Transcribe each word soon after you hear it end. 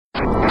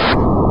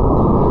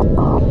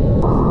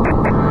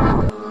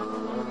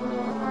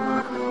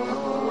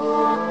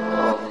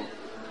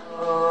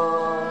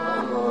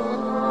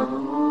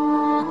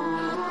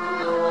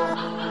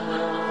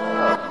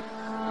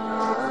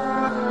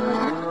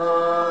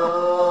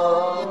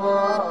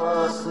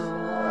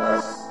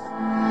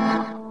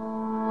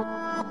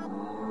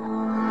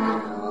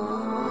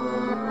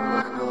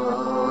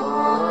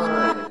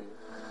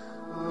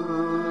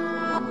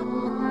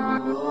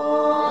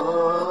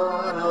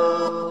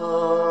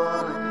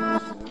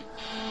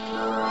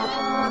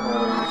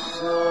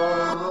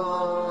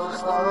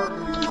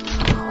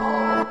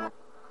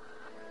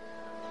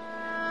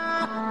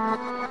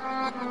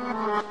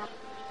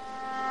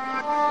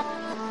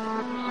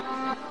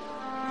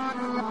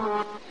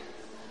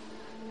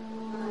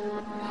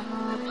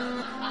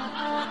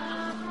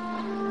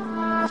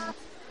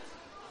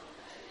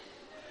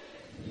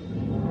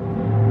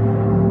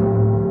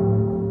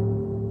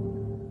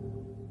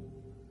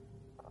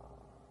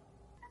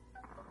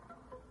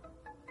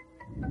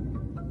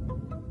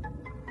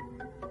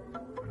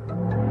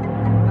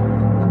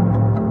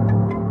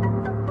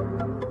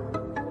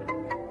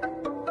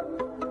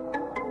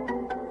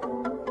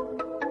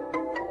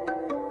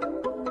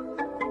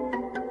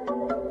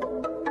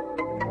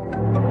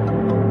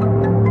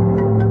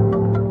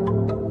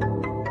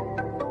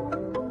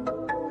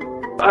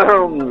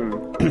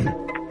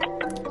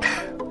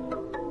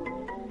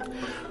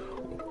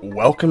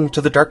welcome to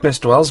the Darkness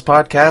Dwells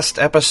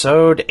podcast,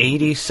 episode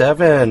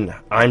 87.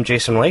 I'm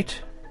Jason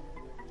Waite.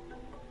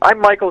 I'm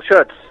Michael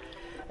Schutz.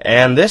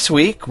 And this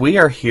week we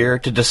are here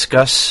to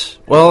discuss,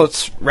 well,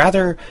 it's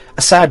rather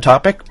a sad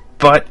topic,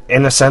 but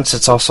in a sense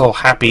it's also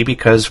happy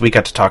because we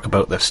got to talk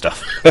about this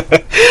stuff.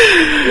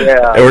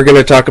 Yeah. And we're going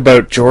to talk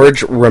about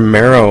George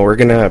Romero. We're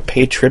going to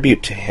pay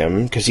tribute to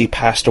him because he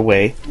passed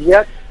away.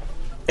 Yet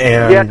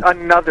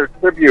another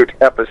tribute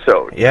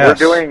episode. Yes. We're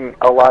doing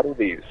a lot of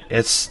these.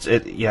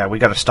 Yeah, we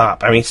got to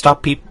stop. I mean,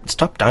 stop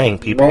dying,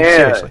 people.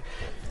 Man. Seriously.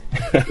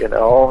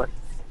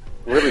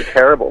 Really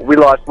terrible. We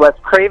lost Wes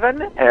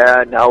Craven,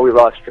 and now we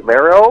lost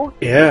Romero.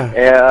 Yeah.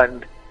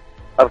 And,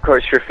 of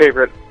course, your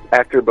favorite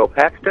actor, Bill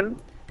Paxton.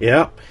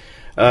 Yeah.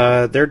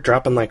 They're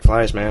dropping like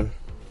flies, man.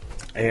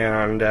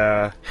 And,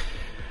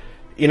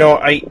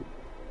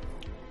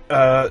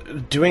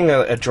 doing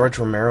a George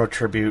Romero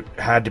tribute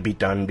had to be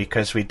done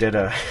because we did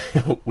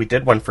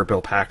one for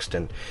Bill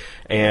Paxton.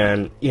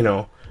 And,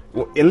 in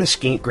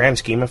the grand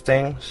scheme of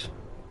things,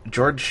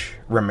 George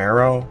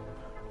Romero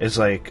is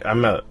like,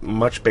 I'm a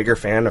much bigger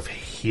fan of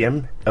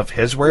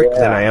his work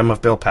than I am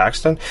of Bill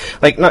Paxton.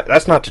 Like,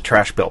 that's not to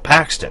trash Bill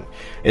Paxton.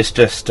 It's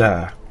just,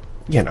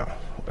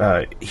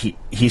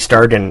 he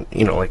starred in,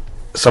 like,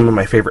 some of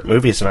my favorite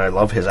movies, and I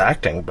love his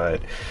acting, but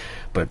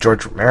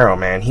George Romero,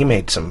 man, he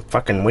made some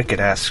fucking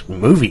wicked-ass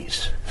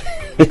movies.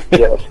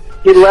 Yes.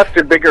 He left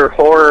a bigger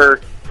horror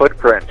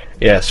footprint.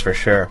 Yes, for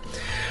sure.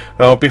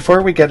 Well,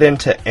 before we get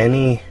into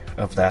any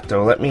of that,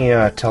 though, let me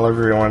tell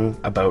everyone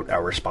about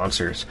our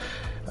sponsors.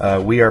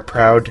 We are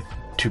proud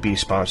to be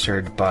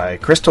sponsored by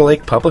Crystal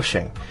Lake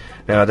Publishing.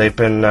 Now, they've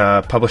been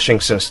publishing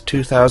since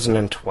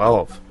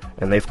 2012,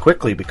 and they've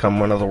quickly become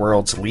one of the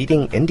world's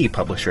leading indie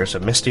publishers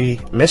of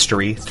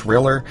mystery,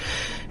 thriller,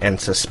 and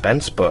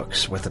suspense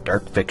books with a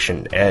dark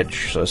fiction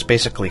edge. So it's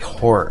basically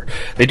horror.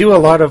 They do a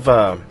lot of,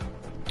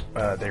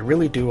 they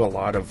really do a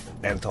lot of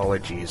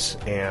anthologies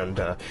and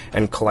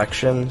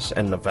collections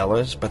and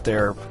novellas, but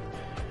they're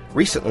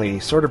recently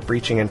sort of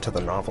breaching into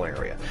the novel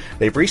area.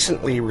 They've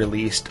recently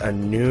released a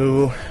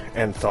new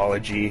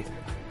anthology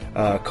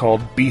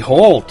called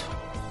Behold!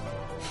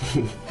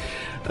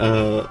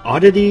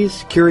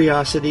 Oddities,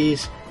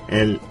 Curiosities,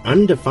 and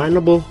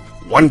Undefinable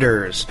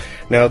Wonders.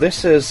 Now,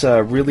 this is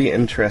a really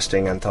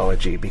interesting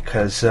anthology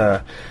because,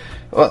 you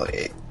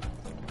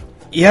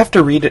have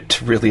to read it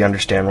to really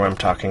understand what I'm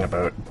talking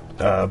about,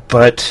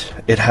 but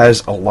it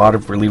has a lot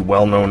of really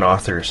well-known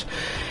authors.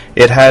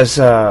 It has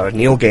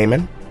Neil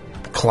Gaiman,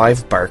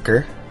 Clive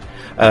Barker,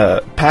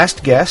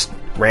 past guest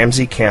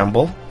Ramsey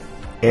Campbell,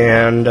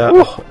 and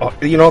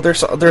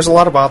there's a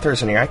lot of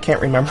authors in here. I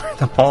can't remember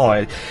them all.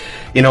 I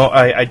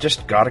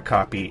just got a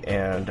copy,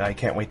 and I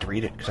can't wait to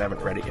read it because I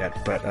haven't read it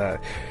yet. But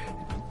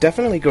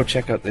definitely go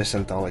check out this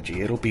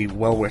anthology. It'll be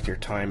well worth your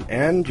time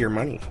and your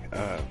money.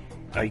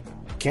 I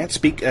can't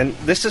speak, and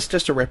this is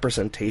just a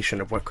representation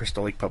of what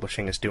Crystal Lake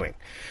Publishing is doing.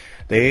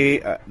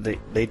 They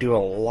do a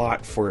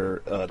lot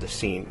for the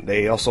scene.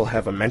 They also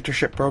have a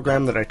mentorship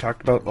program that I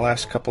talked about the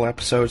last couple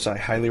episodes. I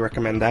highly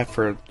recommend that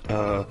for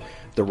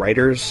the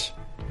writers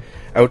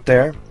out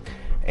there.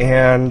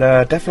 And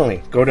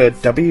definitely go to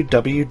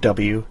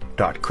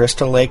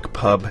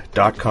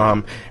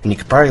www.crystallakepub.com, and you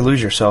could probably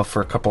lose yourself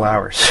for a couple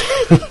hours.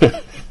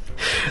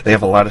 They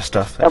have a lot of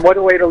stuff there. And what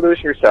a way to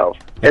lose yourself.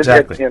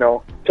 Exactly.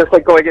 Just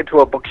like going into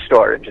a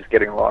bookstore and just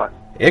getting lost.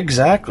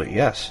 Exactly,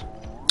 yes.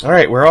 All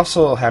right, we're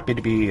also happy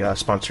to be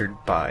sponsored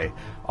by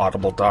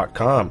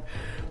Audible.com.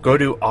 Go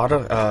to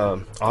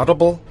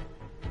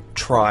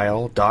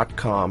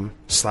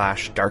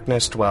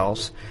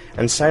audibletrial.com/darknessdwells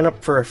and sign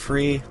up for a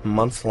free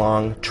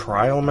month-long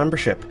trial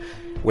membership.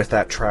 With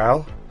that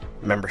trial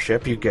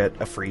membership, you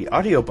get a free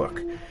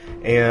audiobook.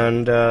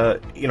 And,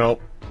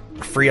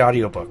 free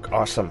audiobook.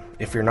 Awesome.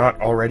 If you're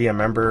not already a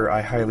member,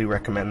 I highly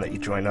recommend that you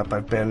join up.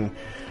 I've been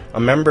a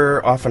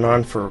member off and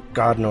on for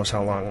God knows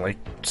how long, like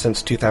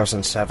since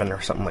 2007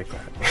 or something like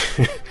that.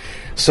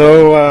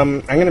 So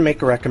I'm going to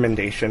make a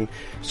recommendation,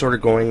 sort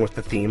of going with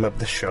the theme of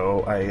the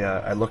show.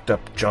 I looked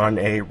up John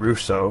A.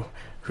 Russo,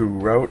 who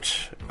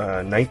wrote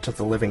Night of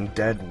the Living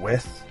Dead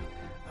with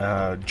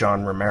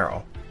George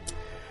Romero.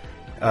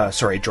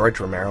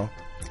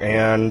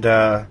 And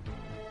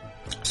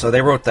so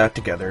they wrote that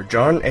together.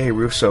 John A.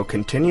 Russo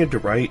continued to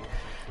write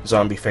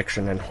zombie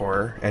fiction and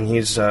horror, and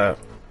he's a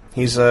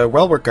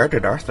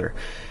well-regarded author.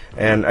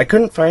 And I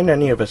couldn't find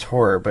any of his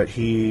horror, but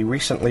he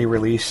recently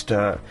released,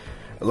 it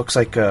looks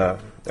like a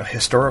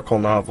historical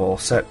novel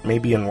set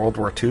maybe in World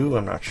War II,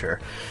 I'm not sure.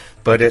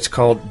 But it's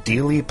called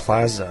Dealey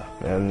Plaza,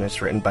 and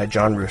it's written by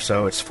John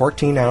Russo. It's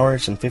 14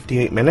 hours and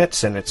 58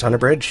 minutes, and it's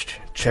unabridged.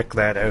 Check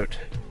that out.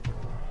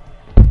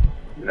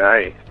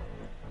 Nice.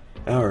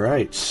 All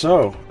right,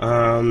 so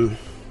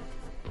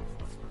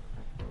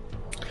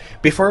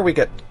before we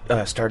get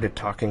started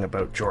talking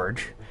about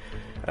George,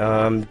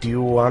 do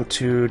you want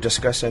to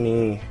discuss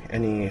any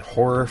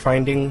horror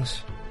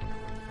findings?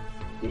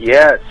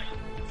 Yes.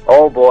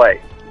 Oh boy,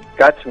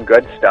 got some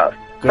good stuff.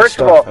 Good First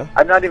stuff, of all, huh?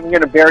 I'm not even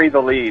going to bury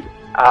the lead.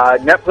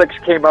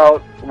 Netflix came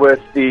out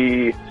with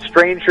the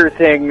Stranger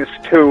Things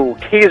 2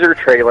 teaser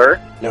trailer,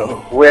 No.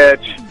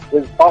 which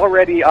is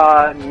already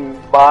on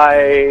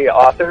my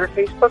author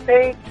Facebook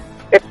page.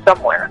 It's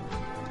somewhere.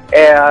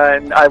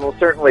 And I will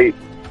certainly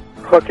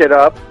hook it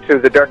up to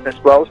the Darkness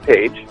Dwells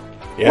page,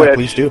 Yeah, which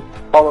please do.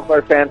 all of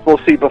our fans will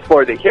see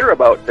before they hear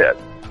about this.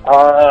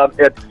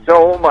 It's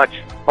so much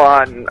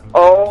fun.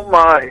 Oh,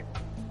 my.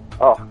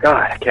 Oh,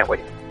 God, I can't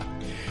wait.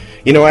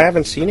 You know, I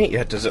haven't seen it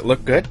yet. Does it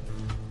look good?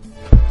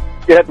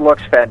 It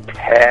looks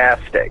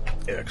fantastic.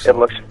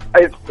 Excellent.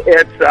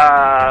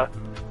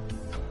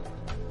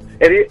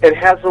 It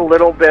has a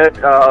little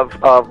bit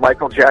of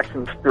Michael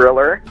Jackson's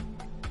Thriller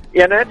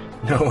in it.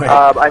 No way.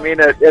 I mean,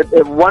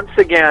 it once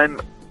again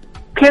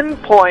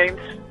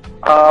pinpoints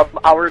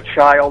our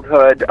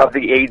childhood of the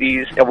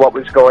 '80s and what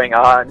was going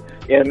on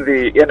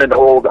in an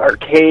old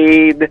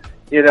arcade.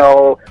 You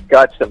know,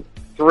 got some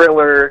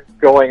Thriller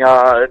going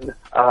on.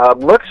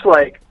 Looks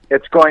like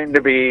it's going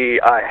to be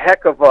a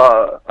heck of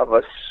a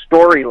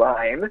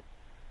storyline.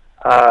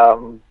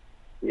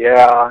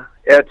 Yeah,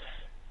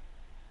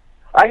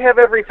 I have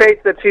every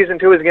faith that season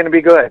 2 is going to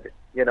be good.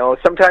 You know,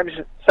 sometimes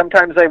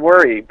I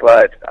worry,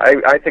 but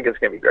I think it's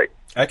going to be great.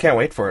 I can't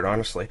wait for it,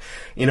 honestly.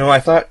 You know,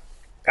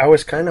 I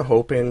was kind of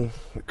hoping,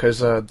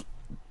 because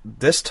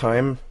this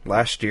time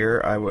last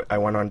year I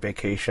went on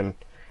vacation,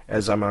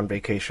 as I'm on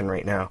vacation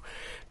right now,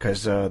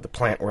 because the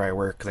plant where I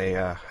work, they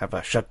have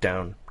a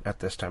shutdown at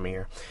this time of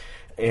year.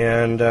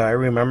 And I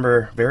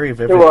remember very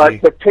vividly.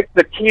 To pick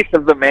the teeth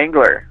of the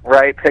mangler,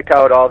 right? Pick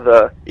out all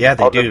the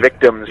the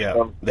victims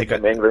from the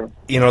mangler.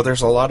 You know,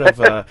 there's a lot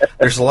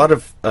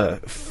of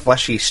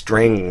fleshy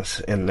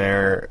strings in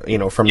there. You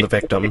know, from the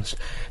victims.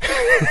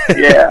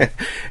 Yeah,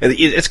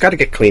 it's got to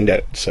get cleaned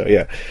out. So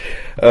yeah,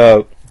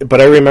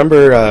 but I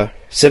remember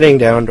sitting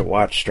down to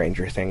watch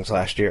Stranger Things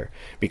last year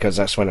because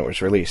that's when it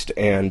was released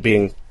and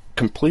being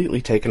completely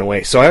taken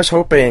away. So I was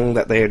hoping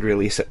that they'd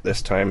release it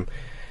this time.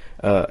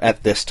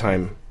 At this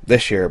time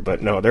this year,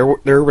 but no,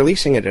 they're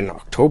releasing it in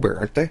October,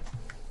 aren't they?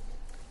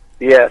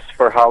 Yes,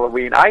 for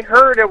Halloween. I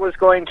heard it was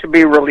going to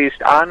be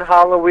released on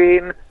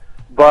Halloween,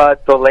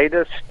 but the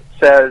latest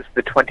says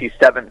the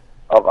 27th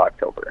of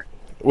October.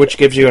 Which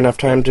gives you enough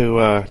time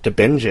to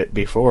binge it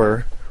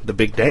before the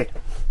big day.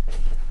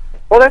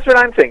 Well, that's what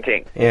I'm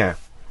thinking. Yeah.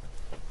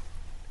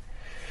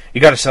 You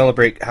got to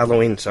celebrate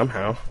Halloween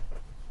somehow.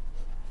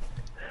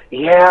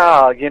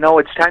 Yeah, you know,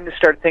 it's time to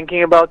start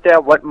thinking about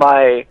that, what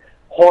my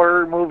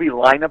horror movie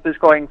lineup is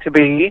going to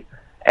be,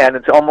 and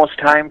it's almost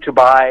time to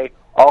buy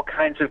all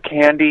kinds of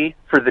candy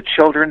for the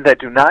children that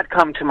do not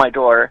come to my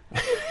door,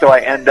 so I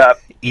end up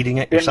eating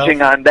it binging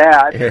yourself? on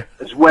that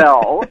as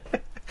well.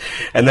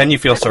 And then you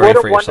feel sorry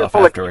for yourself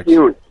afterwards.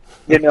 Excuse.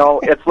 You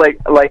know, it's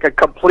like a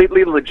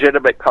completely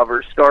legitimate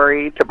cover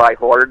story to buy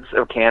hordes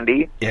of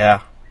candy.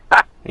 Yeah.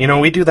 You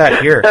know, we do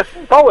that here.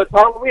 Oh, it's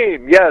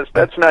Halloween. Yes,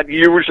 that's not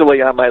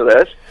usually on my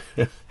list.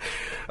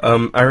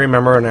 I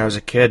remember when I was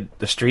a kid,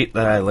 the street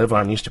that I live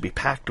on used to be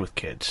packed with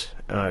kids,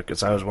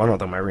 because I was one of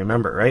them, I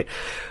remember, right?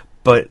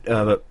 But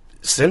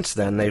since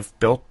then, they've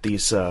built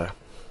these like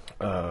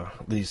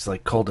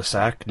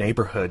cul-de-sac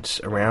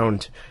neighborhoods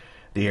around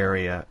the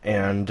area,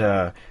 and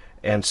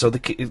so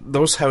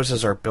those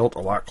houses are built a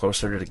lot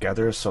closer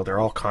together, so they're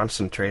all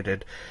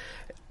concentrated.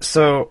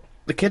 So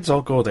the kids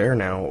all go there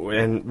now,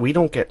 and we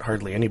don't get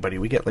hardly anybody.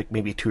 We get like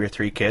maybe 2 or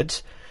 3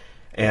 kids.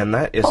 And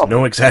that is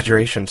no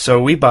exaggeration.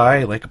 So we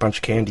buy like a bunch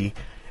of candy,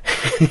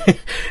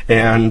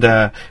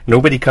 and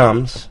nobody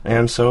comes,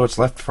 and so it's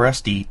left for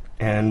us to eat.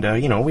 And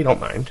you know, we don't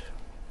mind.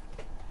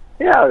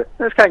 Yeah,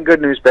 that's kind of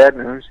good news, bad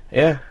news.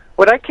 Yeah.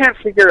 What I can't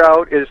figure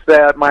out is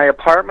that my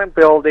apartment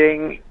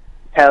building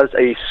has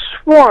a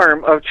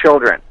swarm of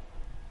children.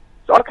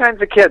 It's all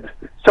kinds of kids.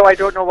 So I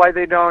don't know why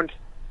they don't.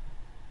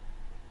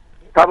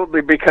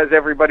 Probably because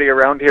everybody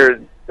around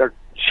here are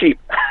cheap.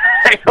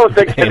 I don't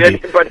think that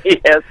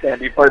anybody has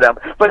candy for them.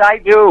 But I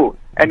do.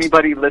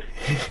 Anybody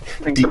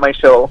listening to my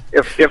show,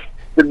 if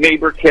the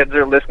neighbor kids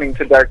are listening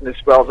to Darkness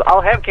Dwells,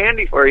 I'll have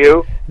candy for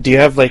you. Do you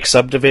have like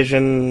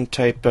subdivision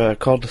type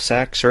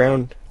cul-de-sacs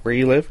around where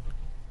you live?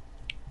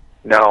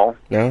 No.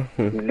 No?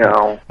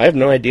 No. I have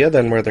no idea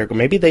then where they're going.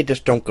 Maybe they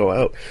just don't go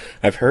out.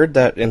 I've heard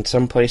that in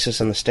some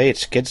places in the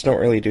States, kids don't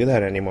really do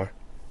that anymore.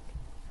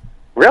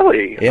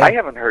 Really? Yeah. I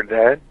haven't heard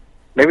that.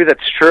 Maybe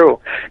that's true.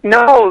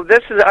 No,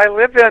 I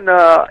live in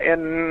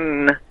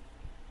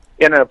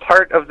a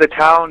part of the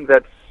town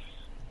that's,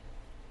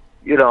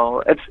 you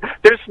know,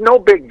 there's no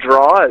big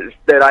draws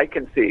that I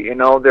can see. You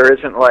know, there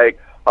isn't like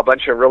a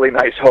bunch of really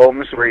nice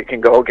homes where you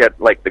can go get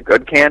like the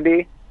good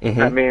candy.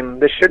 Mm-hmm. I mean,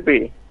 this should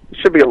be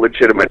a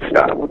legitimate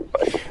stop.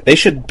 They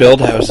should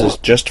build houses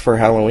just for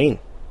Halloween.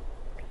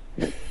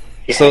 Yeah.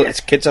 So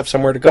kids have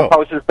somewhere to go. The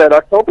houses that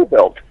October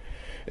built.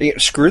 Yeah,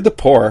 screw the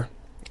poor.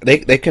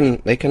 They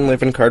can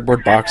live in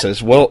cardboard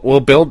boxes.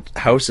 We'll build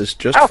houses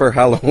just for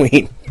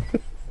Halloween.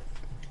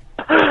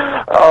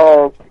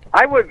 Oh,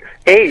 I would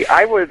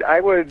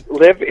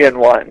live in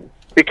one.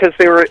 because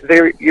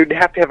you'd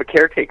have to have a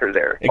caretaker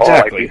there.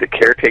 Exactly. Oh, I'd be the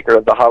caretaker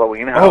of the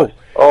Halloween house.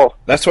 Oh.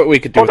 That's what we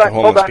could do with the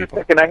homeless people. Hold on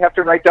a second. I have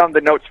to write down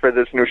the notes for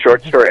this new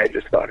short story I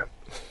just thought of.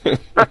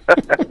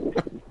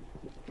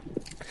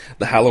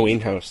 The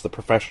Halloween house, the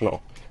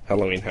professional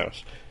Halloween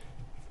house.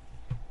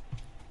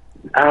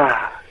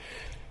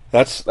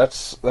 That's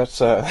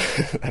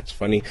that's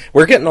funny.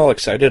 We're getting all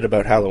excited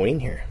about Halloween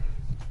here.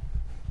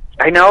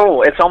 I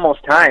know, it's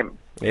almost time.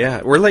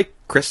 Yeah, we're like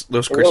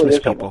those Christmas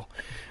people.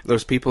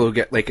 Those people who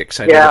get like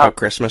excited about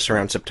Christmas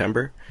around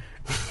September.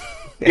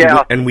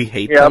 And we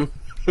hate them.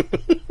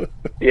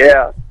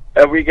 Yeah.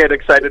 And we get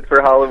excited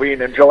for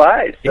Halloween in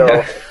July.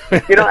 So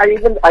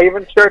I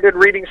even started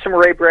reading some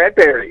Ray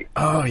Bradbury.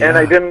 Oh yeah. And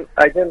I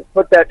didn't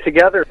put that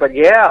together, but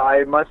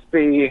I must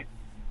be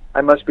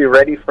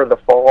ready for the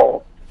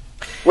fall.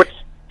 Which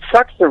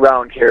sucks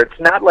around here. It's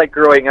not like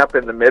growing up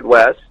in the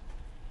Midwest,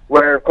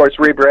 where of course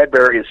Ray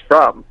Bradbury is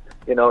from.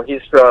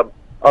 He's from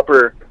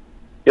upper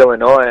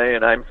Illinois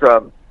and I'm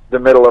from the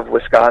middle of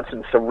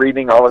Wisconsin, so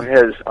reading all of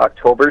his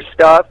October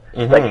stuff,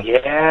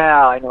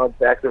 I know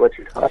exactly what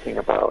you're talking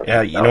about.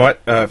 Yeah, you know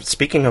what?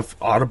 Speaking of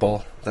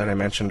Audible that I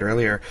mentioned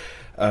earlier,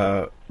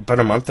 about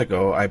a month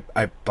ago,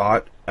 I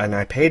bought and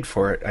I paid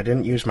for it. I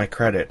didn't use my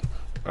credit.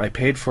 I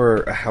paid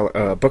for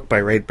a book by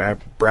Ray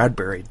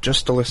Bradbury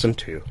just to listen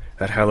to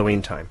at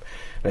Halloween time.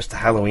 And it's The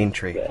Halloween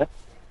Tree. Yeah.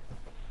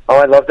 Oh,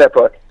 I love that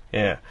book.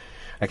 Yeah,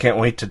 I can't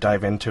wait to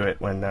dive into it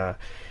when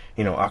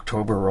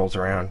October rolls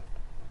around.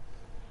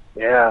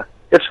 Yeah,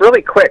 it's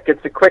really quick.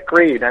 It's a quick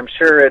read. I'm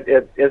sure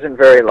it isn't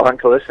very long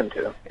to listen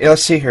to. Yeah,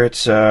 let's see here.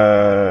 It's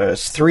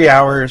 3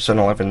 hours and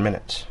 11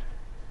 minutes.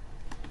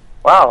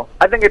 Wow,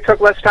 I think it took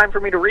less time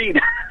for me to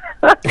read.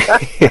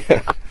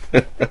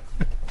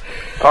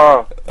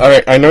 All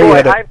right, I know you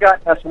had. I've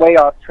gotten us way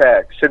off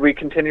track. Should we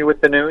continue with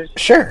the news?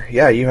 Sure.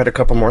 Yeah, you had a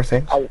couple more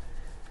things.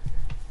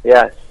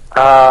 Yes.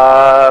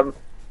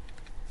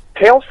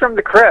 Tales from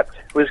the Crypt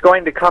was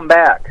going to come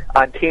back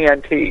on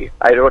TNT.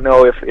 I don't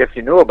know if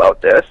you knew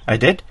about this. I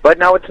did. But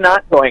now it's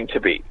not going to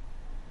be.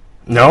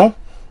 No?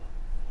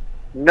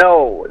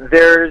 No.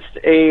 There's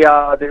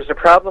a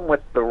problem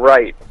with the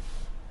rights.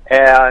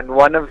 And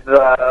one of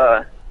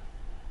the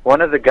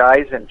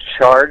guys in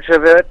charge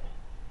of it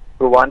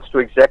who wants to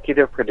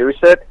executive produce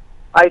it,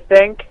 I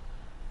think,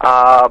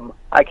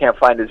 I can't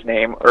find his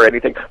name or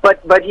anything,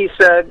 but he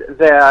said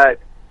that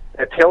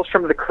Tales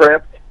from the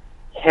Crypt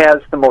has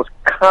the most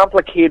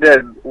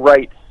complicated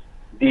rights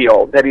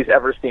deal that he's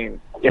ever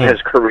seen in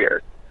his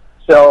career.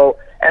 So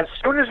as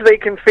soon as they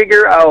can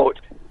figure out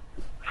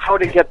how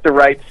to get the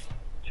rights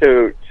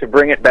to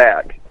bring it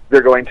back,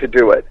 they're going to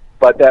do it.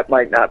 But that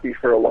might not be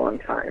for a long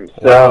time.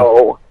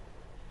 So wow.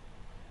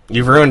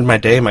 You've ruined my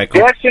day,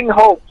 Michael. Dashing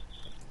hopes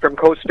from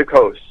coast to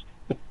coast.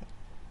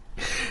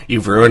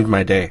 You've ruined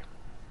my day.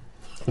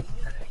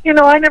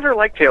 I never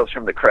liked Tales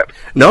from the Crypt.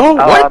 No?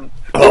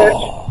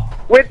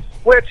 What?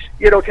 Which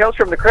Tales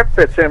from the Crypt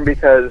fits in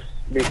because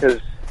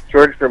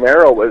George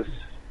Romero was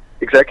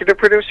executive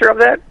producer of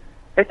that,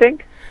 I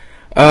think.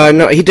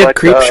 No, he did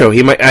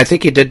Creepshow. I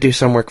think he did do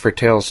some work for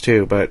Tales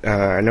too, but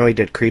I know he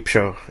did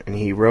Creepshow, and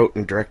he wrote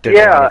and directed.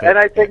 Yeah, and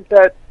I think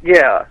that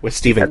with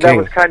Stephen and King.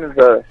 That was kind of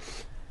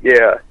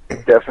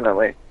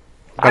definitely.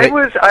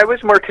 I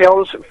was more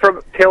Tales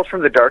from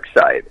the Dark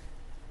Side,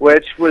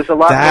 which was a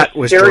lot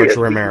more serious. George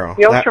Romero.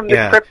 Tales from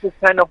the Crypt is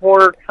kind of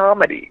horror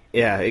comedy.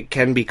 Yeah, it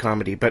can be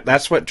comedy, but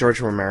that's what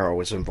George Romero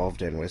was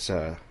involved in. Was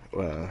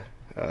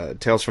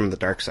Tales from the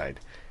Dark Side.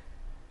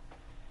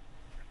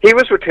 He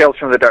was with Tales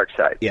from the Dark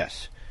Side.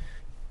 Yes.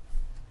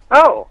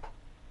 Oh,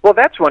 well,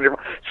 that's wonderful.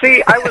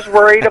 See, I was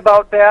worried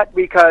about that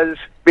because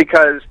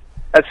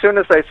as soon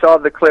as I saw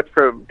the clip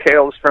from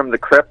Tales from the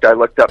Crypt, I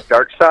looked up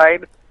Dark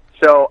Side.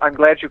 So I'm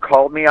glad you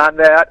called me on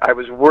that. I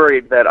was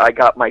worried that I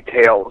got my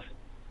tales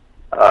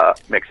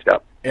mixed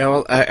up. Yeah,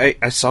 well,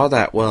 I saw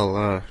that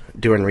while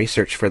doing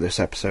research for this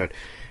episode,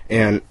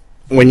 and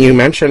when you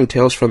mentioned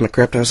Tales from the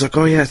Crypt, I was like,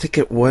 oh yeah, I think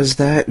it was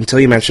that, until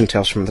you mentioned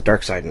Tales from the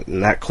Dark Side,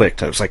 and that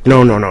clicked. I was like,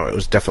 no, it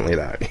was definitely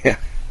that. Yeah.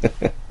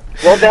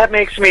 Well, that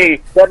makes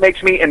me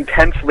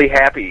intensely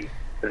happy,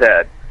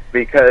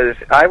 because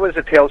I was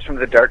a Tales from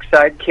the Dark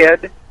Side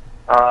kid.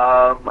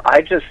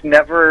 I just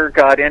never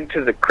got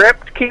into the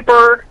Crypt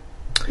Keeper.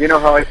 You know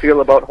how I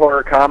feel about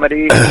horror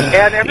comedy,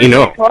 and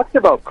everybody talks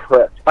about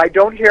Crypt. I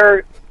don't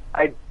hear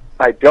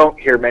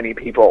many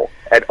people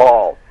at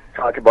all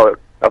talk about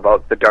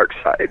the Dark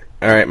Side.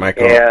 All right,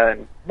 Michael.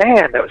 And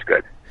man, that was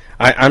good.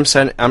 I'm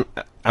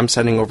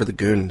sending over the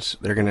goons.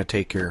 They're going to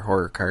take your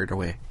horror card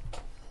away.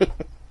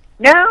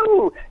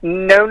 No.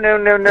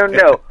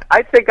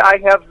 I think I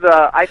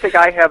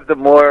have the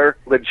more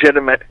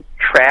legitimate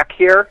track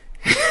here.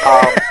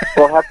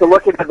 We'll have to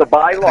look into the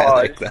bylaws. I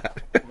like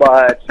that.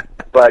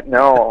 but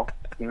no,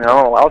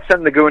 I'll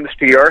send the goons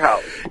to your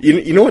house.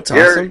 You know what's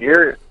awesome?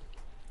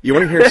 You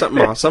want to hear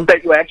something awesome?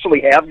 That you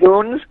actually have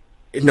goons?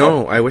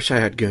 No, I wish I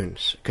had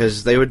goons,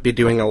 because they would be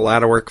doing a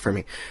lot of work for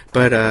me.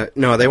 But,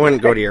 no, they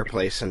wouldn't go to your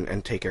place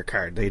and take your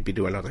card. They'd be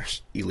doing other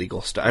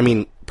illegal stuff. I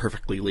mean,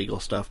 perfectly legal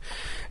stuff.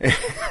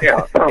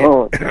 Yeah.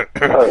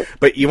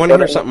 But you want to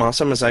hear something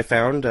awesome? As I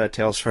found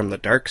Tales from the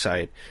Dark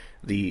Side,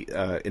 the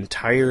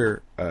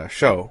entire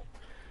show,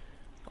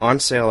 on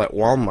sale at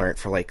Walmart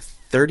for like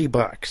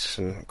 $30,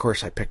 and of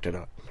course I picked it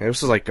up.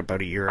 This was like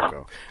about a year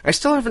ago. I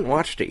still haven't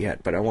watched it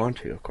yet, but I want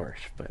to, of course.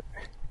 But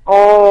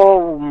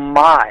oh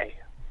my!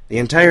 The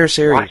entire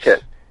series. Watch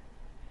it.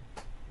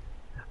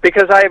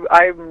 Because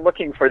I'm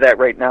looking for that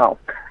right now.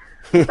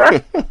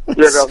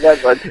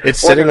 It's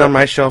sitting on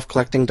my shelf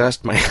collecting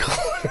dust, Michael.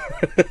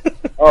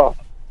 Oh,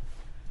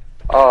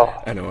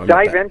 I know.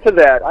 Dive into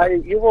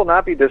that. You will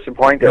not be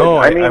disappointed. No,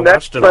 I mean, I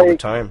watched it all the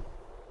time.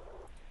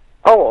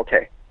 Oh,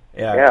 okay.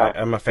 Yeah.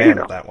 I'm a fan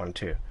of that one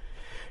too.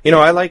 You know,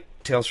 I like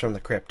Tales from the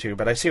Crypt too,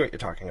 but I see what you're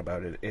talking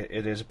about.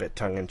 It is a bit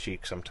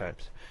tongue-in-cheek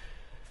sometimes.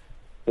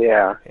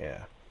 Yeah.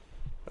 Yeah.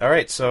 All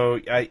right, so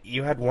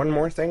you had one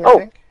more thing, I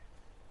think?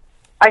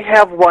 I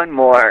have one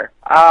more.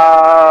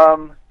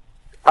 An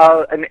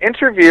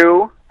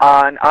interview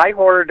on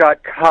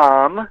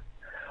iHorror.com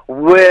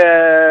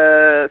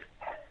with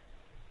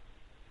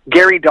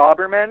Gary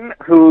Dauberman,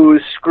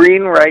 who's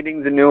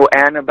screenwriting the new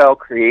Annabelle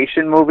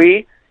Creation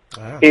movie.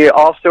 Oh. He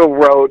also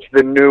wrote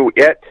the new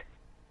It,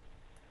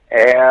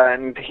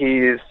 and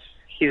he's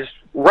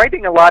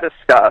writing a lot of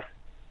stuff,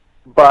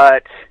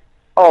 but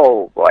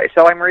oh boy,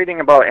 so I'm reading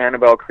about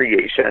Annabelle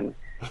Creation,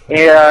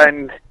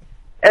 and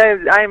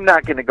I'm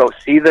not going to go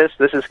see this.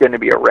 This is going to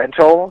be a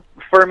rental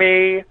for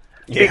me,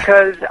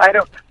 because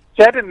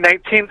set in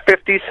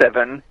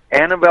 1957,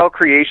 Annabelle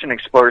Creation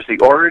explores the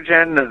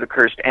origin of the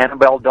cursed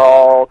Annabelle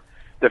doll.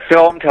 The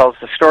film tells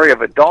the story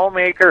of a doll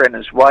maker and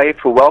his wife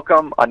who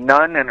welcome a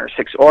nun and her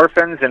 6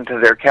 orphans into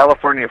their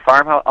California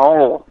farmhouse.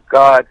 Oh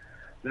God,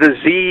 the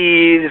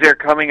Z's are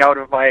coming out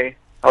of my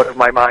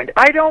mind.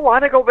 I don't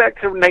want to go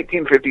back to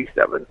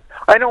 1957.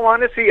 I don't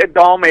want to see a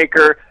doll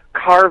maker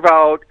carve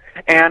out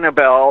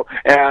Annabelle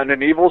and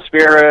an evil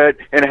spirit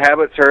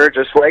inhabits her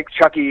just like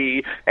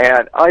Chucky,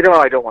 and I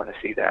don't want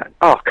to see that.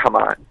 Oh, come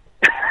on.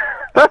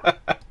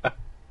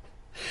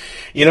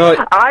 You know,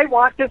 I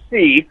want to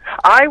see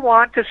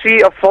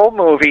a full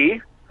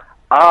movie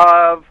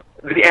of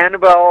the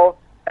Annabelle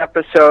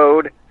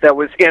episode that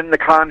was in The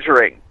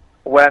Conjuring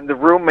when the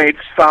roommates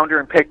found her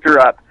and picked her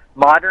up.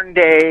 Modern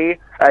day,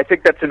 I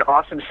think that's an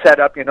awesome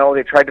setup. You know,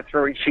 they tried to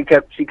throw. She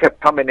kept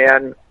coming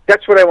in.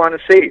 That's what I want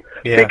to see,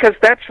 because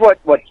that's what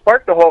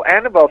sparked the whole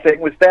Annabelle thing,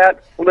 was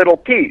that little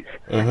piece.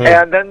 Mm-hmm.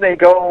 And then they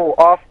go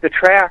off the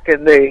track,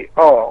 and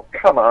oh,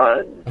 come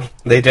on.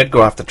 They did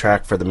go off the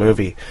track for the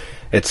movie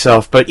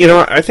itself, but you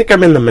know, I think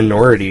I'm in the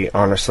minority,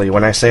 honestly,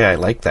 when I say I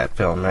like that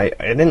film. I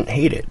didn't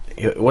hate it.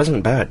 It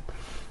wasn't bad.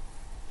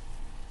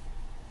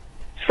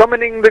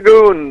 Summoning the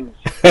Goons.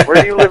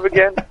 Where do you live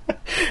again?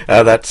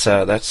 That's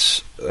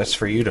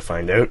for you to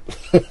find out.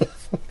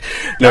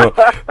 No,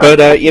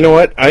 but you know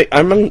what?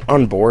 I'm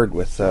on board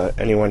with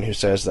anyone who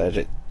says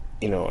that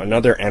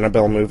another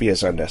Annabelle movie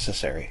is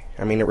unnecessary.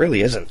 I mean, it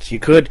really isn't. You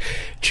could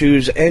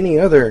choose any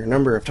other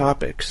number of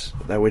topics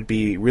that would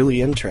be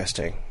really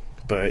interesting,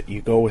 but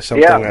you go with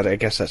something that I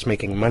guess that's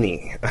making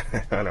money.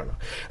 I don't know.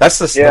 That's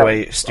the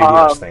way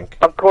studios think.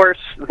 Of course,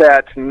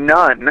 that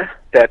nun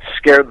that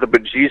scared the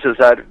bejesus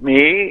out of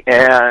me,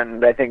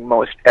 and I think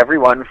most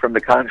everyone, from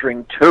The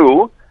Conjuring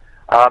 2,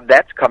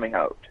 that's coming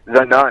out.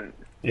 The Nun.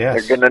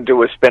 Yes. They're going to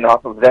do a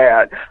spin-off of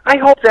that. I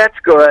hope that's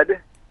good.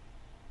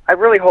 I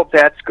really hope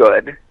that's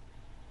good.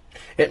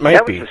 It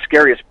might be. That was the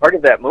scariest part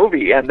of that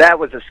movie, and that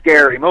was a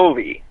scary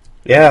movie.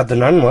 Yeah, The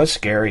Nun was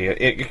scary,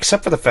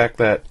 except for the fact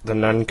that The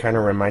Nun kind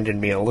of reminded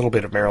me a little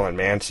bit of Marilyn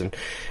Manson.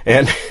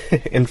 And,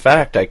 in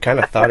fact, I kind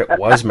of thought it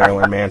was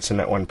Marilyn Manson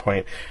at one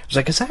point. I was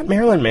like, is that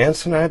Marilyn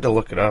Manson? I had to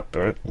look it up.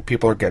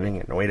 People are getting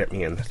annoyed at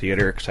me in the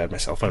theater because I had my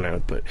cell phone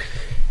out, but...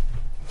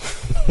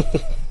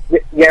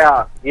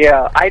 Yeah.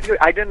 I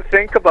didn't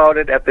think about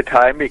it at the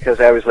time because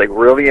I was,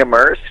 really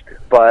immersed,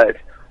 but...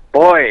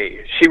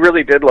 Boy, she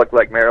really did look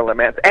like Marilyn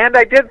Manson, and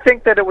I did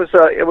think that it was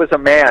a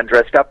man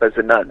dressed up as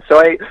a nun.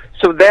 So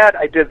that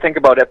I did think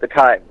about at the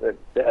time,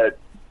 that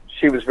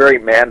she was very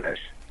mannish.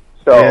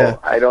 So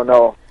I don't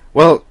know.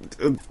 Well,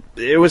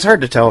 it was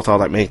hard to tell with all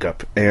that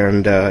makeup,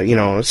 and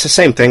it's the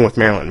same thing with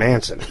Marilyn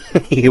Manson.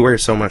 He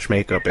wears so much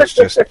makeup. It's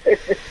just,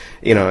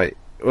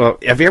 Well,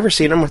 have you ever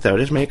seen him without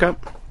his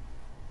makeup?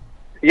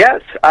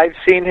 Yes, I've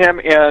seen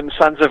him in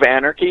Sons of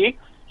Anarchy.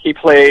 He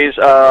plays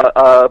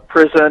a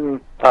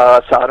prison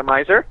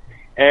sodomizer,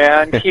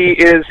 and he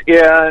is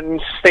in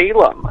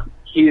Salem.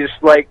 He's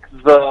like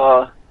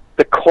the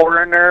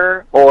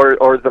coroner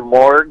or the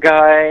morgue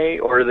guy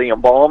or the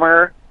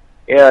embalmer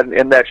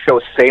in that show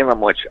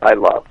Salem, which I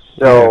love.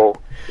 So,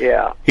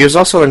 yeah. He was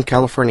also in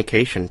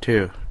Californication,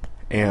 too.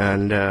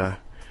 And,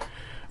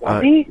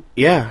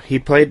 yeah, he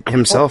played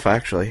himself,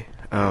 actually.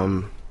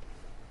 Hank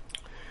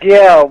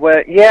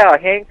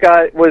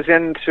was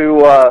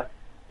into...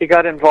 he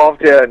got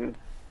involved in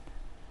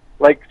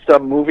like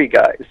some movie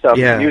guy, some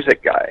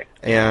music guy.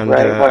 And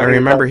right? I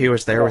remember he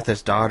was there with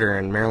his daughter,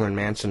 and Marilyn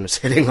Manson was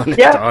hitting on his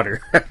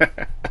daughter.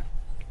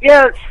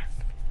 Yes,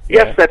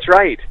 that's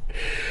right.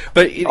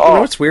 But you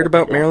know what's weird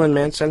about Marilyn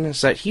Manson is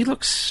that he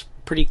looks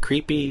pretty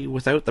creepy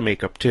without the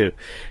makeup too.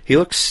 He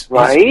looks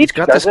he's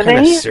got this kind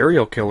of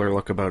serial killer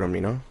look about him,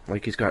 you know,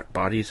 like he's got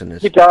bodies in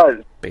his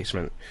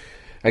basement.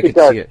 I can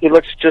see it. He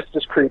looks just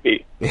as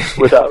creepy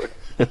without.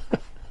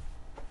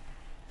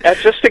 And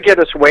just to get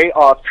us way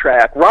off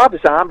track, Rob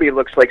Zombie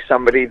looks like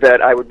somebody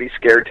that I would be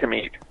scared to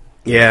meet.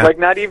 Yeah. Like,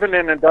 not even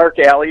in a dark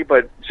alley,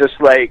 but just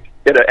like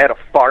at a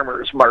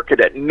farmer's market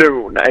at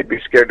noon, I'd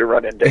be scared to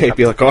run into him. You'd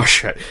be like, oh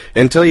shit.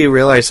 Until you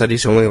realize that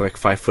he's only like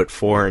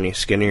 5'4" and he's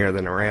skinnier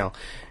than a rail.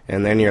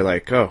 And then you're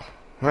like, oh,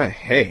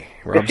 hey,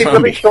 Rob Zombie. Is he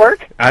really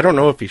short? I don't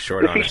know if he's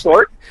short, honestly. Is he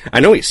short? I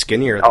know he's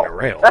skinnier than a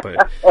rail,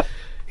 but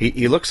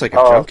he looks like a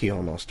junkie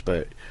almost,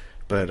 but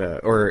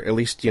or at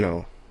least, you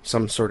know,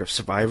 some sort of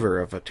survivor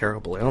of a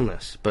terrible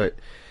illness, but...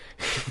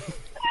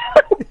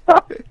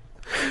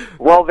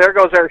 Well, there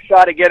goes our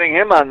shot at getting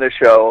him on the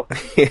show.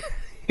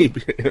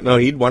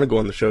 He'd want to go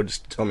on the show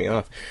just to tell me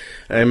off.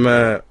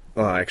 Well,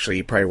 actually,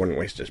 he probably wouldn't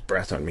waste his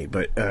breath on me,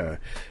 but,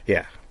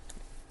 yeah.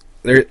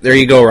 There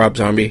you go, Rob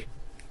Zombie.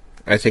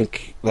 I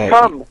think that...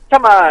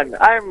 Come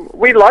on,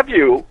 we love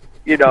you.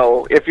 You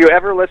know, if you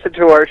ever listen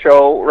to our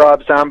show,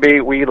 Rob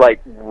Zombie, we,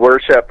 like,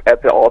 worship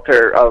at the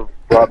altar of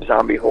Rob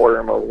Zombie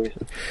horror movies.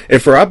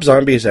 If Rob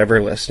Zombie is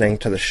ever listening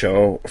to the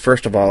show,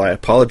 first of all, I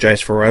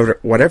apologize for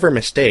whatever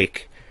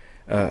mistake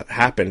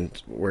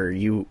happened where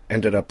you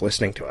ended up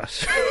listening to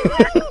us.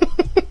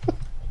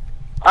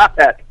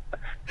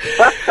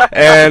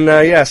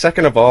 And,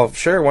 second of all,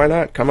 sure, why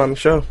not? Come on the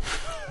show.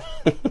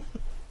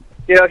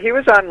 You know, he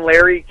was on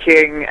Larry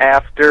King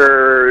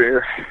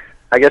after,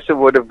 I guess it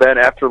would have been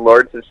after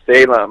Lords of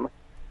Salem,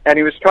 and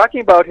he was talking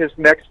about his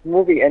next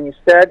movie, and he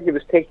said he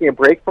was taking a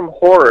break from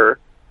horror,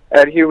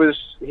 and he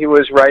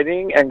was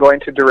writing and going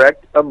to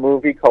direct a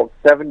movie called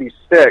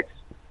 76,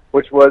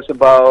 which was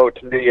about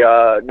the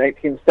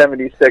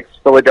 1976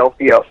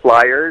 Philadelphia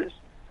Flyers.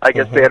 I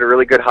guess they had a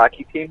really good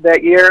hockey team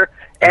that year,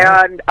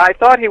 and I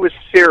thought he was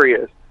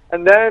serious.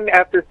 And then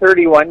after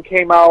 31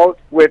 came out,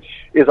 which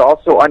is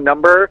also a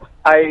number,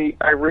 I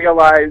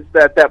realized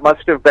that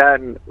must have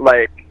been,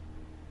 like,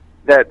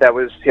 that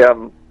was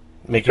him...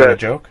 Making a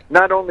joke?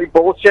 Not only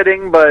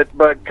bullshitting,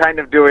 but kind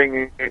of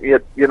doing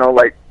it, you know,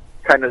 like,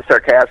 kind of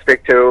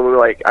sarcastic, too,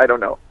 like, I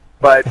don't know.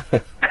 But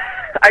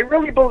I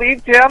really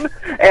believed him,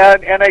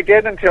 and I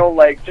did until,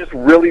 like, just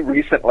really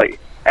recently.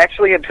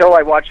 Actually, until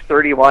I watched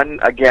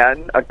 31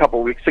 again a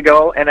couple weeks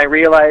ago, and I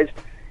realized,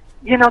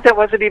 you know, that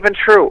wasn't even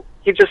true.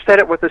 He just said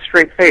it with a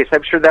straight face.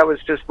 I'm sure that was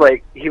just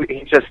like, he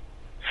just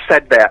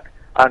said that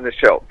on the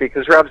show,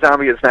 because Rob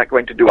Zombie is not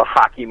going to do a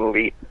hockey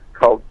movie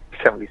called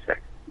 76.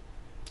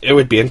 It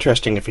would be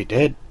interesting if he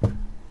did.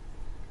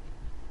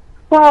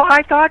 Well,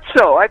 I thought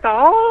so. I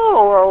thought,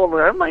 well,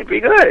 that might be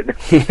good.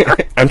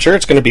 I'm sure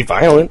it's going to be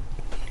violent.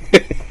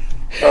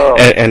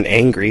 And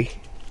angry.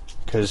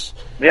 Because,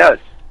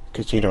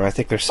 you know, I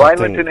think there's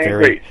something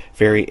very,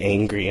 very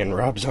angry in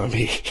Rob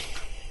Zombie.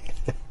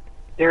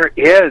 There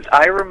is.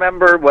 I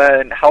remember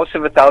when House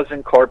of a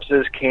Thousand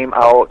Corpses came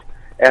out,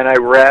 and I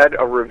read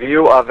a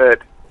review of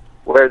it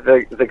where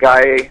the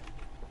guy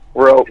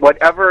wrote,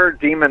 whatever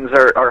demons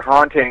are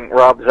haunting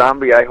Rob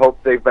Zombie, I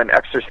hope they've been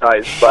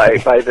exorcised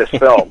by this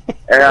film.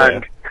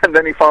 And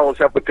then he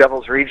follows up with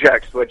Devil's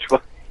Rejects, which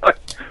was,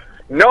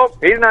 nope,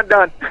 he's not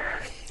done.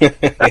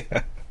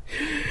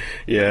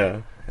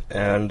 Yeah.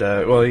 And,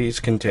 well,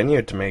 he's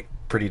continued to make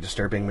pretty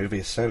disturbing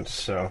movies since,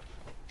 so...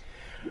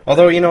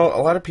 Although, you know,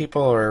 a lot of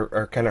people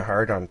are kind of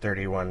hard on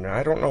 31.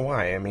 I don't know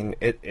why. I mean,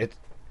 it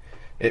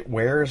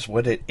wears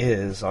what it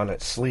is on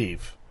its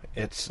sleeve.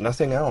 It's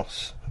nothing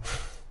else.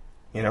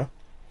 You know?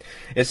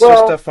 It's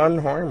just a fun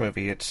horror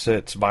movie.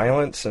 It's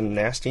violence and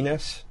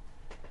nastiness.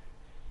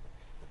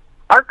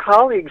 Our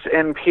colleagues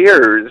and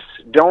peers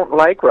don't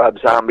like Rob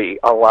Zombie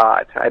a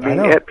lot. I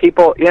mean,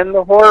 people in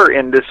the horror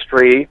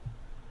industry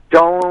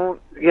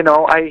don't, you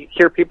know, I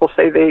hear people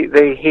say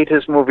they hate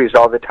his movies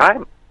all the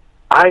time.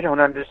 I don't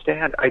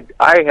understand.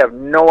 I have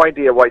no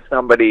idea why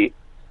somebody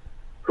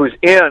who's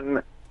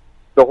in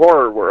the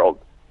horror world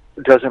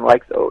doesn't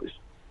like those.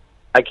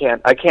 I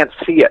can't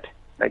see it.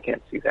 I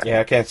can't see that. Yeah,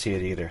 I can't see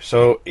it either.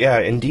 So, yeah,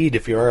 indeed,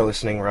 if you are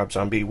listening, Rob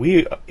Zombie,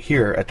 we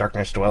here at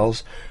Darkness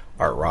Dwells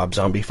are Rob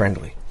Zombie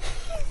friendly.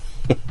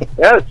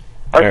 Yes.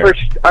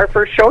 Our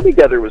first show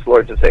together was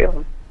Lords of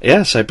Salem.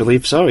 Yes, I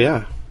believe so,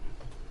 yeah.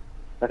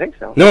 I think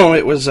so. No,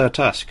 it was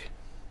Tusk.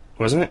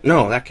 Wasn't it?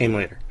 No, that came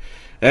later.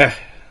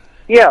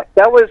 Yeah,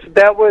 that was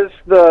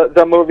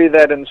the movie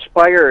that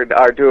inspired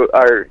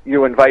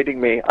you inviting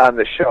me on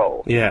the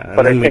show. Yeah,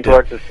 but I think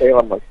Lords of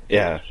Salem was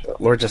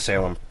Lords of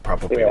Salem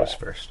probably was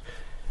first.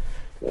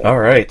 Yeah. All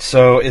right,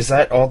 so is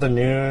that all the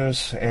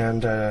news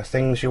and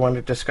things you want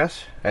to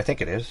discuss? I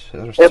think it is.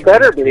 It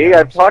better be.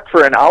 I've talked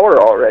for an hour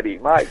already.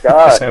 My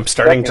God, I'm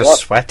starting to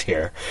sweat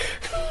here.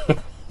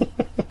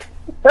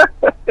 All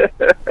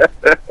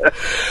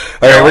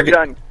right,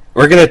 done.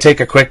 We're going to take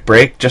a quick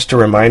break just to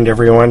remind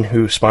everyone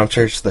who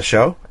sponsors the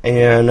show.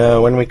 And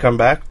when we come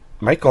back,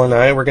 Michael and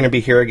I, we're going to be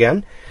here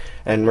again,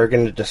 and we're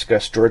going to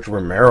discuss George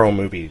Romero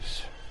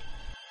movies.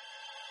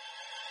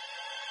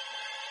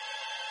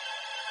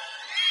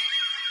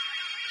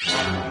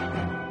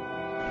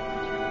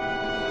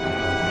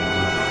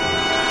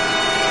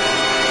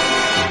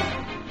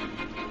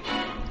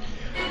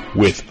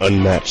 With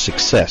unmatched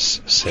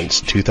success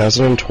since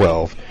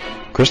 2012,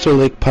 Crystal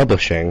Lake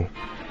Publishing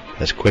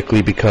has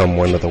quickly become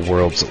one of the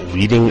world's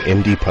leading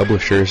indie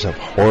publishers of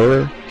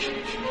horror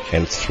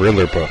and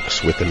thriller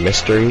books with a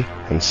mystery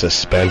and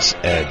suspense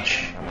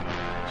edge.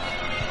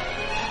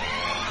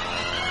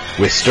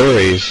 With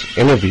stories,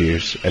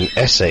 interviews, and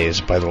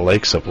essays by the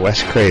likes of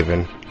Wes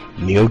Craven,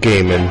 Neil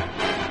Gaiman,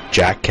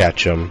 Jack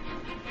Ketchum,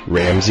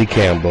 Ramsey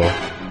Campbell,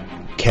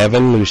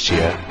 Kevin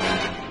Lucia,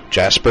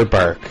 Jasper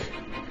Bark,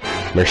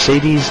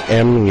 Mercedes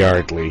M.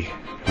 Yardley,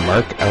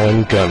 Mark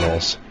Allen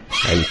Gunnels,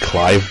 and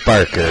Clive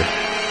Barker,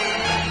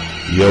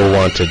 you'll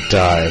want to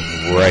dive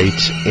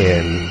right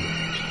in.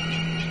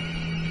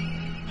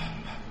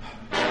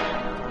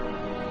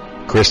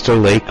 Crystal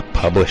Lake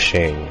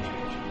Publishing.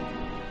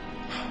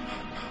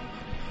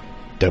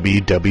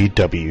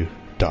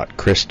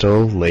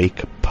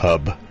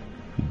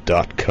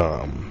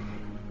 www.crystallakepub.com.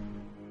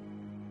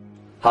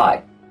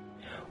 Hi,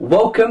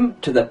 welcome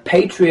to the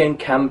Patreon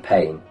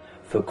campaign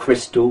for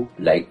Crystal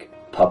Lake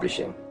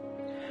Publishing.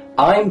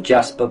 I'm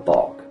Jasper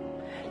Bog.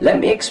 Let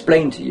me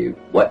explain to you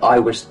why I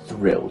was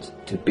thrilled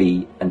to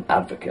be an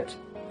advocate.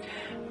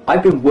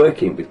 I've been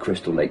working with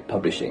Crystal Lake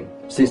Publishing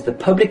since the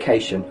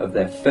publication of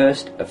their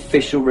first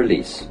official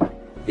release,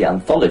 the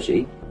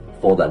anthology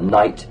For the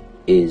Night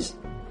is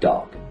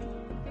Dark.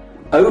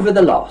 Over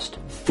the last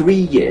 3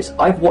 years,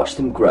 I've watched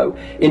them grow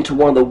into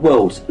one of the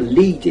world's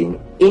leading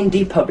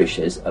indie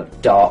publishers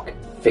of dark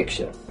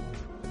fiction.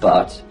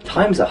 But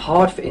times are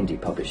hard for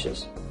indie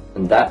publishers,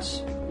 and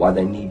that's why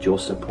they need your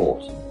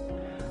support.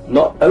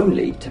 Not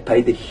only to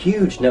pay the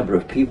huge number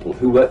of people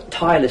who work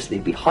tirelessly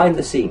behind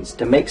the scenes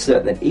to make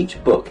certain that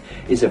each book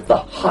is of the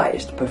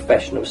highest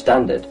professional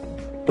standard,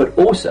 but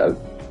also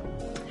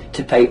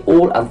to pay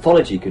all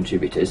anthology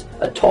contributors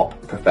a top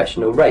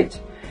professional rate,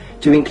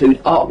 to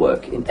include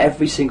artwork in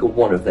every single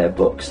one of their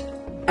books,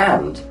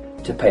 and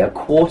to pay a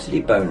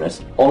quarterly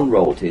bonus on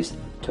royalties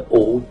to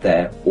all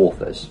their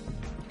authors.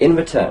 In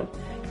return,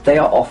 they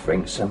are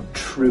offering some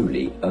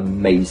truly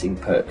amazing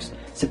perks,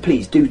 so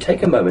please do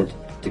take a moment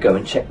to go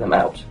and check them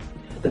out.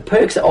 The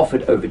perks are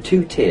offered over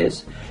 2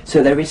 tiers,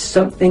 so there is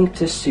something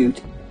to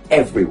suit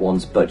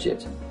everyone's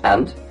budget.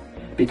 And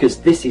because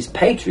this is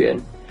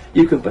Patreon,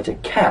 you can put a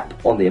cap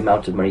on the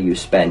amount of money you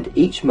spend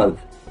each month,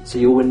 so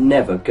you will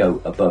never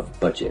go above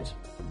budget.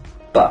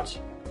 But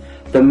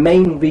the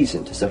main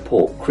reason to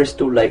support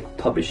Crystal Lake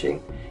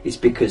Publishing is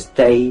because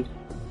they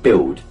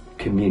build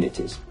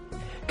communities.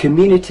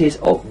 Communities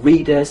of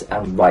readers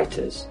and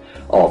writers,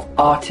 of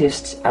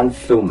artists and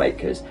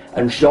filmmakers,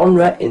 and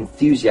genre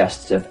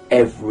enthusiasts of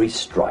every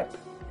stripe.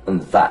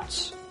 And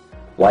that's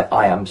why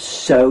I am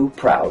so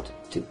proud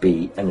to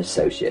be an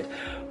associate,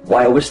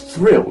 why I was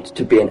thrilled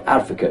to be an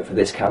advocate for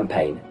this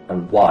campaign,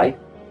 and why,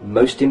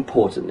 most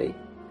importantly,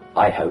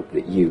 I hope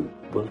that you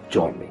will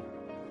join me.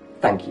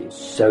 Thank you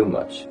so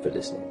much for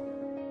listening.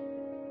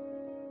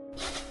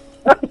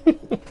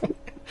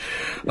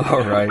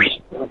 All right.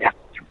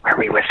 Where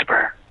we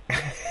whisper.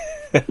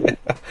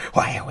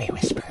 Why are we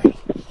whispering?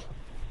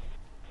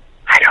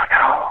 I don't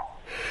know.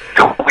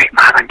 Don't wake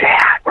Mom and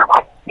Dad. We're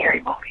watching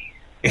scary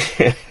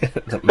movies.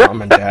 The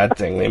mom and dad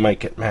thing, they might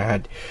get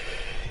mad.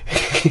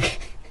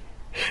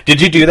 Did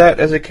you do that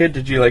as a kid?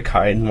 Did you like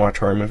hide and watch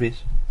horror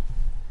movies?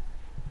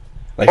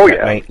 Like Oh, at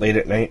yeah. night, late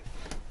at night?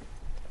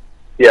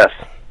 Yes,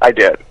 I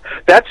did.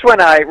 That's when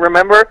I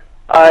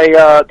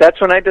that's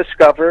when I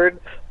discovered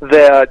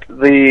that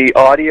the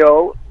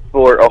audio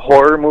for a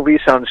horror movie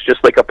sounds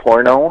just like a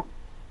porno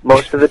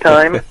most of the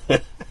time.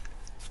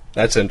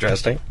 That's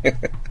interesting.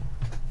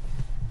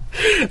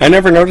 I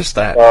never noticed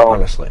that,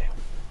 honestly.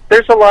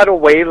 There's a lot of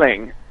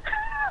wailing.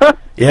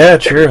 Yeah,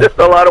 true. There's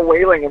a lot of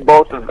wailing in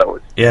both of those.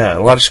 Yeah,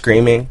 a lot of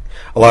screaming,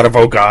 a lot of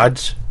oh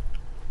gods.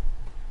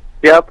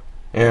 Yep.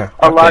 Yeah.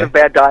 A lot of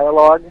bad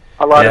dialogue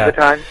a lot of the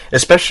time.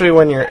 Especially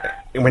when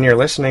you're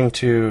listening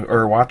to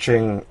or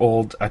watching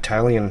old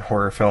Italian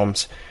horror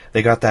films,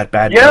 they got that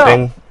bad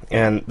dubbing,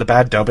 and the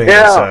bad dubbing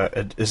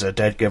is a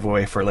dead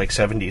giveaway for like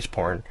 70s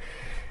porn.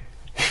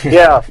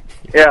 Yeah.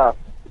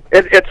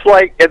 It's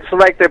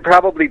like they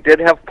probably did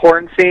have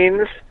porn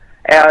scenes,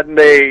 and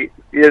they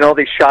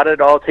shot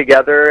it all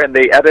together, and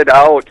they edit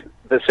out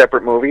the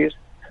separate movies.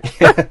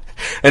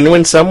 And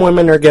when some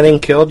women are getting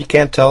killed, you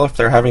can't tell if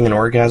they're having an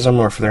orgasm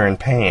or if they're in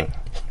pain.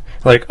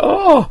 Like,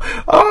 oh.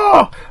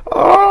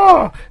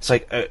 It's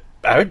like,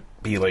 I would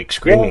be like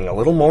screaming a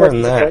little more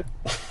than that.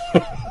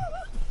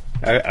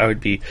 I would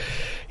be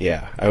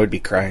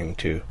crying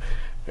too.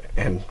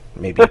 And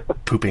maybe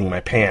pooping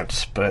my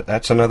pants, but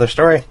that's another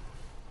story.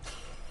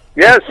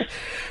 Yes.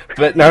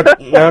 But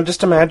now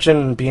just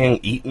imagine being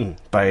eaten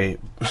by...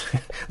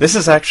 This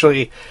is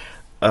actually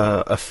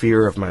a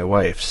fear of my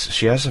wife's.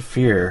 She has a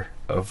fear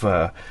of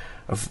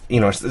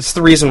it's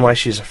the reason why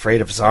she's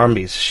afraid of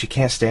zombies. She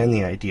can't stand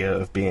the idea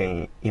of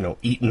being,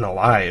 eaten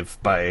alive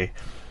by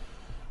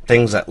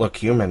things that look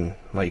human,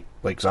 like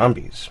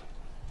zombies.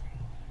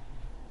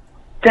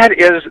 That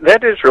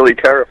is really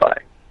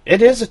terrifying.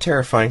 It is a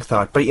terrifying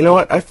thought, but you know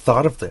what? I've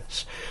thought of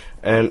this,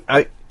 and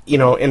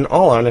in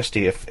all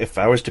honesty, if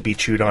I was to be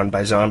chewed on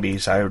by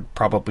zombies, I would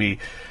probably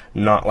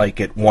not like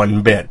it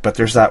one bit. But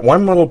there's that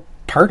one little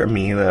part of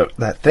me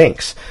that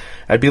thinks.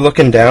 I'd be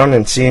looking down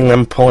and seeing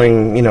them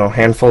pulling,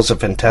 handfuls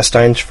of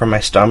intestines from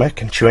my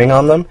stomach and chewing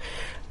on them,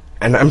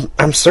 and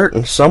I'm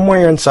certain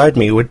somewhere inside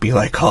me would be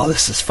like, "Oh,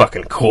 this is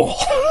fucking cool.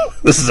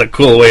 This is a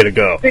cool way to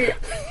go."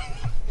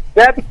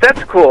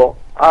 That's cool.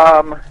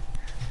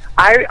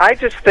 I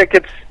just think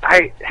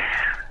I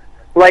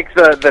like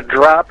the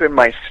drop in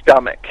my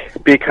stomach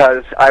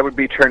because I would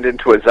be turned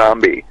into a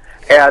zombie,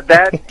 and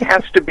that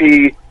has to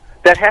be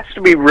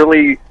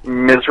really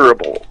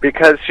miserable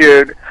because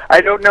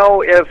I don't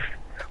know if.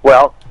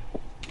 Well,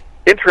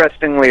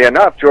 interestingly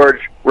enough,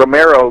 George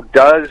Romero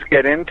does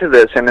get into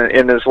this in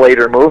his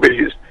later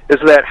movies, is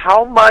that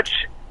how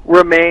much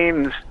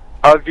remains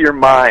of your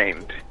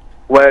mind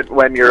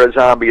when you're a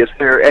zombie? Is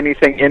there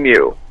anything in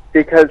you?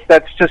 Because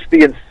that's just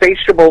the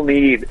insatiable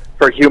need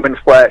for human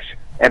flesh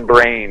and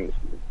brains.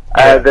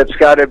 That's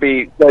got to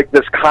be like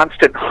this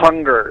constant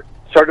hunger,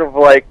 sort of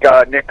like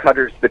Nick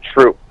Cutter's The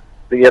Troop,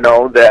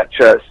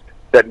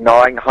 that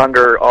gnawing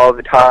hunger all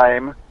the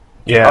time.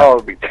 Yeah. Oh, it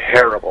would be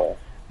terrible.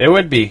 It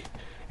would be.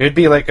 It would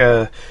be like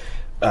a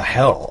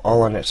hell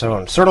all on its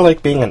own. Sort of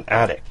like being an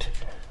addict,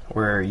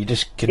 where you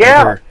just can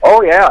never...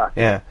 Oh, yeah.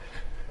 Yeah.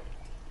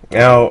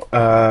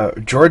 Now,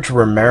 George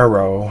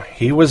Romero,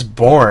 he was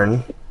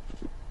born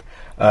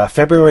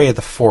February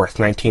the 4th,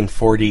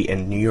 1940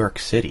 in New York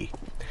City.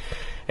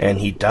 And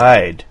he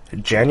died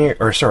July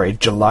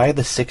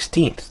the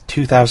 16th,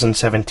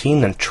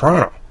 2017 in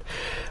Toronto.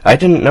 I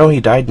didn't know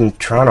he died in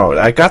Toronto.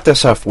 I got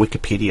this off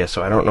Wikipedia,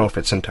 so I don't know if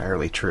it's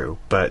entirely true,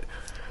 but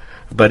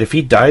if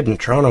he died in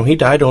Toronto, he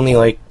died only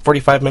like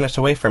 45 minutes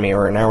away from me,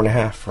 or an hour and a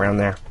half, around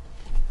there.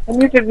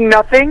 And you did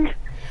nothing?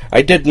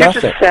 I did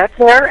nothing. You just sat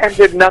there and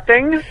did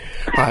nothing?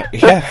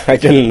 Yeah, I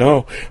didn't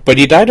know. But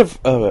he died of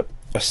a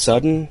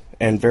sudden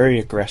and very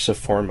aggressive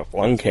form of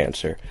lung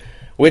cancer,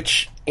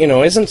 which,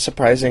 isn't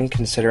surprising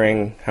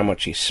considering how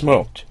much he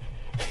smoked.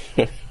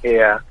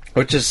 Yeah.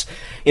 Which is,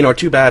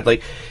 too bad.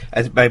 Like,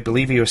 I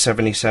believe he was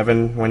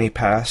 77 when he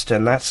passed,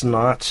 and that's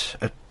not,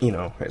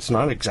 it's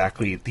not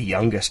exactly the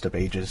youngest of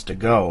ages to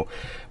go.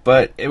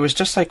 But it was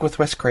just like with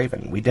Wes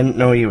Craven. We didn't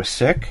know he was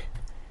sick,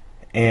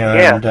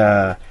 and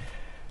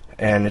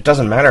it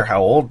doesn't matter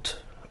how old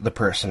the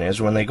person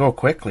is. When they go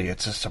quickly,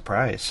 it's a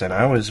surprise, and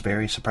I was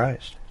very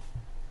surprised.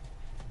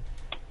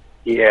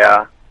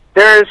 Yeah.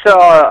 There's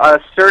a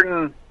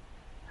certain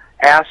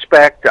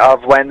aspect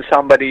of when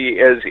somebody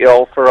is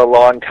ill for a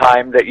long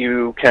time that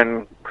you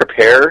can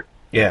prepare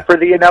for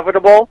the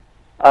inevitable.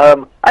 I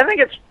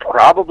think it's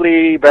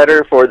probably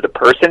better for the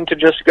person to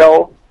just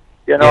go,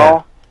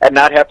 and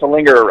not have to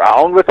linger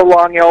around with a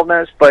long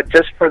illness, but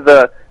just for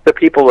the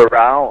people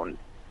around,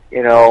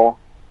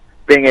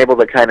 being able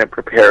to kind of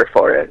prepare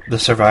for it. The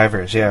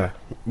survivors, yeah.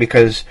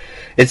 Because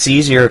it's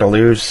easier to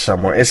lose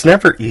someone. It's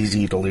never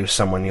easy to lose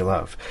someone you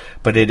love,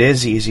 but it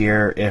is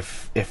easier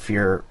if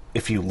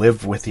you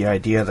live with the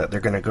idea that they're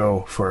going to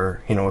go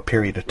for a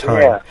period of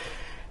time,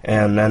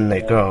 and then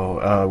they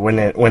go. When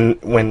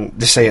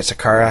they say it's a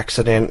car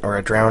accident or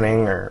a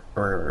drowning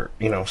or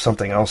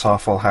something else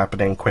awful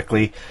happening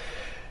quickly,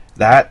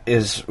 that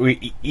is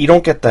you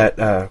don't get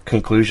that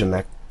conclusion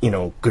that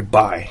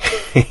goodbye.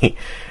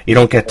 You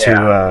don't get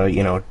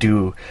to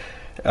do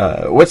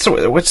what's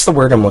the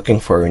word I'm looking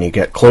for when you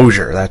get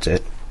closure. That's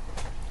it.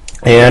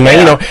 And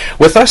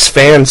with us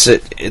fans,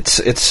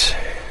 it's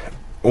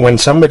when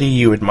somebody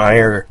you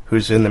admire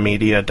who's in the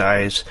media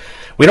dies,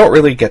 we don't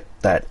really get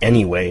that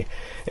anyway,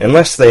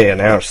 unless they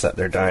announce that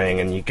they're dying,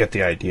 and you get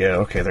the idea,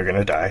 okay, they're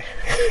going to die,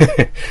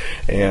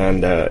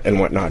 and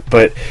whatnot.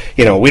 But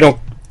we don't.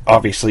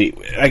 Obviously,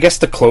 I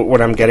guess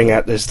what I'm getting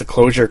at is the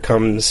closure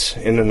comes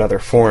in another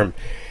form,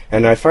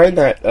 and I find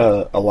that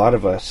a lot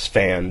of us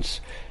fans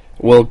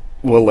will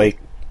like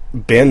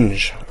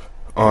binge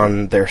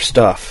on their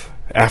stuff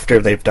after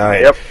they've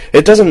died. Yep.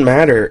 It doesn't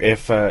matter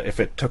if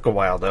it took a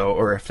while though,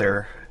 or if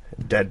they're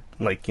dead,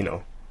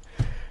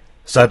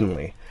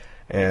 suddenly.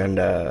 And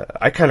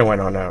I kind of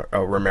went on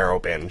a Romero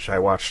binge. I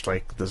watched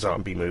like the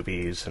zombie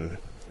movies and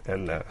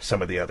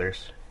some of the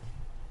others.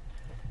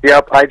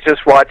 Yep, I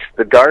just watched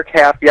The Dark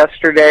Half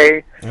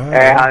yesterday,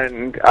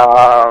 and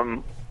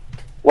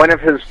one of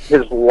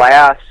his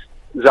last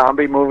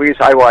zombie movies,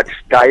 I watched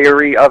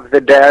Diary of the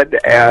Dead,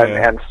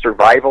 and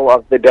Survival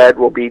of the Dead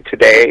will be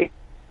today.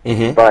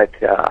 Mm-hmm. But,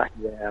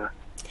 yeah.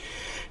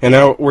 And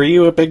now, were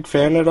you a big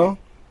fan at all?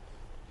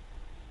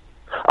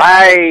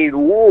 I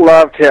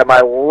loved him.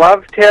 I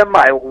loved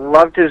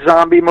his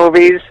zombie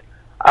movies.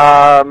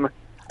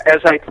 As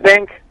I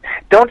think,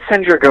 don't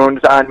send your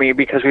goons on me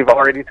because we've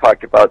already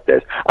talked about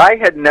this. I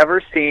had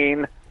never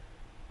seen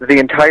the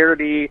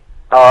entirety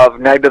of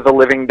Night of the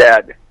Living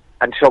Dead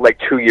until like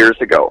 2 years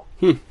ago.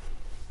 You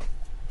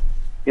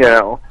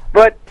know,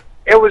 but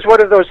it was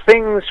one of those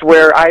things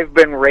where I've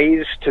been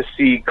raised to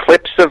see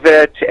clips of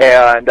it,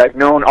 and I've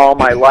known all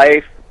my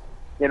life,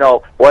 you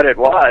know, what it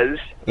was.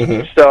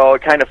 So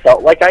it kind of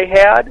felt like I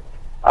had.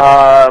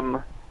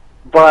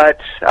 But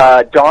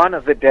Dawn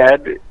of the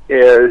Dead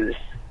is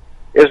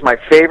my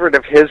favorite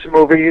of his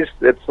movies.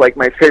 It's like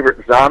my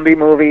favorite zombie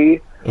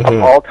movie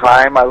of all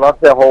time. I love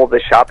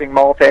the shopping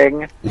mall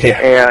thing.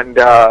 And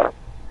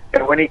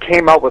when he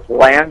came out with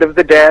Land of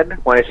the Dead,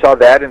 when I saw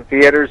that in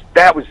theaters,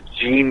 that was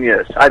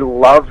genius. I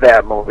love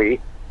that movie.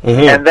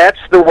 And that's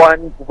the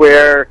one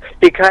where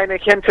he kind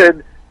of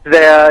hinted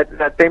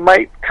that they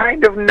might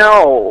kind of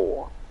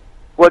know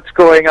what's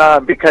going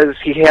on, because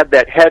he had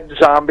that head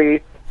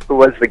zombie who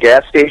was the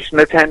gas station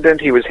attendant.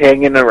 He was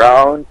hanging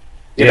around,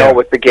 you know,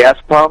 with the gas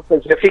pump,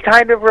 as if he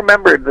kind of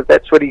remembered that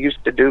that's what he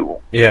used to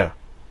do. Yeah.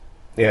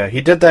 Yeah,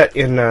 he did that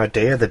in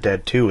Day of the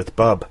Dead, too, with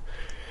Bub.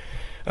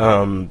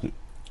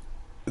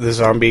 The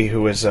zombie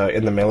who was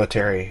in the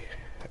military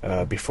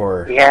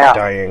before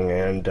dying,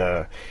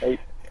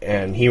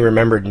 and he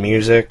remembered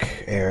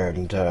music,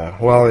 and,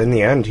 well, in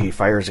the end, he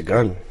fires a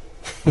gun,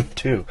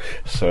 too.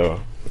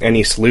 So, and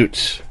he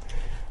salutes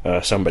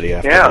somebody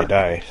after they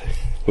die,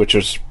 which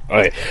was...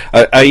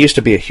 I used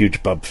to be a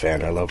huge Bub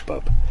fan. I love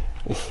Bub.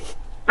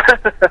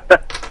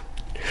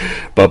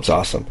 Bub's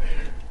awesome.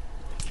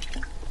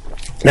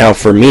 Now,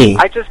 for me...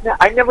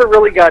 I never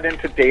really got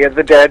into Day of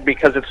the Dead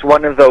because it's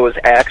one of those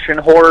action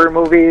horror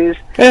movies.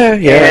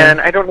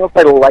 And I don't know if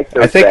I like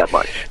those that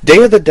much.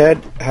 Day of the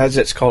Dead has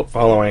its cult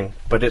following,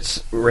 but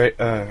it's...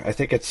 I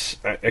think it's...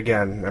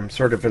 Again, I'm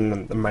sort of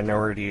in the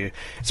minority.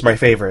 It's my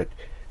favorite,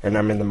 and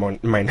I'm in the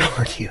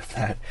minority of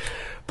that.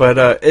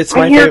 But it's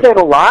my favorite. I hear that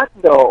a lot,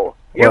 though.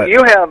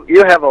 You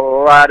have a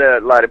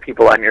lot of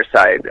people on your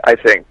side, I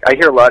think. I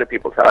hear a lot of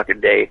people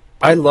talking Day.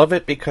 I love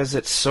it because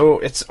it's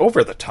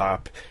over the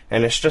top,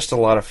 and it's just a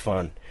lot of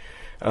fun.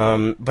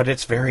 But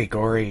it's very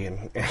gory,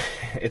 and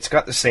it's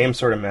got the same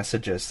sort of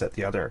messages that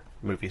the other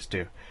movies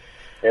do.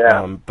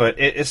 Yeah. But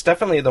it's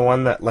definitely the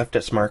one that left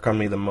its mark on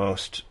me the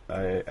most.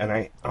 And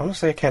I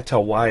honestly, I can't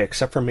tell why,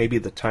 except for maybe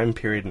the time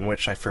period in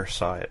which I first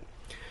saw it.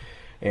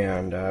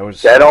 And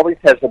that always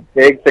has a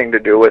big thing to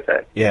do with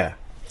it. Yeah,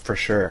 for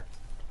sure.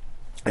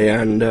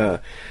 And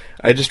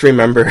I just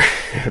remember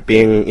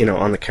being, you know,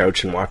 on the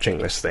couch and watching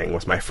this thing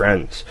with my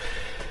friends.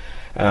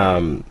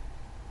 But,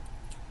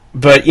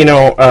 you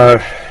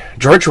know,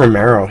 George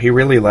Romero, he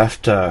really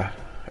left an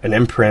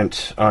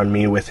imprint on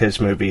me with his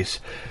movies.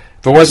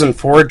 If it wasn't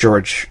for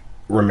George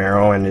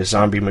Romero and his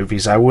zombie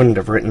movies, I wouldn't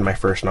have written my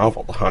first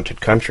novel, The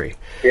Haunted Country.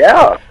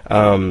 Yeah.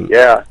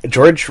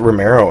 George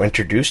Romero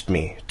introduced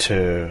me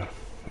to...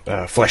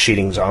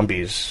 flesh-eating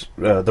zombies,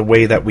 the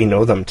way that we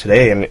know them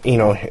today. And, you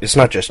know, it's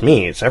not just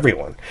me, it's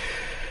everyone.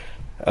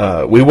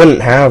 We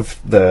wouldn't have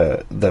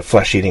the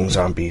flesh-eating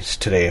zombies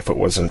today if it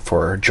wasn't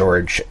for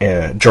George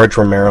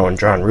Romero and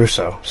John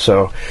Russo.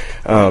 So,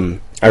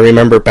 I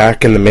remember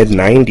back in the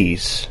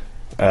mid-90s,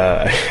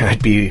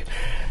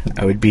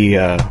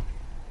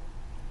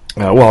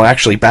 well,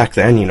 actually, back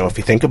then, you know, if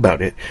you think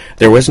about it,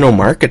 there was no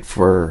market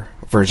for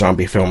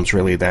zombie films,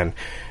 really, then.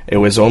 It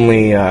was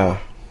only...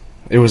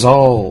 it was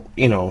all,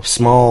 you know,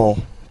 small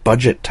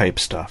budget type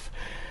stuff.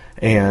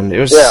 And it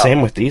was the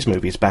same with these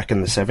movies back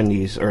in the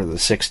 70s or the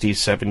 60s,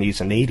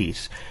 70s, and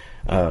 80s.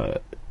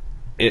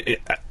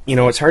 You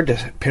know, it's hard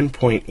to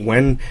pinpoint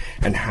when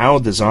and how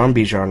the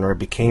zombie genre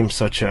became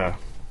such a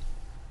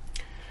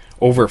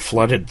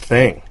over-flooded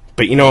thing.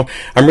 But, you know,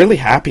 I'm really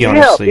happy,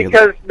 honestly.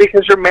 Yeah,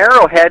 because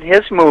Romero had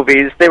his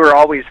movies, they were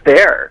always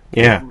there.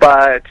 Yeah.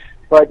 But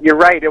you're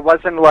right, it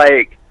wasn't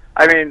like,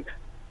 I mean...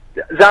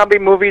 zombie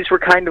movies were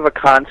kind of a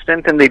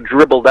constant, and they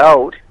dribbled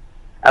out,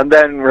 and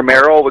then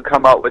Romero would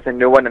come out with a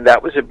new one, and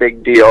that was a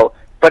big deal,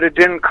 but it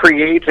didn't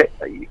create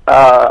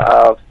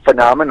a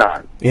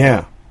phenomenon.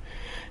 Yeah.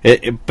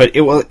 But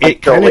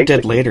it kind of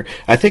did later.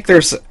 I think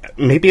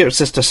maybe it was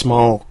just a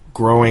small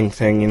growing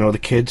thing, you know, the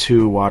kids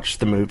who watched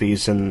the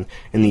movies in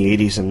the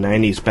 80s and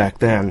 90s back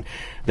then,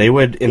 they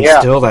would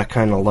instill that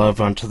kind of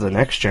love onto the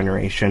next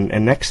generation,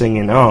 and next thing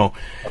you know,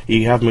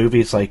 you have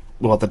movies like,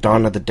 well, the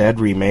Dawn of the Dead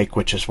remake,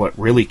 which is what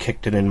really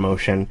kicked it in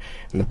motion,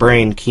 and the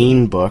Brian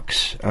Keene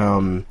books.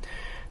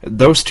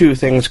 Those two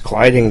things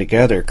colliding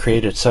together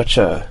created such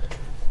an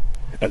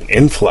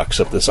influx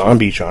of the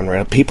zombie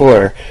genre. People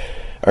are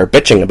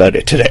bitching about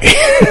it today.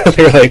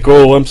 They're like,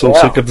 oh, I'm so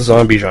sick of the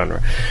zombie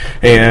genre.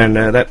 And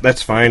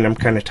that's fine. I'm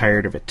kind of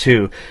tired of it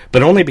too.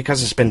 But only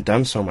because it's been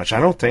done so much. I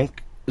don't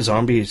think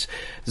zombies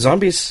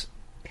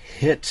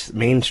hit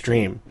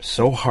mainstream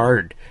so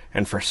hard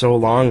and for so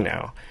long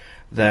now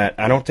that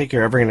I don't think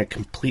you're ever going to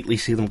completely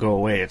see them go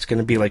away. It's going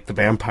to be like the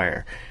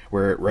vampire,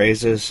 where it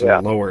rises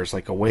and lowers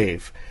like a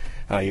wave.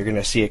 You're going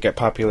to see it get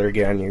popular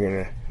again. You're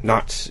going to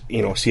not,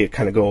 see it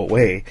kind of go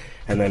away,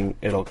 and then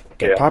it'll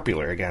get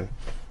popular again.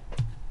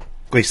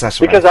 At least that's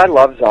what because I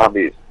love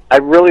zombies. I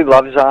really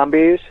love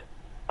zombies.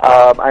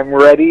 I'm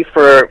ready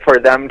for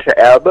them to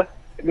ebb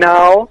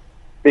now,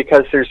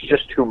 because there's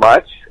just too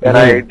much, and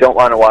I don't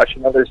want to watch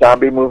another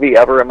zombie movie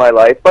ever in my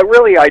life. But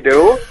really, I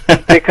do,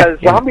 because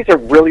zombies are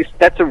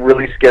that's a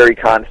really scary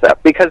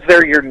concept, because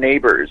they're your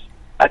neighbors.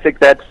 I think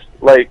that's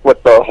like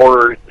what the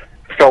horror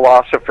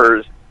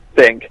philosophers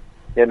think,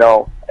 you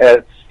know.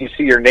 It's, you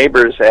see your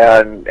neighbors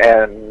and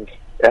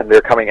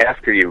they're coming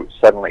after you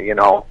suddenly, you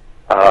know.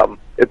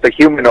 It's a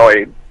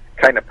humanoid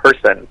kind of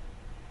person,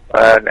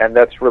 and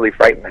that's really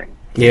frightening.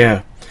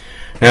 Yeah.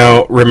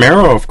 Now,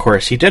 Romero, of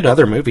course, he did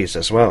other movies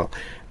as well.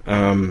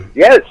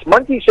 Yes,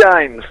 Monkey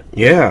Shines.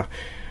 Yeah.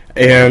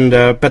 And,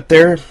 but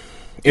they're,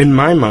 in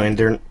my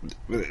mind,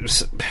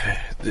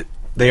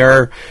 they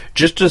are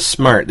just as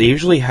smart. They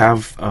usually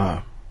have,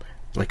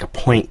 like a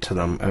point to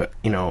them,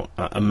 you know,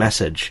 a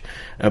message,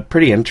 a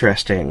pretty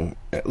interesting,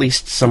 at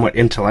least somewhat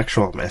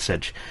intellectual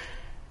message.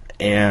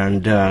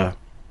 And,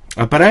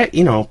 but I,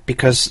 you know,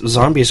 because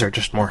zombies are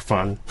just more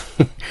fun.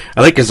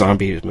 I like his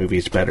zombie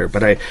movies better,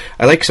 but I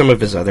like some of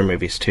his other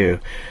movies too.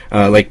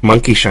 Like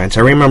Monkey Shines.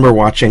 I remember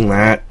watching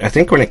that, I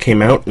think when it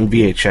came out in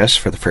VHS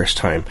for the first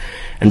time,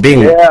 and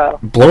being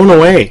blown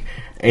away,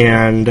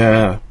 and,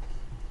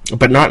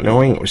 but not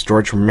knowing it was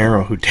George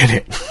Romero who did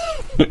it.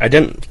 I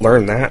didn't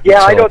learn that.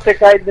 Yeah, I don't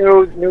think I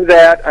knew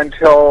that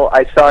until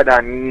I saw it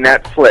on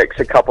Netflix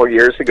a couple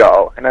years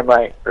ago, and I'm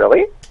like,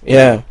 really?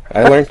 Yeah,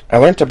 I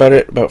learned about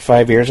it about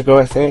 5 years ago,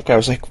 I think. I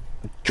was like,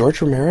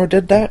 George Romero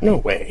did that? No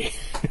way.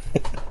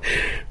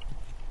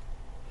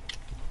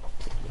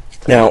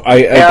 Now,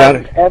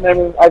 I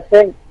mean, I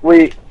think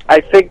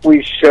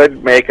we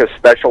should make a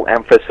special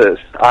emphasis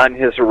on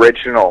his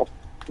original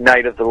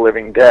Night of the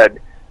Living Dead,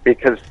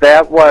 because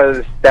that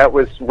was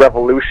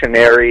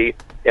revolutionary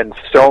in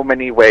so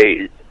many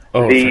ways.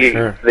 Oh, for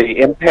sure. The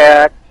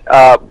impact,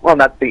 well,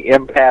 not the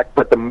impact,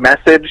 but the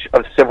message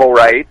of civil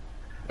rights,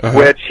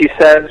 which he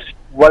says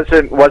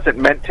wasn't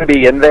meant to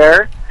be in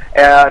there.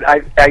 And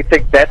I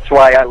think that's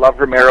why I love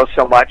Romero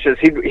so much, is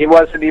he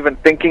wasn't even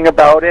thinking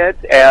about it,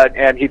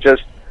 and he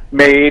just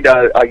made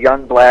a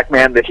young black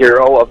man the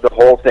hero of the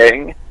whole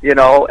thing, you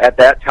know, at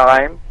that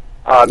time.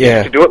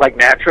 To do it like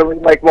naturally,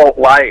 like, well,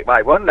 why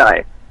wouldn't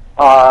I?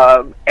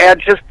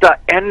 And just the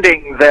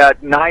ending,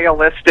 that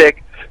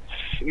nihilistic,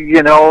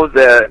 you know,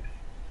 that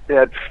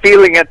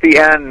feeling at the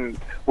end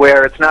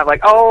where it's not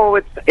like,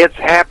 oh, it's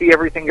happy,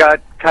 everything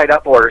got tied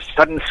up, or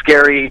sudden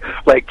scary,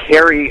 like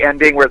Carrie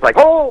ending where it's like,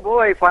 oh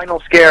boy, final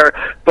scare,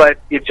 but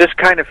you just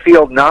kind of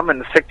feel numb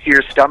and sick to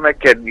your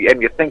stomach, and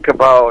you think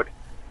about,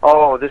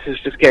 oh, this is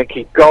just going to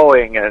keep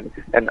going,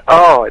 and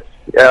oh, it's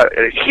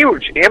a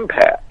huge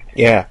impact.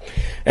 Yeah,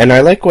 and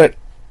I like what,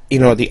 you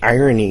know, the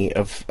irony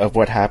of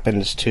what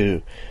happens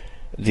to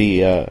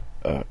the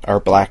our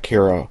black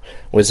hero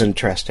was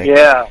interesting.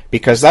 Yeah,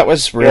 because that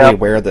was really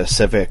where the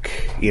civic,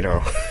 you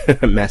know,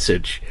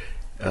 message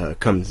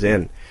comes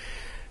in.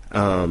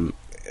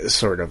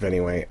 Sort of,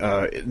 anyway.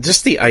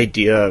 Just the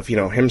idea of, you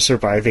know, him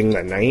surviving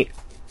the night.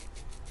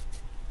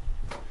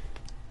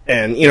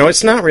 And, you know,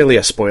 it's not really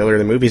a spoiler.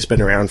 The movie's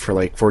been around for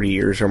like 40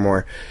 years or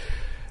more.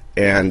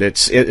 And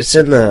it's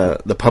in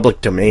the public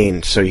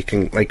domain, so you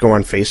can, like, go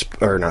on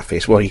Facebook, or not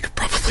Facebook, well, you could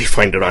probably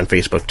find it on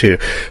Facebook too,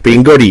 but you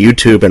can go to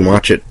YouTube and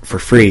watch it for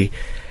free.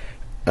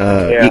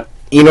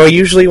 You know,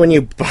 usually when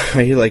you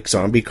buy, like,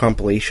 zombie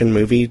compilation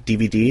movie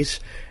DVDs,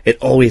 it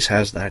always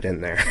has that in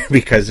there,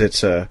 because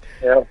it's in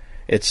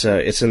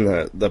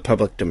the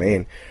public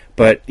domain.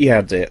 But,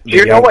 yeah, do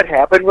you know what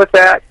happened with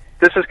that?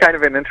 This is kind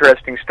of an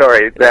interesting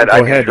story that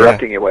I'm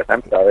interrupting you with,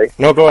 I'm sorry.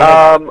 No, go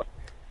ahead.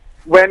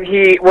 When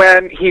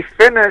he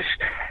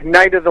finished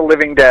Night of the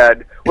Living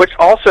Dead, which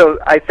also,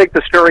 I think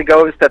the story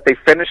goes that they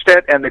finished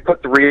it and they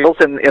put the reels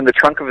in the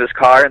trunk of his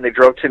car and they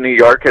drove to New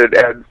York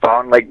and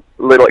found like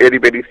little itty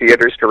bitty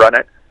theaters to run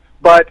it.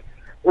 But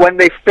when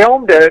they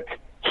filmed it,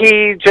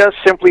 he just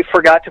simply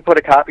forgot to put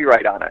a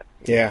copyright on it.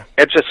 Yeah.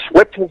 It just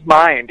slipped his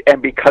mind,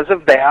 and because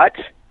of that,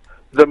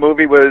 the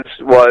movie was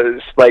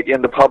like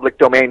in the public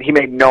domain. He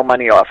made no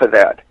money off of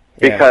that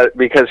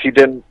because he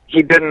didn't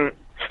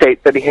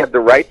state that he had the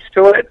rights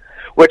to it,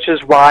 which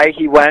is why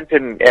he went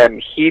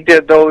and he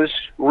did those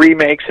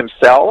remakes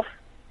himself,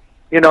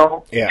 you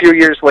know, a few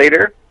years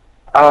later,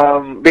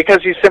 because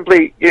he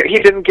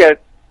didn't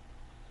get,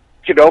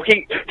 you know,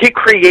 he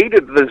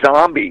created the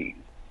zombie,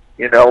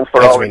 you know,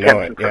 for all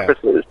intents and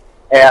purposes.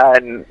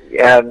 And he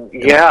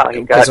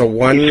got a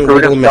one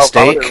little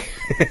mistake.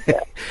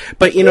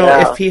 But, you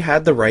know, if he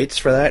had the rights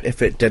for that,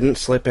 if it didn't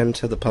slip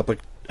into the public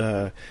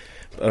the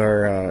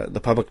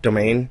public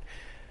domain,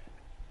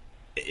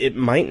 it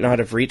might not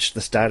have reached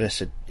the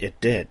status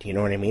it did. You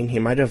know what I mean? He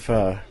might have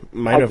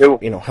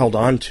you know, held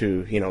on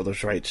to, you know,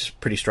 those rights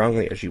pretty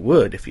strongly, as you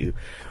would if you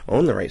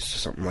own the rights to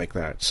something like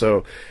that.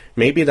 So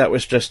maybe that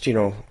was just, you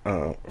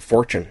know,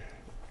 fortune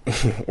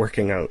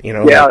working out. You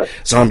know, like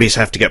zombies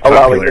have to get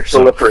popular. Allowing the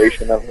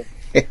proliferation of it.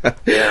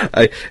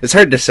 It's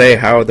hard to say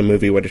how the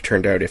movie would have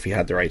turned out if he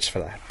had the rights for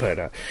that,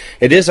 but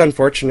it is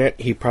unfortunate.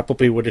 He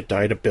probably would have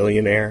died a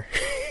billionaire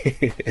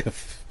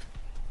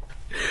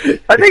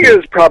I think it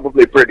was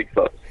probably pretty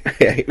close.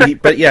 He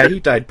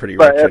died pretty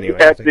rich anyway.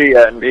 At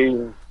the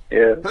end,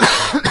 Yeah.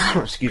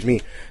 Excuse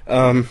me.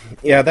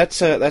 Yeah,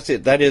 that's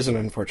it. That is an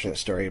unfortunate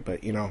story,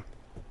 but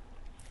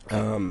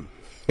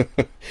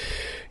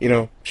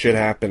shit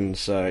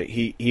happens.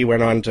 He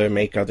went on to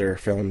make other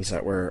films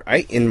that were,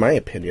 in my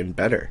opinion,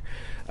 better.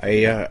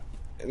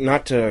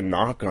 Not to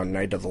knock on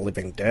Night of the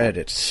Living Dead.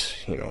 It's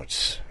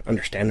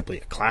understandably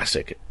a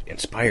classic. It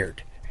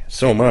inspired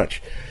so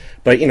much.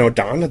 But,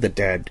 Dawn of the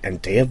Dead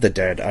and Day of the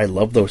Dead, I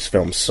love those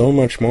films so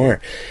much more.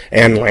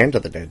 And Land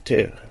of the Dead,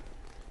 too.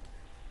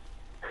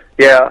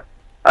 Yeah.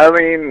 I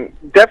mean,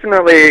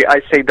 definitely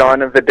I say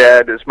Dawn of the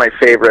Dead is my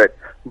favorite.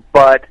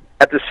 But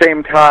at the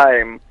same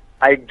time,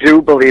 I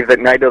do believe that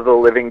Night of the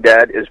Living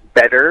Dead is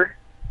better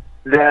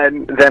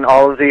than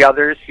all of the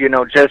others.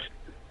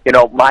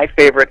 My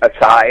favorite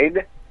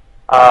aside.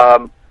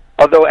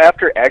 Although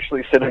after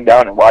actually sitting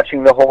down and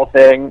watching the whole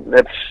thing,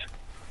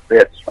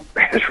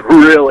 it's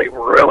really,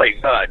 really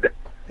good.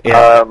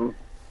 Yeah.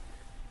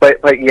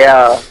 But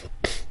yeah,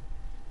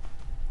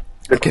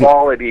 the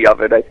quality of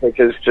it, I think,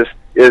 is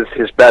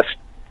his best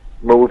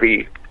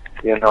movie.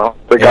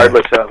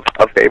 Regardless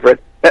of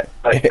favorite.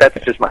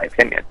 That's just my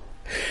opinion.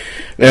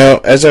 Now,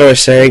 as I was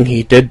saying,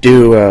 he did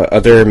do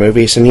other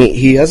movies, and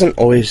he hasn't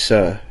always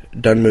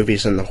done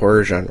movies in the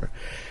horror genre.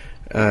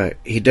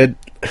 He did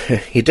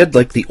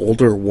like the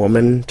older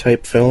woman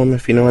type film,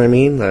 if you know what I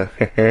mean.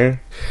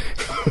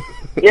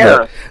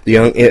 Yeah. The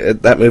young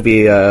that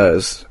movie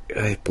is,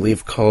 I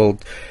believe,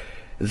 called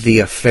The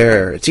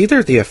Affair. It's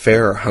either The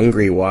Affair or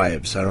Hungry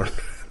Wives. I'm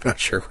not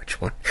sure which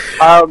one.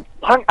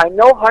 I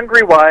know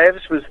Hungry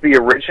Wives was the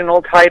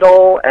original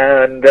title,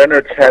 and then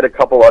it's had a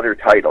couple other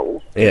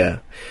titles. Yeah,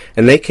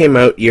 and they came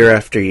out year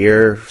after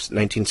year.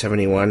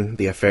 1971,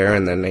 The Affair,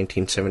 and then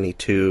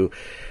 1972.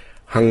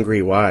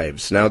 Hungry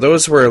Wives. Now,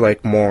 those were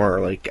more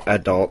like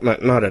adult,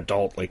 not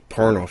adult like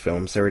porno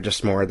films. They were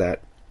just more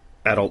that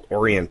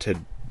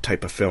adult-oriented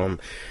type of film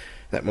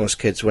that most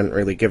kids wouldn't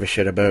really give a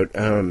shit about.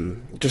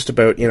 Just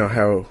about,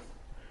 how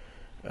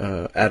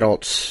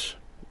adults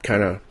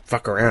kind of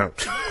fuck around,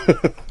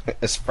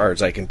 as far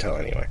as I can tell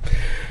anyway.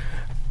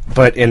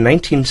 But in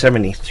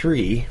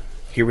 1973,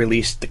 he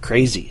released The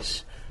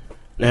Crazies.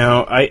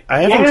 Now, I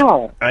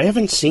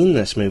haven't seen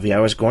this movie. I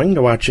was going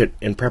to watch it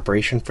in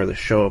preparation for the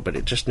show, but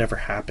it just never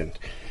happened.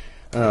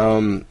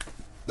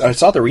 I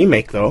saw the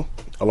remake, though,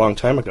 a long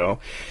time ago,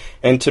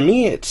 and to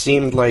me it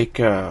seemed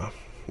like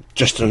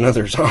just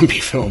another zombie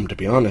film, to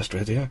be honest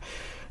with you.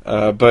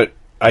 But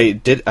I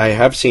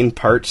have seen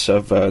parts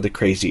of The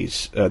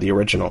Crazies, the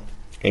original,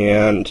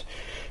 and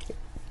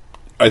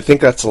I think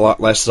that's a lot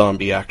less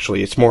zombie,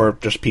 actually. It's more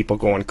just people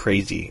going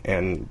crazy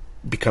and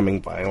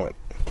becoming violent.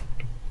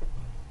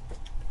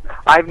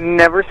 I've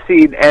never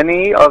seen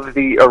any of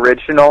the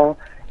original,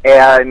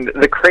 and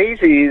The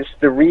Crazies,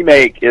 the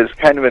remake, is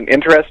kind of an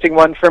interesting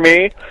one for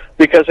me,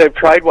 because I've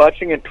tried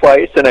watching it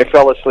twice and I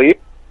fell asleep,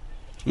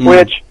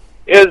 which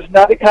is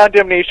not a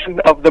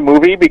condemnation of the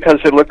movie because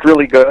it looked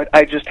really good.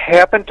 I just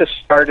happened to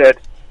start it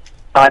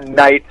on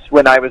nights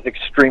when I was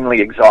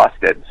extremely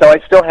exhausted, so I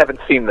still haven't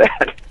seen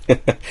that.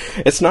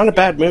 It's not a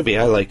bad movie.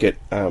 I like it.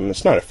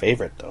 It's not a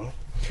favorite, though.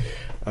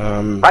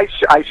 I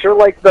sure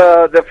like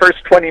the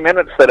first 20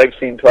 minutes that I've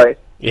seen twice.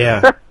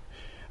 Yeah.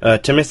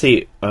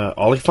 Timothy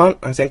Olyphant,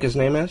 I think his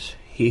name is.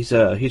 He's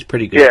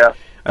pretty good. Yeah.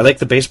 I like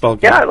the baseball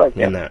game I like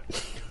in that.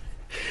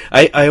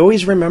 I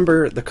always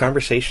remember the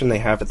conversation they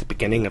have at the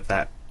beginning of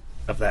that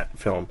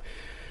film.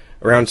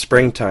 Around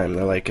springtime,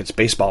 they're like, it's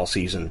baseball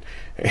season.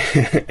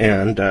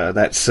 And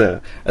that's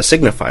a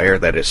signifier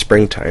that it's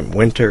springtime.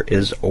 Winter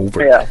is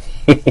over. Yeah.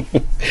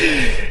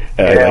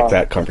 I like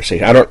that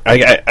conversation.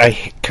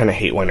 I kind of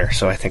hate winter,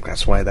 so I think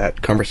that's why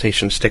that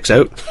conversation sticks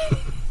out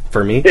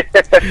for me.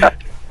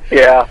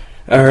 Yeah.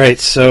 All right,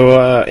 so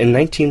in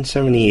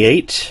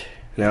 1978,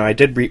 now I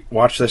did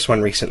watch this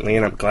one recently,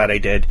 and I'm glad I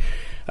did.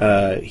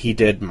 He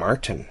did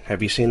Martin.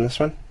 Have you seen this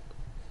one?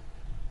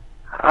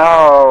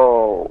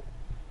 Oh,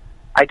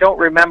 I don't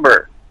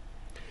remember.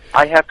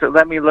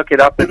 Let me look it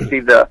up and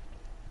see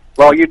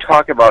while you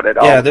talk about it,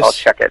 I'll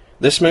check it.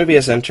 This movie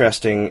is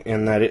interesting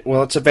in that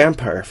it's a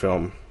vampire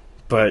film,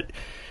 but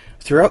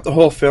throughout the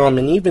whole film,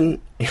 and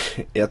even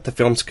at the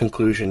film's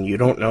conclusion, you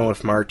don't know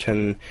if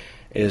Martin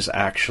is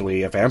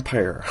actually a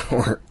vampire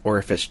or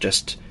if it's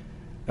just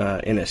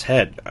in his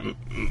head.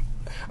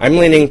 I'm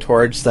leaning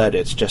towards that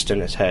it's just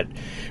in his head,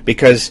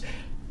 because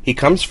he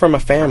comes from a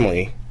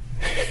family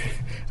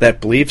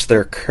that believes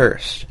they're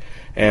cursed.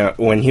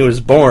 When he was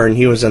born,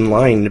 he was in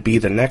line to be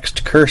the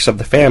next curse of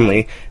the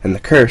family, and the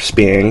curse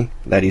being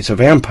that he's a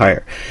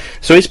vampire.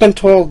 So he's been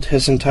told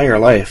his entire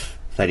life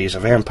that he's a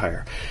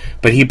vampire.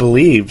 But he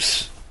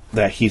believes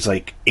that he's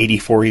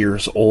 84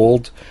 years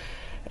old,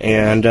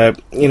 and,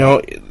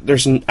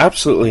 there's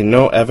absolutely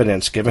no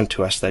evidence given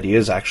to us that he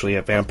is actually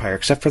a vampire,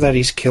 except for that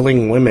he's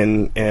killing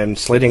women and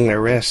slitting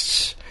their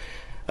wrists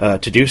to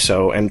do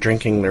so, and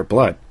drinking their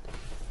blood.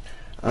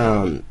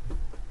 That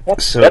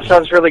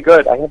sounds really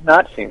good. I have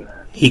not seen that.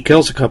 He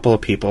kills a couple of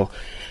people.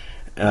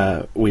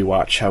 We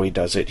watch how he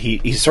does it.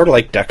 He's sort of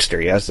like Dexter.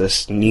 He has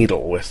this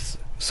needle with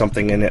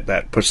something in it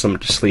that puts them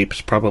to sleep.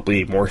 It's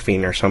probably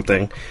morphine or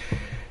something.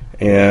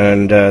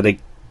 and they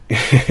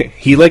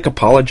he like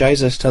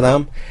apologizes to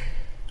them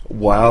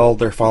while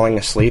they're falling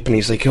asleep, and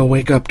he's like, "Yo,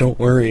 wake up, don't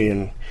worry,"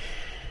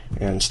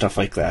 and stuff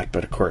like that.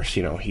 But of course,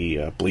 you know,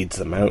 he bleeds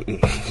them out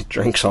and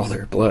drinks all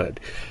their blood.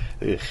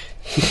 Ugh.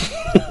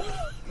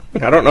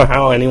 I don't know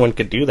how anyone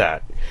could do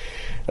that.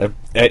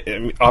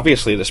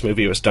 Obviously, this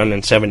movie was done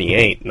in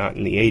 '78, not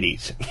in the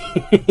 '80s.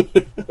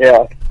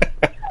 Yeah.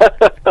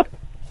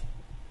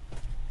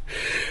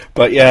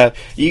 But yeah,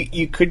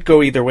 you could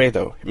go either way,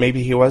 though.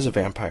 Maybe he was a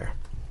vampire.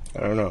 I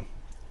don't know.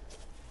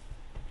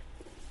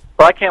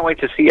 Well, I can't wait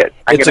to see it.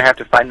 I'm going to have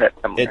to find that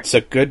somewhere. It's a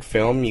good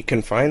film. You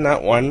can find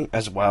that one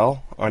as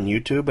well on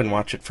YouTube and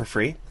watch it for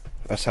free.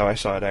 That's how I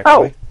saw it,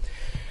 actually. Oh.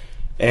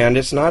 And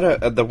it's not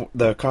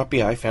the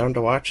copy I found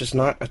to watch is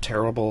not a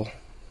terrible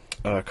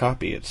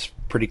copy. It's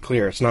pretty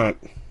clear. It's not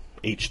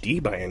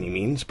HD by any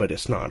means, but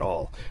it's not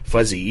all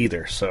fuzzy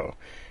either, so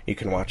you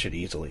can watch it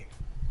easily.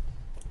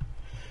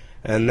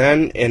 And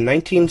then in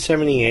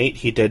 1978,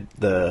 he did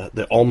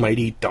the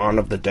almighty Dawn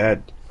of the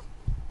Dead,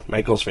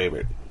 Michael's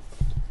favorite.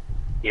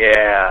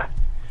 Yeah,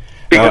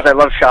 because I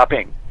love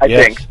shopping, I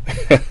think.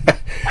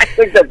 I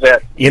think that's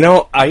it. You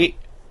know, I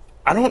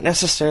don't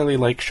necessarily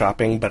like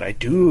shopping, but I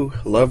do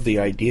love the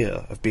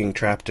idea of being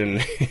trapped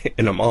in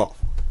in a mall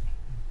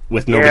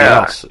with nobody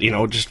else. You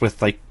know, just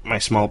with like my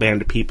small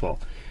band of people,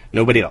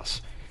 nobody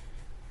else.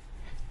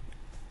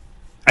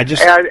 I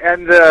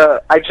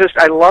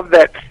love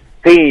that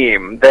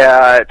theme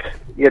that,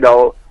 you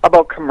know,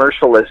 about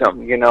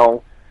commercialism. You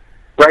know,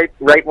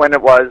 right when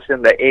it was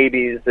in the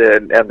 80s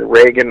and the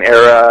Reagan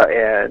era,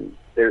 and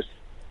there's,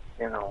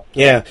 you know...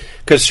 Yeah,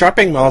 because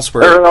shopping malls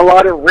were... There were a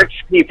lot of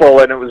rich people,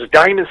 and it was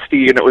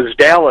Dynasty, and it was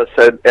Dallas,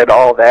 and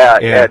all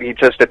that, and he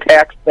just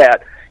attacked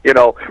that, you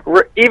know,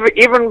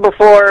 even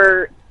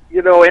before,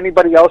 you know,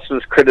 anybody else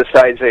was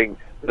criticizing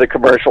the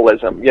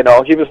commercialism, you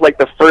know, he was like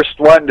the first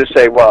one to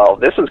say, well,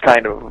 this is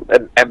kind of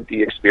an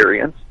empty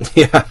experience.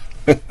 Yeah.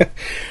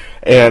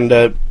 And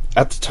at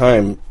the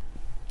time,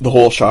 the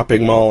whole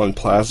shopping mall and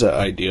plaza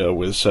idea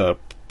was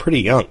pretty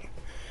young.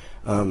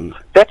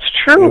 That's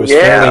true, it was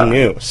fairly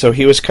new. So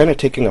he was kind of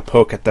taking a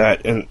poke at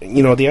that. And,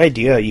 you know, the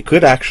idea, you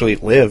could actually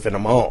live in a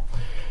mall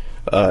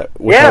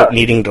without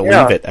needing to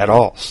leave it at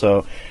all.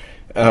 So,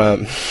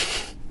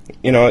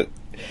 you know,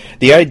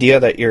 the idea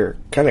that you're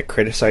kind of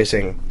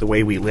criticizing the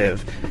way we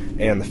live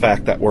and the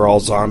fact that we're all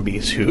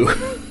zombies who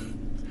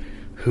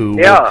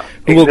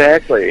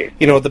exactly.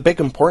 You know, the big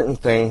important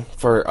thing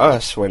for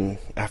us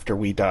after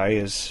we die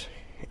is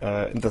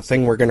the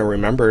thing we're going to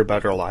remember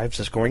about our lives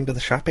is going to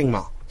the shopping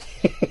mall.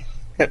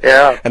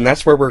 Yeah. And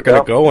that's where we're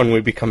going to go when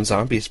we become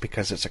zombies,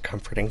 because it's a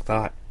comforting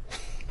thought.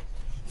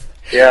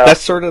 Yeah.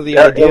 That's sort of the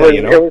idea,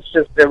 you know?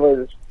 It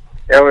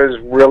was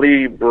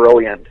really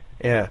brilliant.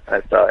 Yeah. I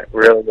thought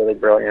really, really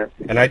brilliant.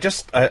 And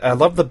I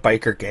love the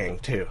biker gang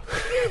too.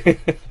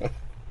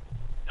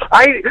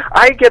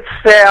 I get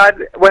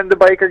sad when the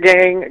biker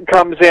gang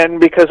comes in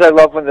because I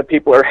love when the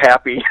people are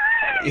happy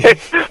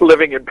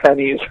living in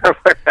pennies or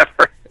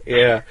wherever.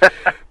 Yeah.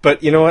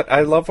 But you know what?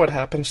 I love what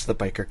happens to the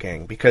biker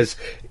gang, because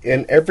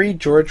in every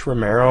George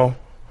Romero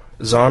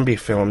zombie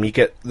film, you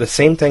get the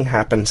same thing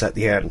happens at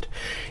the end.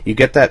 You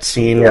get that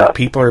scene where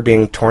people are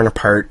being torn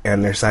apart,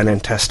 and there's that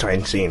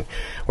intestine scene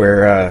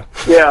where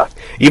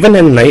even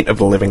in Night of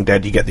the Living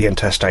Dead, you get the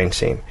intestine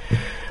scene.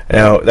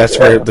 Now, that's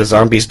where the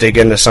zombies dig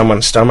into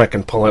someone's stomach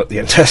and pull out the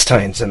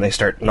intestines, and they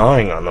start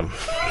gnawing on them.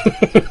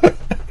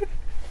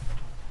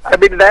 I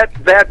mean,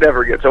 that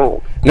never gets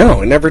old.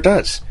 No, it never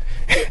does.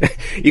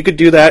 You could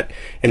do that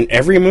in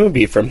every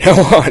movie from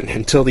now on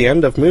until the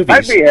end of movies.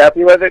 I'd be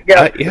happy with it.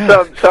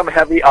 Yeah. Some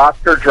heavy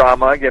Oscar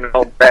drama, you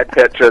know, Brad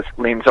Pitt just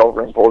leans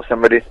over and pulls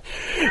somebody.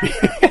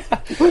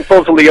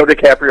 Pulls Leo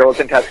DiCaprio's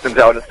intestines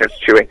out and starts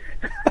chewing.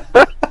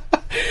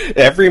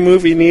 Every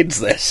movie needs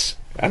this.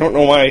 I don't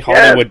know why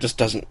Hollywood just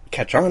doesn't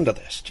catch on to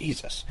this.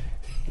 Jesus.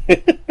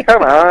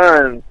 Come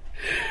on.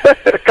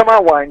 Come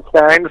on,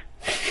 Weinstein.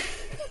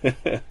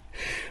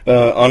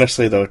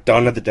 Honestly, though,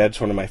 Dawn of the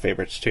Dead's one of my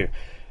favorites, too.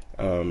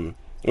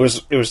 It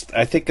was.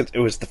 I think it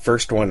was the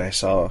first one I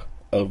saw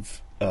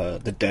of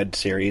the Dead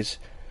series,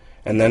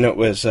 and then it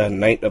was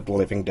Night of the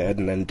Living Dead,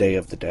 and then Day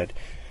of the Dead.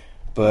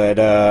 But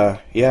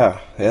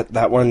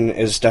that one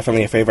is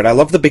definitely a favorite. I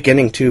love the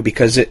beginning too,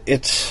 because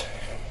it's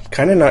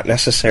kind of not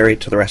necessary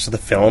to the rest of the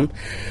film,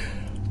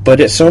 but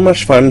it's so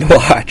much fun to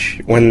watch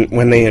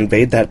when they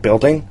invade that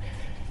building,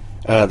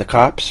 the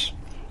cops,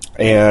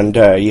 and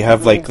you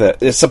have like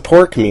it's a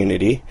poor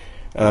community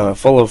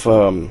full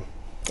of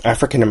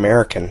African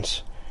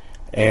Americans,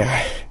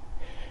 and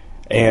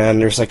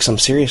there's like some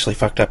seriously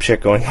fucked up shit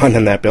going on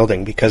in that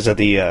building because of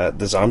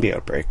the zombie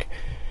outbreak,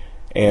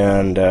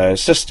 and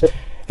it's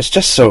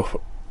just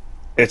so,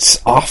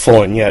 it's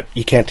awful, and yet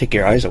you can't take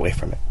your eyes away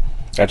from it.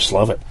 I just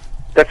love it.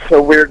 That's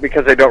so weird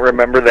because I don't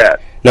remember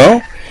that.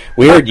 No?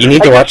 Weird. You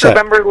need to watch that.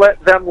 I remember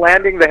them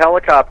landing the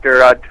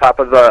helicopter on top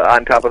of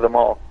the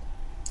mall.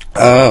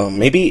 Oh,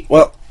 maybe.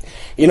 Well,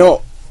 you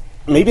know,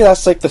 maybe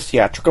that's like the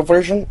theatrical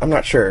version. I'm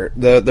not sure.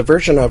 The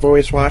version I've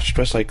always watched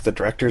was like the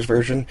director's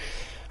version.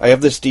 I have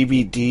this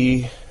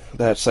DVD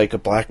that's like a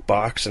black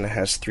box and it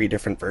has 3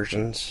 different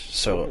versions,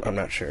 so I'm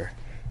not sure.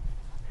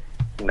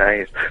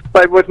 Nice.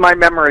 But with my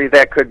memory,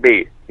 that could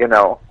be,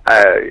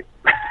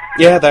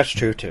 Yeah, that's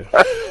true, too.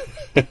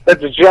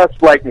 It's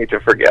just like me to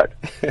forget.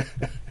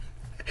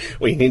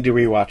 Well, you need to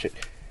rewatch it.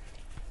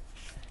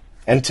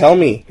 And tell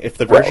me if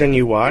the version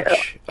you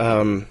watch,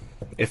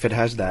 if it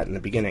has that in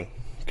the beginning.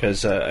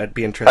 Because I'd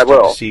be interested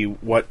to see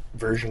what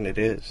version it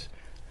is.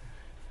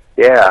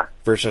 Yeah.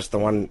 Versus the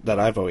one that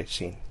I've always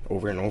seen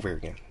over and over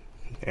again.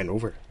 And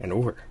over and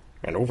over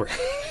and over.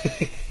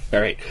 All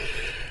right.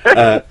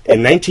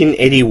 In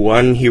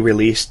 1981, he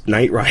released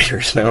Knight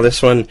Riders. Now,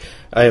 this one,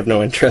 I have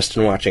no interest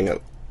in watching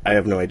it. I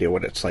have no idea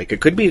what it's like.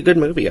 It could be a good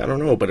movie, I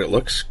don't know, but it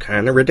looks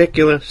kind of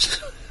ridiculous.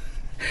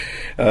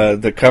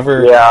 The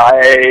cover... Yeah,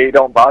 I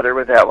don't bother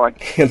with that one.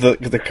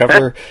 the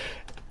cover,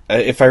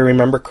 if I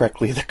remember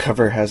correctly, the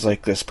cover has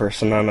like this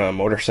person on a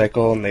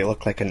motorcycle, and they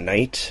look like a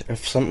knight of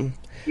something.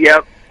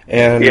 Yep.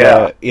 And,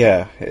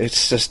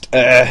 it's just,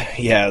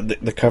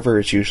 the cover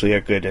is usually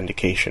a good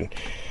indication.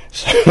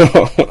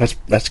 So,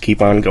 let's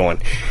keep on going.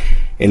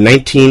 In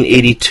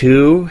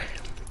 1982...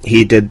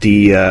 he did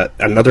the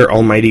another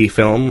almighty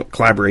film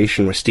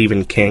collaboration with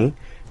Stephen King,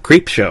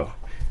 Creepshow.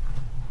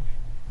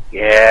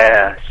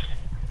 Yes,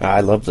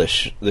 I love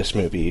this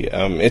movie.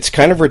 It's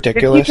kind of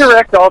ridiculous. Did he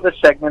direct all the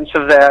segments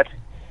of that?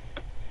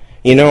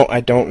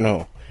 I don't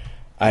know.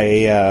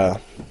 I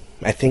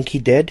think he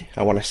did.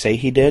 I want to say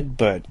he did,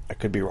 but I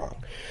could be wrong.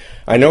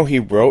 I know he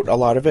wrote a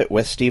lot of it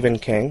with Stephen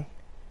King,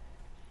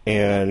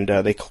 and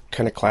they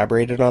kind of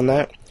collaborated on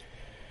that.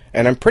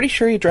 And I'm pretty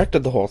sure he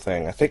directed the whole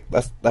thing. I think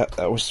that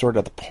was sort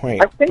of the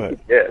point. I think he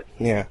did.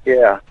 Yeah.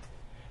 Yeah.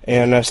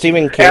 And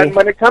Stephen King... And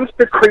when it comes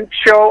to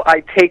Creepshow,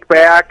 I take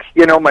back,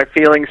 my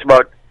feelings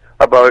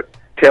about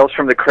Tales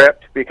from the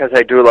Crypt, because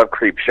I do love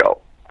Creepshow.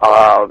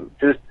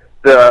 Just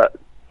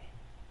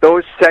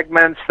those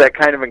segments that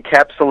kind of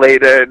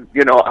encapsulated,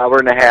 hour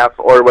and a half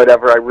or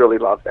whatever, I really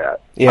love that.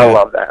 Yeah. I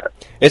love that.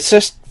 It's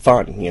just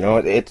fun,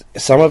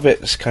 some of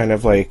it is kind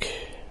of like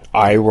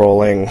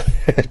eye-rolling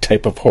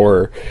type of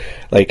horror,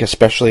 like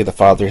especially the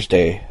Father's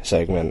Day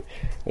segment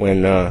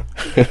when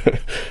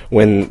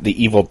when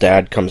the evil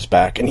dad comes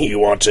back and he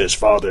wants his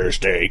Father's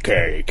Day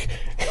cake.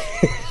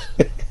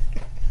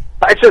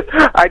 I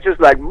just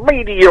like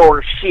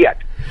meteor shit.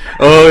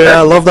 Oh yeah,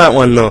 I love that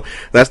one though.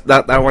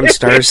 That one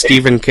stars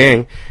Stephen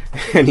King,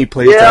 and he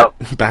plays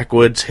that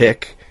backwoods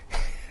hick.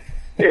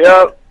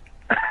 Yep.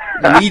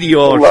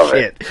 Meteor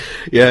shit. It.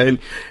 Yeah, and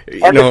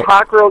the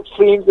cockroach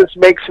scene just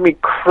makes me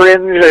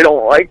cringe. I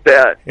don't like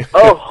that.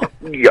 Oh,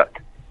 yuck.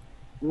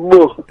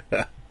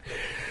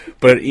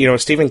 But,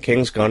 Stephen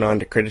King's gone on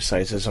to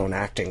criticize his own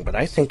acting, but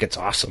I think it's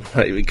awesome,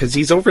 because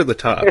he's over the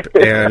top,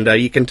 and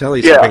you can tell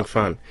he's having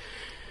fun.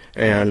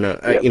 And,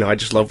 I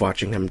just love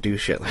watching him do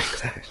shit like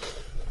that.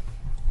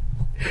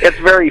 It's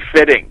very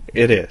fitting.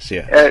 It is,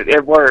 yeah.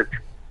 It worked.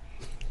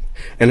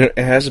 And it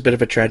has a bit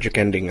of a tragic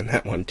ending in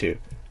that one, too.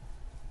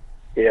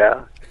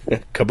 Yeah.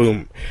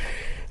 Kaboom.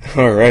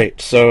 All right,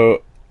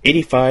 so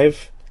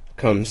 85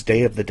 comes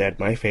Day of the Dead,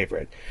 my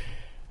favorite.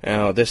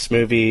 Now, this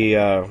movie,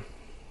 this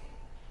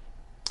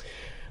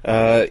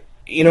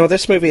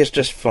movie is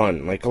just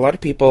fun. Like, a lot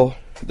of people,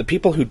 the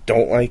people who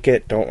don't like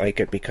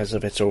it because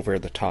of its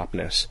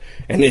over-the-topness.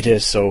 And it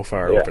is so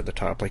far over the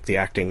top. Like, the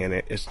acting in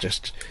it is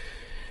just...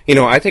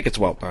 I think it's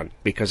well done,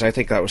 because I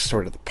think that was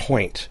sort of the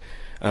point.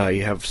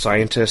 You have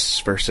scientists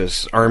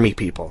versus army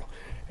people.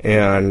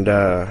 And,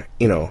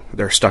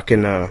 they're stuck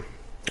in a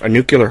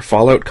nuclear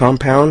fallout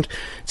compound.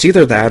 It's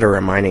either that or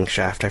a mining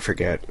shaft, I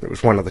forget. It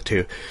was one of the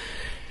two.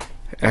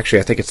 Actually,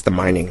 I think it's the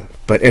mining.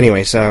 But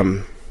anyways,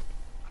 and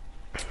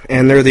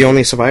they're the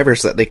only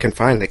survivors that they can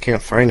find. They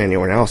can't find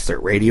anyone else. They're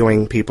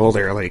radioing people.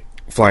 They're, like,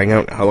 flying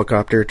out in a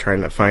helicopter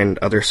trying to find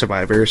other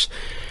survivors.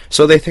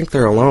 So they think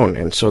they're alone.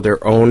 And so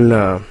their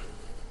own,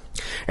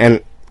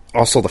 and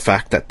also the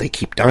fact that they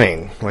keep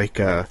dying. Like,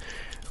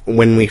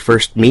 when we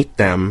first meet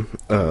them,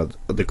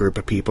 the group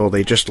of people,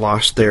 they just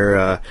lost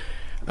their,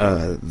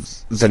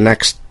 the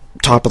next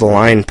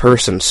top-of-the-line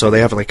person, so they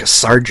have, like, a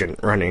sergeant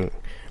running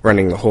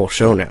the whole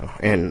show now.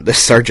 And this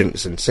sergeant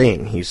is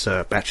insane. He's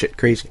batshit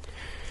crazy.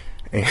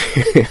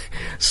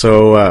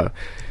 So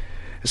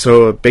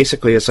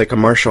basically it's like a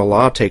martial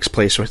law takes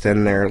place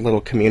within their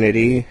little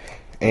community,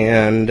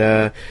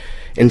 and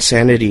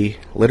insanity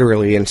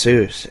literally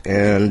ensues.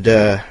 And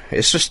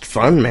it's just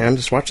fun, man,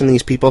 just watching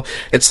these people.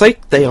 It's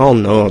like they all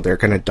know they're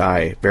gonna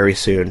die very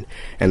soon,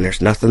 and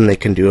there's nothing they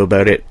can do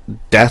about it.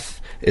 Death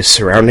is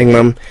surrounding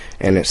them,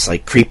 and it's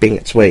like creeping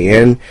its way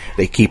in.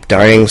 They keep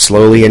dying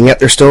slowly, and yet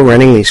they're still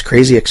running these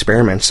crazy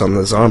experiments on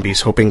the zombies,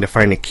 hoping to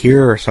find a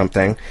cure or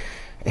something.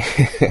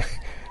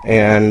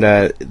 And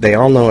they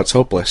all know it's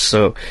hopeless,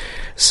 so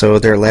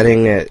they're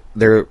letting it.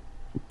 They're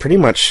pretty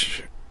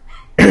much.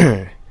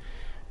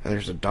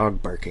 There's a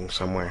dog barking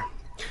somewhere.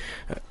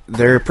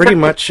 They're pretty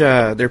much,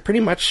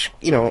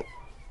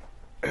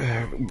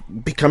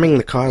 becoming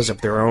the cause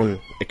of their own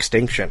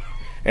extinction.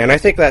 And I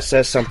think that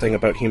says something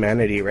about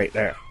humanity right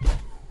there.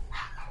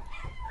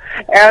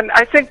 And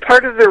I think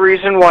part of the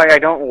reason why I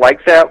don't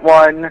like that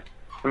one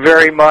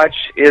very much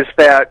is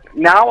that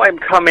now I'm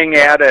coming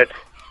at it,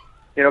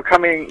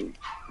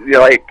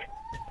 like,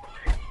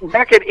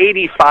 back at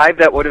 85,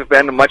 that would have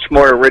been a much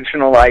more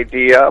original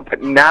idea,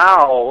 but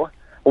now,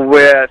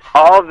 with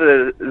all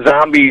the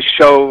zombie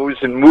shows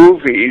and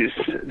movies,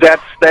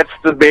 that's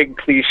the big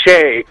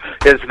cliche,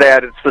 is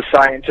that it's the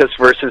scientists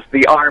versus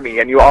the army,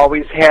 and you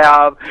always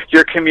have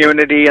your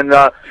community, and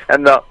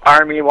the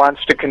army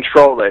wants to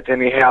control it,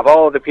 and you have,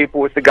 the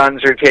people with the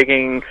guns are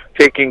taking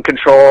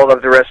control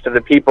of the rest of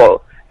the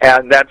people,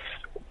 and that's,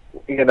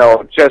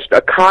 just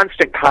a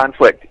constant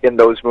conflict in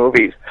those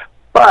movies.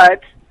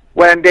 But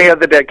when Day of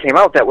the Dead came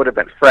out, that would have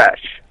been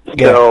fresh.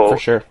 Yeah, so, for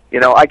sure.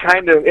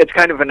 It's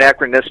kind of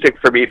anachronistic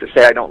for me to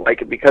say I don't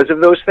like it because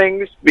of those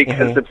things,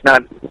 because it's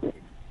not,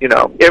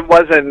 it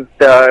wasn't,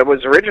 it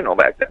was original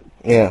back then.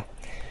 Yeah.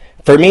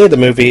 For me, the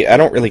movie, I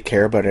don't really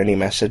care about any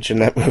message in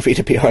that movie,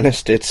 to be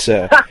honest.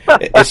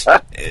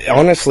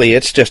 Honestly,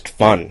 it's just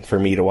fun for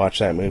me to watch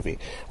that movie.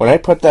 When I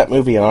put that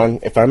movie on,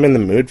 if I'm in the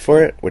mood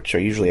for it, which I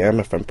usually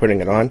am if I'm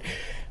putting it on,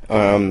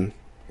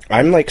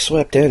 I'm like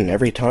swept in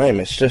every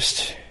time. It's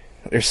just,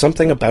 there's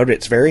something about it.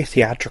 It's very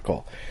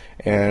theatrical,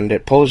 and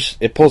it pulls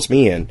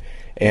me in,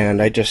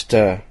 and I just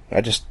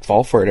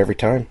fall for it every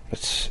time.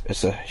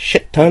 It's a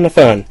shit ton of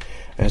fun,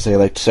 as they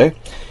like to say.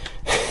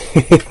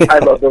 I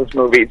love those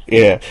movies.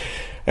 Yeah.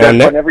 And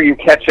whenever you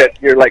catch it,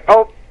 you're like,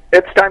 oh,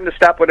 it's time to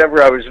stop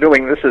whatever I was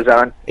doing. This is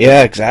on.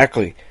 Yeah,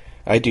 exactly.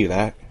 I do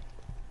that.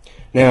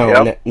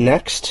 Now,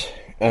 next,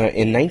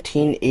 in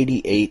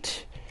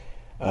 1988,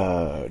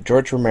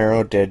 George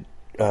Romero did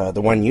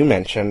the one you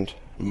mentioned,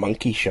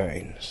 Monkey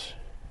Shines.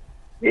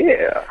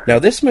 Yeah. Now,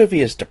 this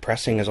movie is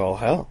depressing as all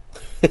hell.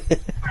 It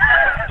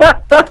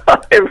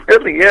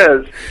really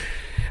is.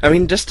 I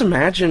mean, just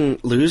imagine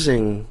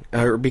losing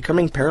or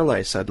becoming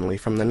paralyzed suddenly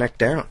from the neck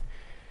down.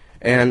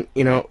 And,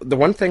 the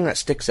one thing that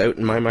sticks out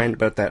in my mind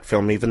about that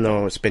film, even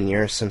though it's been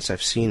years since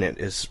I've seen it,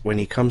 is when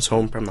he comes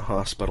home from the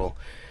hospital,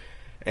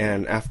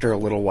 and after a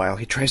little while,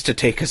 he tries to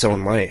take his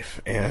own life.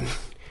 And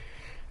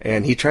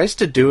he tries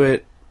to do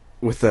it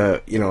with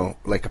a,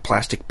 like a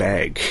plastic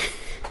bag.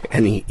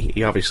 And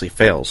he obviously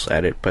fails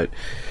at it, but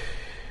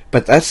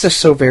that's just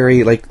so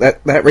very, like,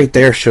 that right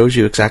there shows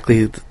you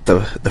exactly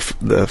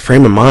the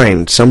frame of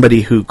mind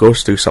somebody who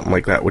goes through something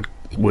like that would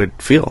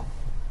feel.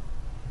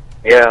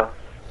 Yeah.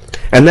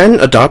 And then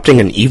adopting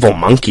an evil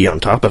monkey on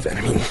top of it.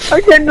 I mean,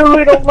 again, the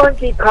little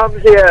monkey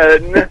comes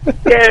in.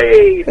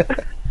 Yay!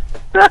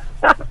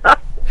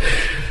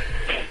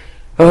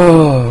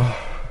 Oh,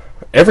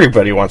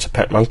 everybody wants a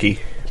pet monkey,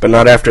 but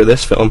not after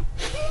this film.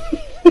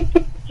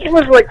 He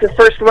was like the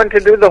first one to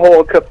do the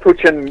whole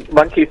capuchin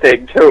monkey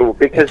thing too,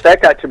 because that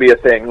got to be a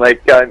thing.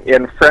 Like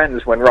in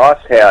Friends, when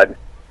Ross had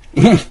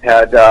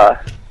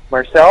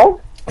Marcel.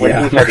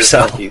 Yeah,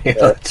 Marcel. Yeah,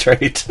 that's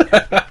right.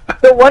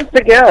 So once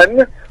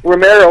again,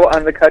 Romero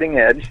on the cutting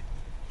edge.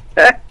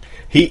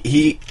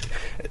 He.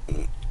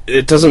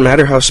 It doesn't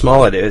matter how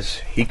small it is.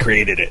 He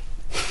created it.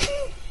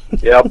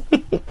 Yep.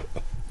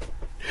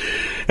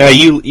 Now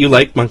you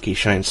like Monkey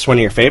Shines? It's one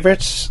of your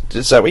favorites?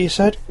 Is that what you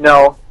said?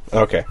 No.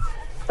 Okay.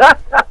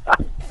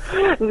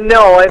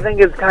 No, I think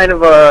it's kind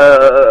of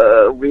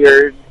a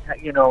weird,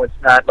 it's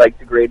not like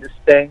the greatest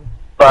thing,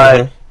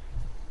 but,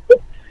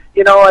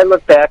 I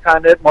look back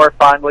on it more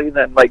fondly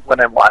than like when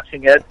I'm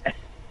watching it.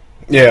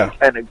 Yeah.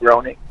 Kind of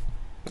groaning.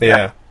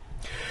 Yeah.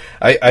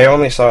 I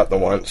only saw it the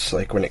once,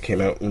 like when it came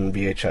out in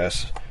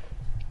VHS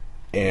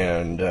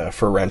and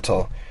for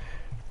rental.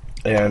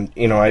 And,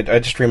 I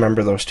just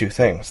remember those two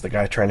things, the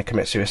guy trying to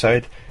commit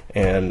suicide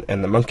and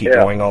the monkey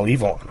going all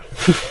evil on him.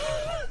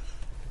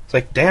 It's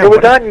like, damn. It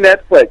was on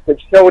Netflix.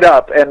 It showed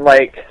up, and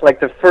like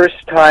the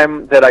first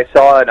time that I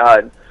saw it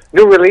on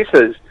new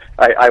releases,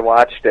 I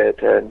watched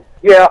it, and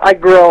I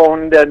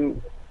groaned,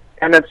 and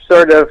it's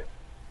sort of,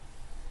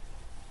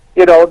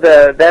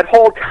 that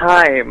whole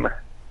time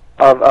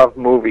of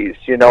movies,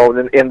 in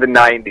the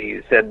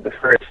 90s, and the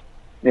first,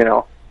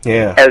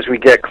 as we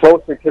get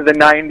closer to the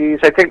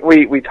 90s, I think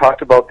we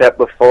talked about that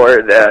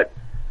before, that,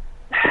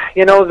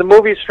 the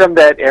movies from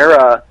that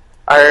era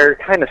are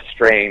kind of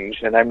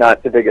strange, and I'm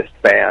not the biggest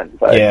fan.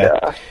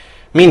 But,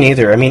 me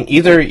neither. I mean,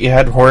 either you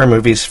had horror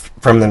movies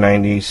from the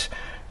 90s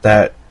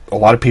that a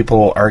lot of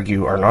people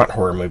argue are not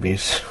horror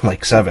movies,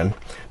 like Seven,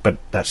 but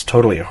that's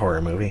totally a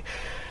horror movie.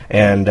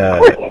 And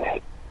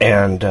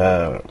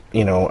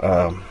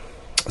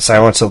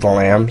Silence of the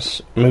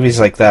Lambs, movies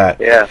like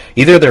that. Yeah.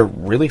 Either they're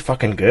really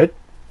fucking good,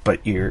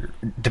 but you're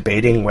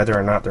debating whether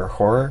or not they're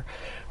horror,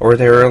 or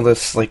they're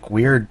this like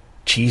weird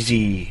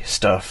cheesy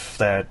stuff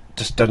that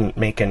just doesn't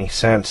make any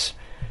sense.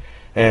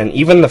 And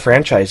even the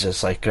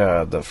franchises like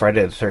the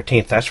Friday the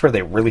 13th, that's where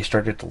they really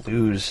started to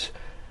lose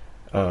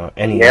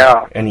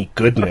any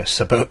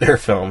goodness about their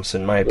films,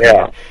 in my opinion.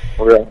 Yeah,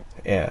 really.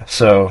 Yeah,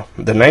 so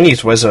the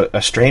 90s was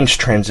a strange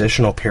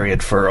transitional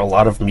period for a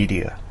lot of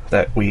media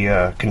that we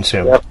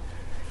consumed. Yep.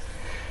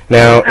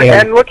 Now,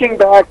 and looking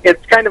back,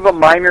 it's kind of a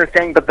minor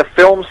thing, but the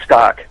film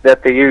stock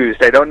that they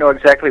used, I don't know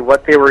exactly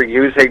what they were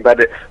using, but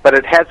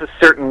it has a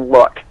certain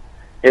look.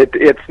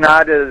 It's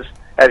not as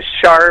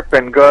sharp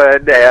and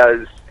good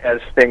as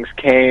as things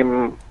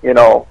came,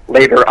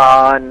 later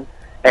on,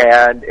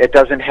 and it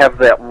doesn't have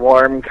that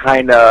warm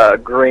kind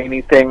of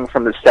grainy thing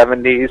from the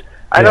 70s.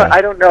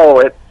 I don't know.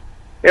 It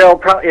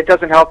it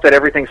doesn't help that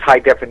everything's high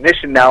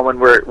definition now when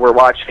we're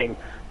watching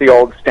the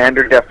old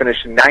standard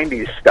definition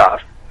 90s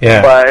stuff.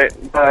 Yeah.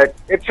 But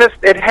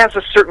it has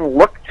a certain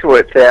look to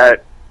it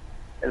that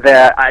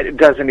it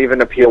doesn't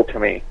even appeal to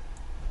me.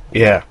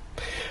 Yeah.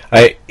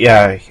 I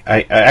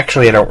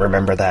actually I don't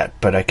remember that,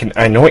 but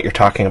I know what you're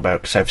talking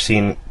about because I've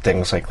seen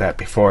things like that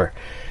before.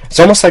 It's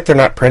almost like they're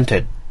not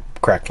printed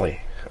correctly.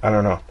 I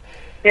don't know.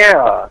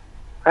 Yeah,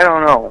 I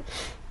don't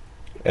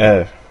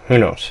know. Who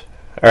knows?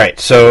 All right,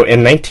 so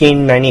in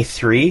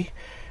 1993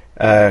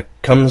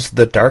 comes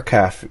The Dark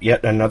Half,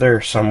 yet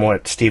another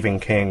somewhat Stephen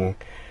King,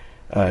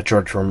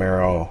 George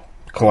Romero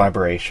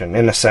collaboration,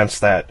 in the sense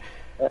that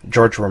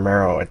George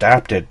Romero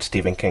adapted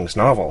Stephen King's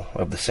novel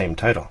of the same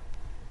title.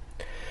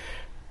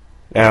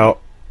 Now,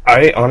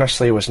 I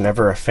honestly was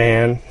never a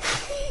fan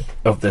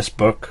of this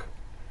book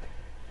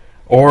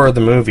or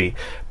the movie,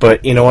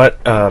 but you know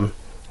what?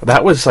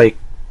 That was like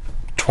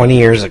 20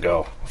 years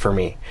ago for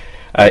me.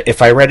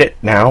 If I read it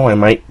now, I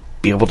might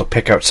be able to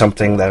pick out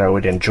something that I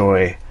would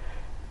enjoy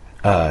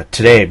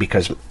today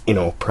because,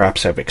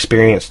 perhaps I've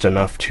experienced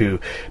enough to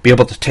be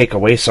able to take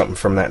away something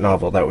from that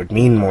novel that would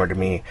mean more to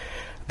me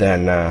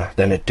than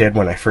it did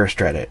when I first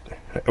read it.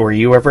 Were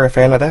you ever a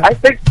fan of that? I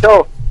think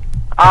so.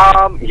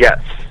 Yes.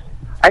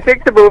 I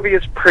think the movie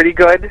is pretty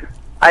good.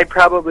 I'd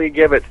probably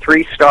give it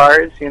 3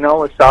 stars,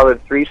 a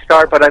solid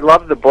 3-star, but I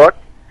love the book.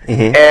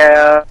 Mm-hmm.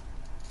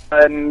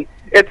 And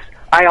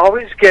I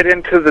always get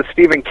into the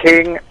Stephen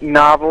King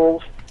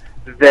novels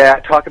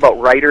that talk about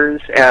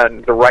writers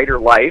and the writer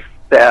life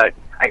I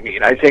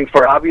think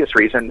for obvious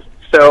reasons.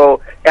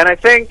 So, and I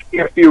think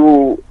if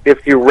you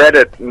read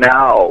it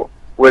now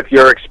with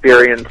your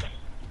experience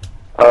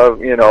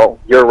of,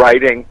 your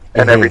writing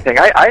and everything,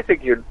 I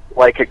think you'd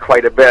like it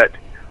quite a bit.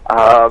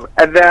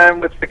 And then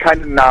with the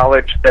kind of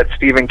knowledge that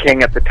Stephen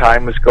King at the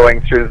time was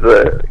going through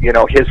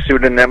his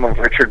pseudonym of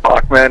Richard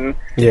Bachman,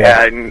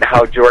 and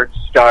how George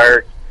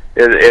Stark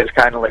is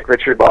kind of like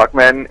Richard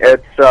Bachman.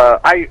 It's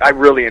I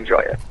really enjoy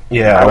it.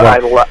 Yeah,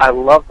 I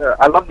love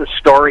the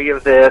story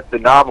of it. The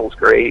novel's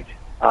great.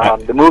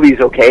 The movie's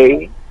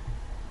okay.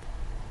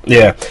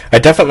 Yeah, I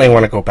definitely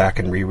want to go back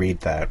and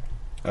reread that.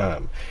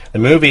 The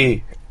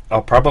movie,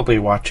 I'll probably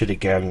watch it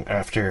again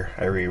after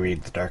I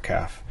reread The Dark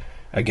Half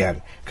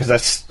again, because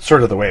that's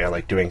sort of the way I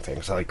like doing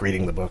things. I like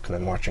reading the book and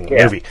then watching the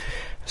movie.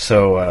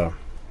 So,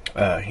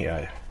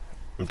 I'm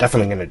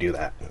definitely going to do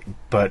that,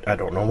 but I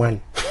don't know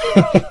when.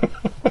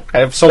 I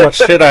have so much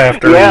shit I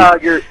have to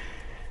read.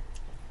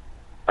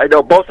 I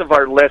know both of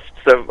our lists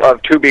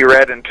of to be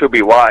read and to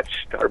be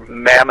watched are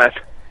mammoth.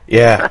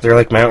 Yeah, they're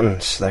like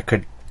mountains that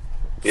could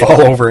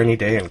fall over any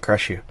day and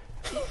crush you.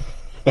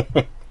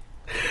 All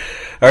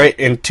right,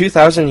 in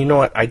 2000, you know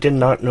what? I did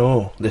not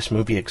know this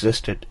movie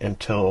existed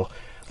until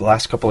the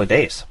last couple of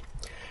days.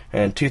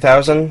 In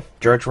 2000,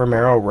 George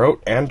Romero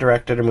wrote and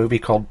directed a movie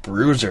called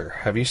Bruiser.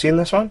 Have you seen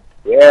this one?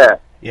 Yeah.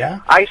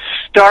 Yeah? I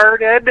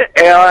started,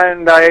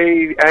 and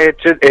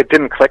it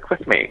didn't click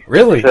with me.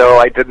 Really? So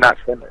I did not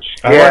finish.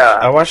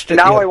 I watched it.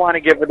 Now I want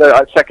to give it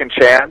a second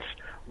chance,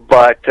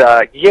 but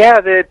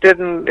it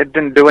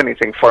didn't do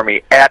anything for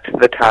me at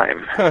the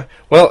time. Huh.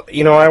 Well,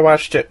 I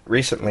watched it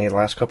recently, the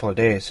last couple of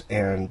days,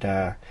 and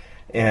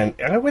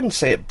I wouldn't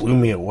say it blew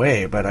me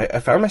away, but I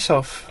found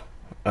myself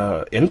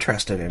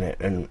interested in it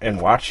and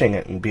watching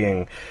it and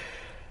being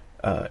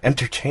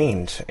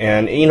entertained,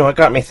 and it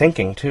got me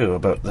thinking too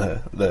about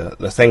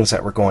the things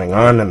that were going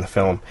on in the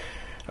film.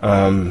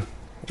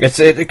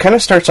 It kind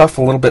of starts off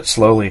a little bit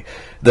slowly.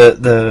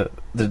 The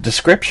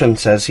description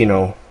says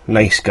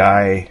nice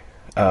guy.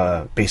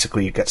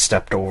 Basically, you get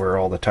stepped over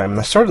all the time, and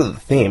that's sort of the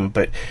theme.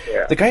 But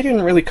the guy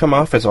didn't really come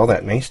off as all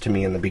that nice to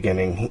me in the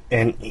beginning,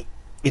 it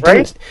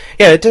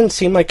didn't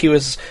seem like he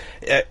was.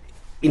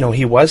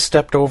 He was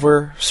stepped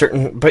over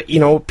but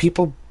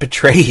people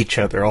betray each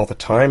other all the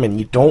time, and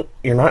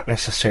you're not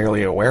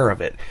necessarily aware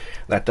of it.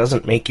 That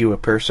doesn't make you a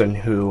person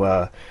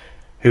who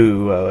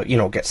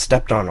gets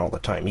stepped on all the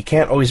time. You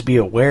can't always be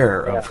aware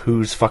of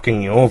who's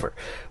fucking you over.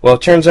 Well,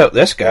 it turns out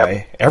this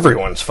guy,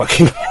 everyone's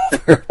fucking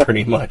over,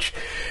 pretty much.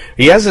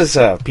 He has his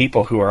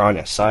people who are on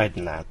his side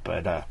in that,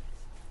 but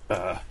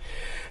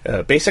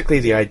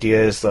basically the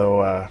idea is,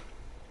 though,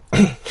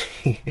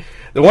 the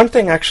one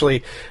thing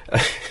actually...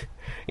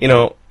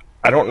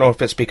 I don't know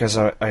if it's because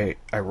I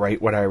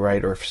write what I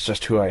write or if it's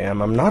just who I am.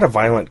 I'm not a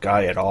violent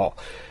guy at all.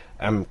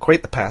 I'm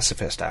quite the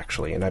pacifist,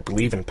 actually, and I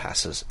believe in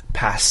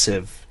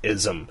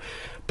pacifism.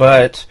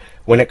 But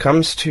when it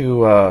comes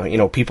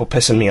to, people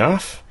pissing me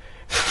off,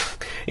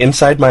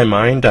 inside my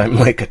mind, I'm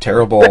like a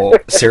terrible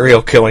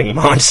serial-killing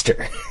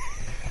monster.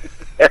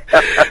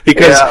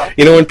 Because,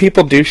 when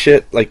people do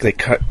shit, like they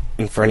cut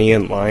in front of you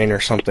in line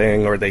or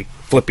something, or they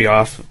flip you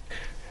off...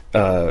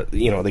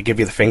 they give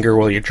you the finger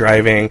while you're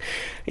driving.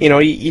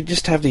 You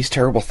just have these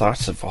terrible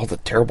thoughts of all the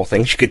terrible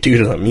things you could do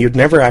to them. You'd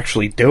never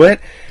actually do it,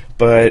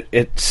 but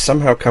it's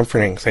somehow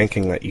comforting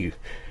thinking that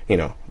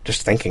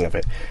just thinking of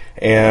it.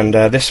 And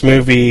this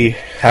movie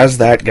has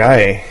that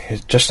guy,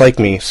 just like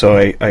me, so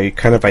I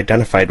kind of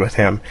identified with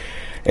him.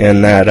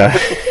 And that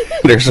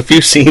there's a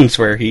few scenes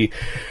where he,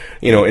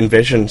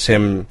 envisions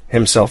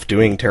himself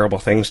doing terrible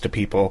things to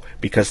people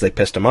because they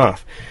pissed him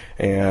off.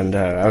 And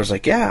I was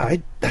like, yeah,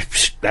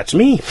 that's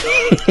me.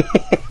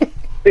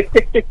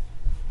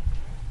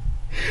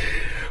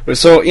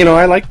 So,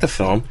 I liked the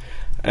film.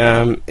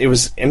 It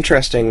was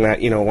interesting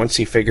that, once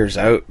he figures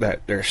out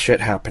that there's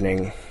shit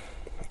happening,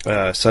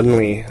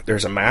 suddenly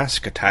there's a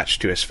mask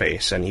attached to his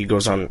face, and he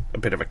goes on a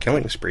bit of a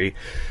killing spree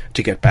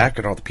to get back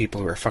at all the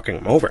people who are fucking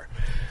him over.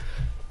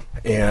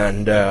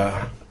 And,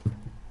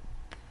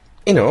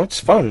 it's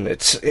fun.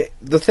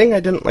 The thing I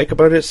didn't like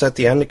about it is at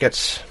the end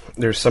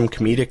there's some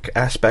comedic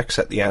aspects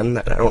at the end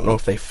that I don't know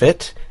if they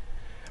fit,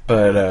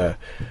 but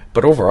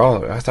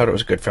overall, I thought it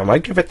was a good film.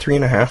 I'd give it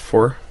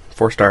 3.5,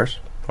 4 stars,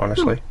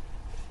 honestly.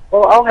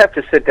 Well, I'll have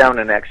to sit down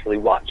and actually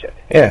watch it.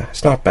 Yeah,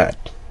 it's not bad.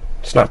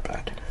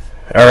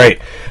 All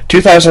right,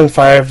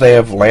 2005, they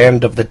have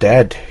Land of the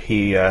Dead.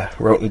 He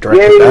wrote and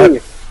directed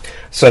that.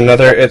 So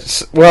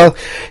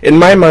in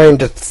my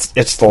mind,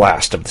 it's the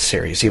last of the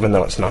series, even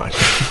though it's not.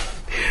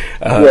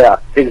 Yeah,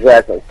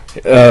 exactly.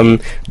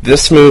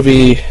 This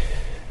movie,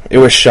 it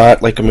was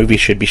shot like a movie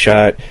should be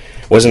shot.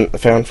 Wasn't the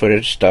found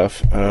footage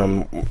stuff.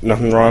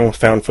 Nothing wrong with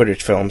found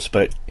footage films,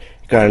 but you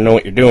gotta know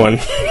what you're doing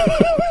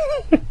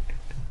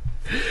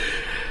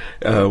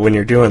when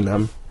you're doing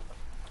them.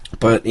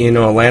 But,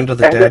 Land of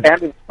the Dead...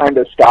 And it's time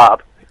to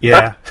stop.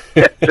 Yeah.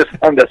 It's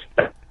just time to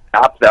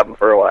stop them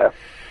for a while.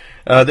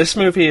 This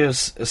movie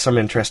is some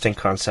interesting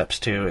concepts,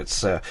 too.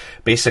 It's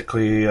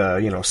basically,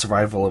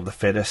 survival of the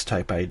fittest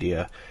type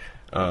idea.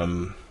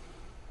 The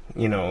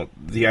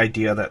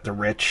idea that the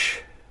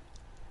rich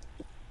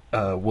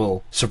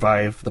will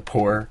survive the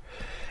poor,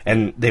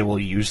 and they will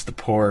use the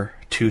poor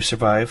to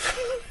survive.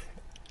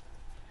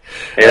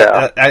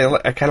 Yeah.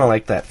 I kind of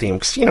like that theme,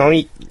 because,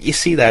 you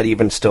see that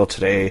even still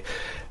today.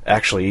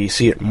 Actually, you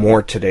see it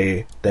more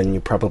today than you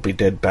probably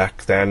did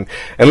back then.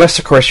 Unless,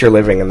 of course, you're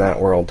living in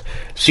that world.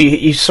 So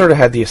you sort of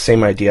had the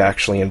same idea,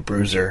 actually, in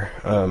Bruiser.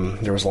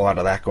 There was a lot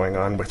of that going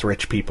on with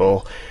rich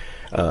people.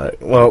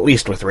 Well, at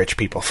least with rich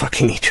people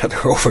fucking each other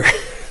over.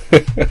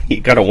 You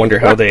gotta wonder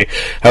how they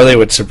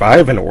would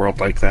survive in a world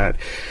like that.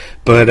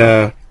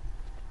 But,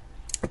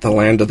 The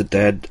Land of the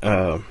Dead,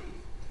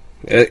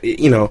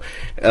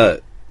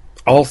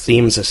 all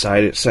themes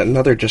aside, it's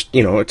another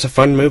it's a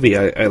fun movie.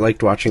 I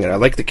liked watching it. I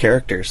liked the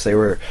characters. They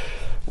were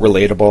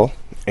relatable.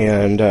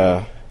 And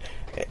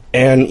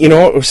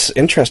what was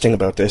interesting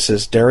about this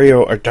is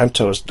Dario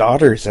Argento's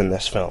daughter's in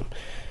this film.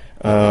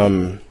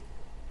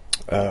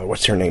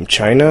 What's her name?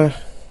 China?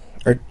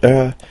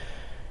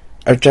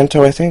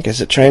 Argento, I think.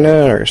 Is it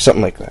China or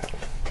something like that?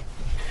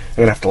 I'm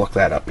going to have to look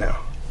that up now.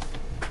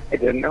 I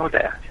didn't know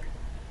that.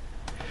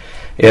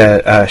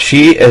 Yeah,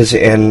 she is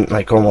in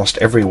like almost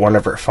every one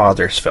of her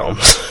father's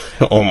films,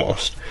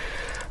 almost.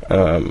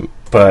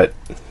 But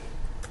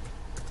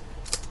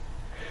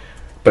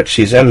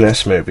she's in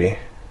this movie.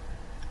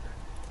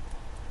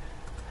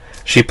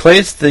 She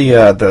plays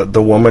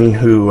the woman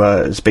who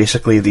is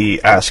basically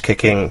the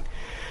ass-kicking,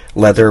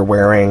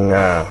 leather-wearing.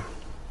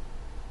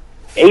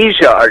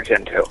 Asia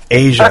Argento.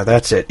 Asia,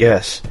 that's it.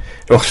 Yes.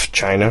 Oh,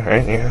 China,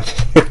 right? Yeah.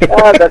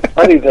 Oh, that's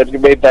funny that you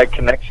made that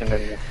connection.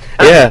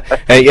 Yeah,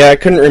 I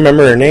couldn't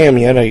remember her name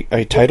yet.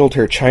 I titled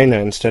her China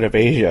instead of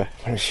Asia.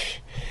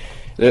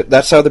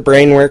 That's how the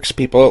brain works,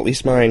 people, at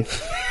least mine.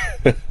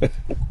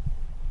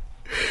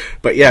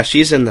 But yeah,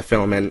 she's in the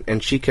film,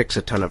 and she kicks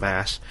a ton of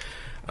ass.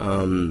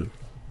 I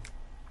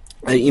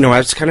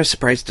was kind of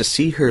surprised to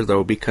see her,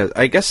 though, because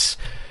I guess...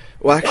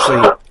 Well,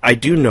 actually, I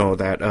do know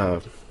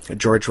that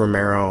George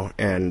Romero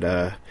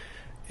and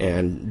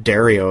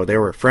Dario, they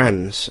were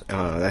friends.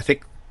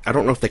 I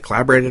don't know if they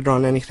collaborated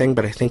on anything,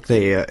 but I think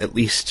they at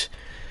least...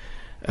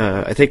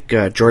 I think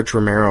George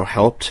Romero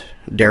helped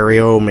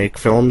Dario make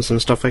films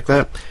and stuff like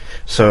that.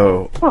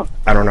 So,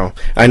 I don't know.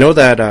 I know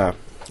that...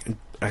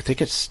 I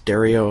think it's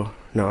Dario...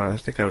 No, I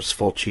think that was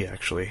Fulci,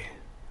 actually.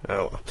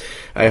 Oh,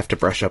 I have to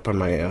brush up on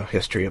my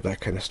history of that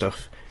kind of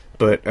stuff.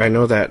 But I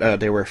know that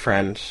they were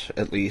friends,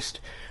 at least.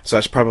 So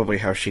that's probably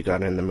how she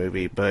got in the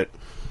movie. But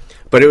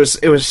it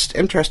was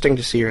interesting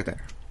to see her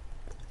there.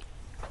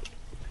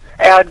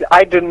 And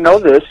I didn't know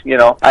this,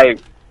 I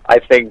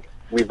think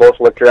we both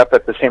looked her up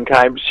at the same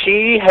time.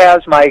 She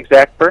has my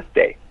exact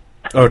birthday.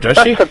 Oh, does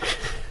she?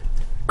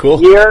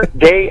 Cool. Year,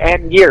 day,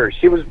 and year.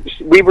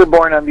 We were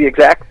born on the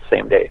exact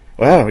same day.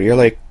 Wow, you're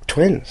like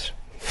twins.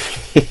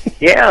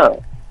 Yeah.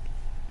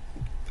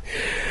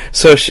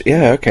 So,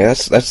 okay,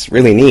 that's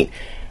really neat.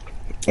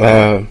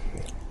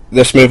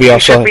 This movie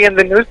also... She should be in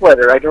the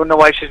newsletter. I don't know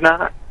why she's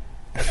not.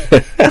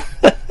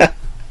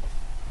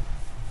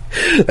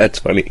 That's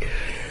funny.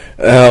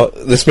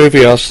 This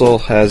movie also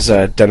has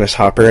Dennis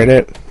Hopper in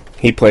it.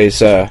 He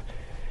plays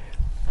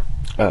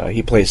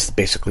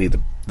basically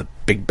the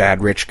big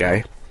bad rich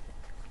guy,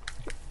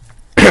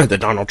 the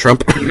Donald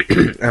Trump.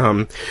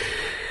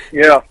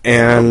 Yeah.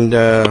 And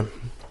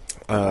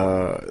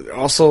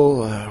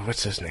also,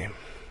 what's his name?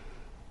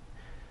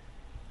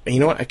 You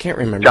know what? I can't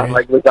remember. John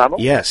Leguizamo?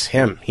 Yes,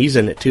 him. He's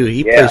in it too.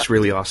 He plays a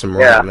really awesome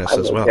role in this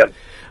as well. Him.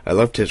 I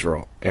loved his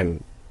role,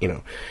 and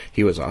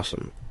he was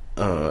awesome.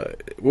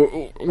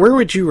 Where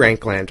would you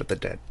rank Land of the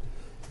Dead?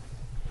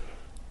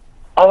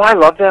 Oh, I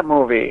love that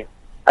movie.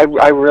 I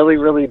really,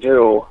 really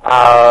do.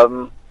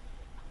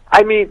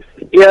 I mean,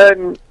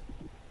 in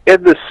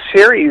the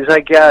series, I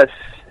guess,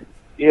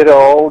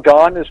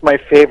 Dawn is my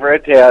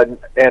favorite,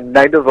 and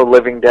Night of the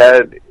Living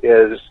Dead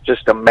is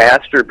just a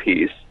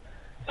masterpiece.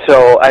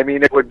 So, I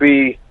mean, it would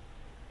be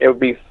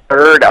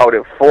third out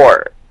of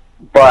four.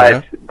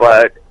 But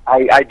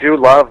I do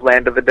love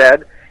Land of the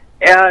Dead,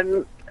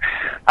 and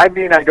I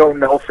mean, I don't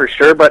know for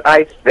sure, but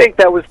I think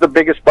that was the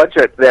biggest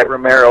budget that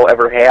Romero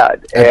ever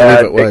had,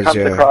 and it comes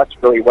across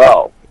really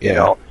well.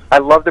 Yeah. I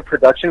love the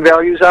production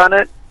values on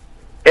it,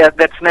 and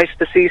that's nice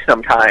to see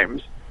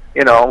sometimes.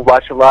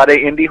 Watch a lot of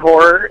indie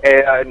horror,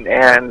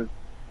 and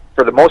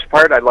for the most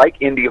part, I like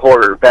indie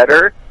horror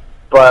better.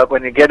 But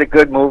when you get a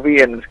good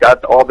movie and it's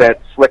got all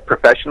that slick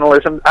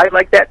professionalism, I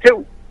like that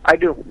too. I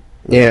do.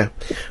 Yeah.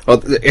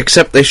 Well,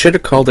 except they should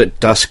have called it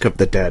Dusk of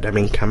the Dead. I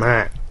mean, come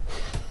on.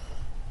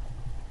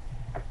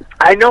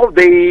 I know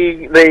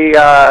he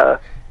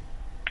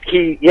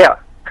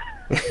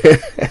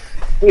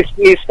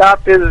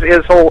stopped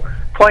his whole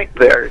point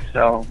there,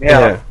 so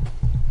yeah.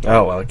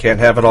 Oh, well, I can't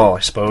have it all, I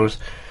suppose.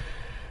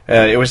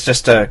 It was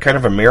just kind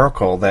of a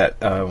miracle that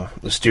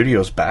the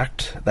studios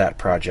backed that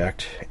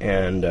project,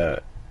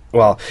 and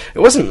well, it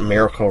wasn't a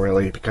miracle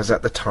really, because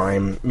at the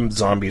time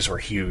zombies were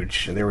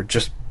huge. They were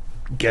just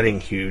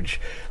getting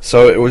huge,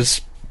 so it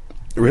was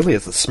really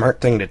the smart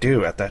thing to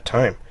do at that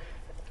time.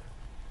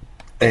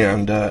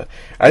 And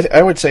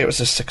I would say it was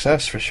a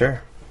success for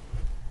sure.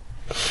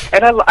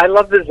 And I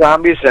love the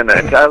zombies in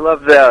it. I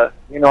love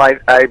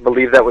I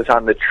believe that was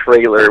on the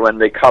trailer when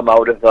they come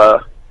out of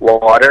the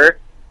water.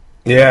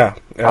 Yeah,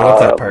 I love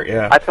that part,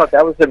 yeah. I thought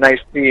that was a nice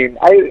scene.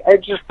 I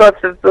just thought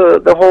that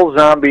the whole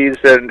zombies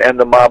and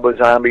the mob of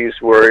zombies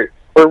were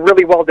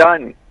really well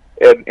done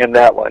in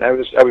that one. I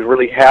was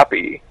really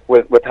happy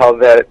with how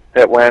that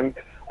went.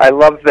 I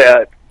love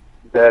that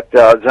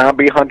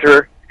zombie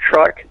hunter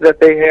truck that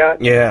they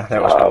had. Yeah,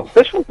 that was cool.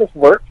 This one just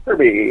worked for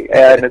me,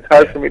 and it's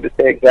hard for me to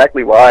say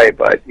exactly why,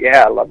 but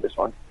yeah, I love this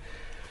one.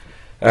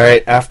 All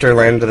right, after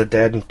Land of the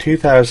Dead in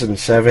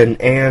 2007,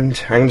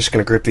 and I'm just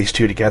going to group these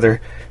two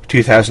together.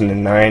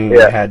 2009, we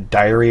had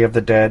Diary of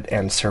the Dead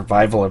and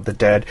Survival of the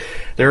Dead.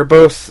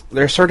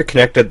 They're sort of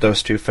connected,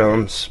 those two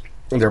films.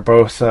 They're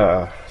both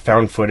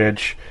found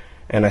footage,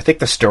 and I think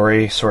the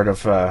story sort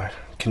of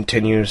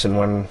continues in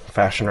one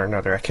fashion or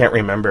another. I can't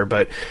remember,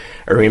 but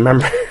I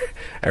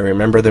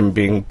remember them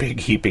being big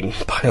heaping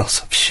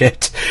piles of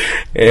shit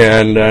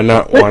and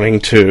not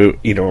wanting to,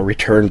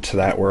 return to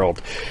that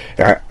world.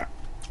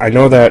 I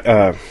know that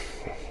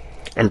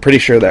I'm pretty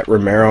sure that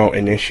Romero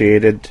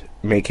initiated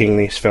making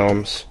these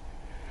films.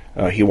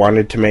 He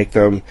wanted to make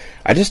them.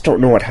 I just don't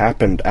know what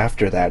happened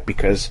after that,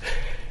 because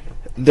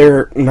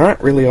they're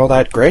not really all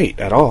that great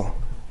at all.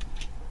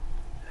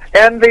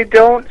 And they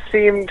don't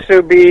seem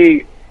to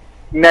be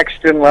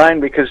next in line,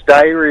 because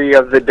Diary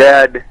of the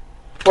Dead,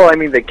 well, I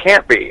mean, they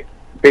can't be,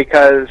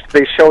 because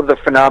they show the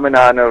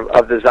phenomenon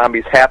of the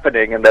zombies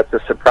happening, and that's a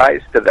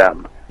surprise to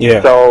them.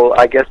 Yeah. So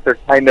I guess they're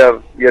kind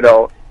of,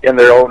 in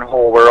their own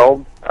whole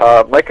world.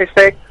 Like I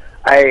say,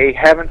 I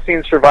haven't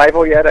seen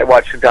Survival yet. I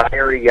watched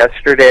Diary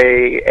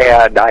yesterday,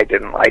 and I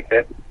didn't like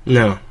it.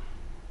 No.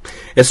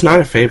 It's not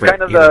a favorite.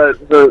 Kind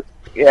of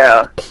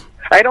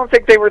I don't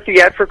think they were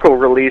theatrical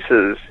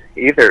releases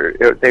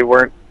either. They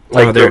weren't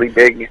really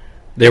big.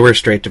 They were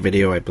straight to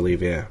video, I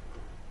believe, yeah.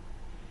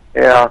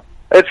 Yeah.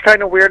 It's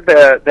kind of weird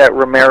that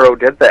Romero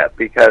did that,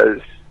 because,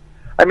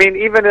 I mean,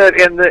 even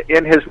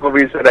in his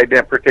movies that I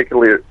didn't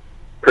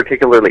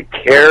particularly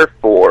care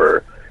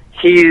for,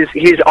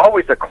 he's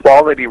always a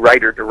quality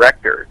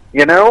writer-director,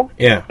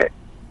 Yeah.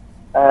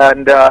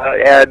 And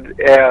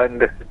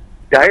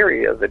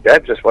Diary of the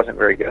Dead just wasn't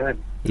very good.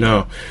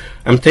 No.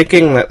 I'm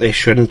thinking that they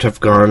shouldn't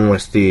have gone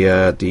with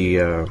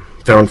the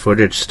found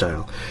footage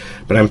style.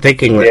 But I'm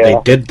thinking that they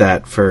did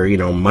that for,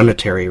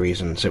 monetary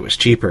reasons. It was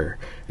cheaper.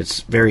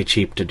 It's very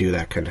cheap to do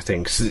that kind of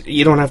thing. 'Cause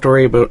you don't have to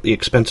worry about the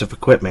expensive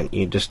equipment.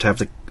 You just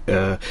have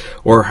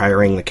or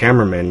hiring the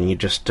cameraman. You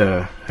just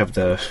have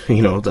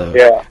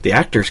the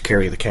actors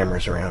carry the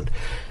cameras around.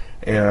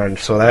 And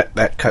so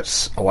that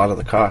cuts a lot of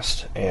the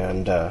cost.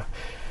 And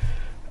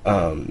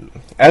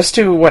as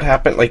to what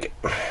happened,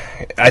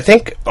 I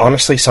think,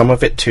 honestly, some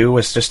of it, too,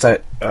 was just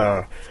that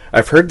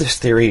I've heard this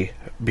theory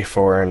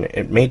before, and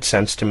it made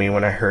sense to me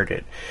when I heard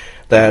it,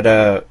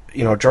 that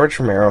George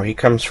Romero, he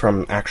comes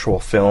from actual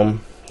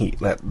film.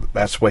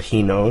 That's what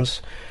he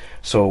knows.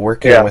 So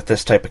working with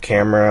this type of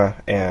camera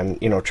and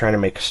trying to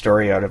make a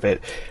story out of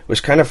it was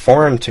kind of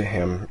foreign to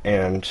him,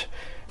 and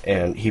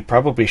he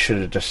probably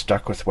should have just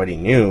stuck with what he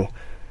knew,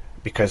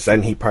 because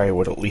then he probably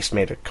would have at least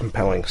made a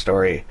compelling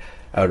story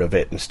out of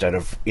it instead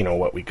of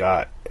what we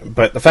got.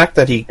 But the fact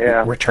that he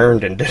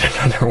returned and did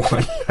another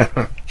one,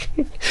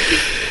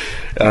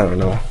 I don't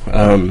know.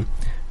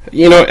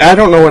 I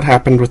don't know what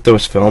happened with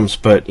those films,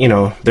 but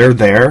they're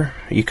there.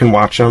 You can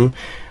watch them.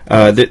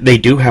 They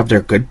do have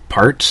their good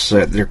parts.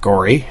 They're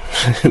gory.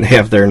 They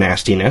have their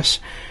nastiness,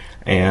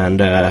 and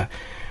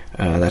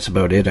that's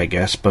about it, I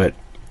guess. But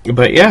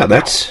yeah,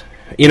 that's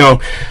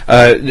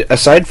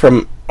aside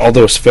from all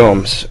those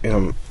films,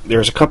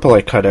 there's a couple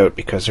I cut out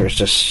because there's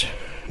just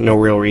no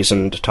real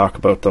reason to talk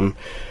about them.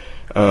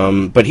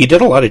 But he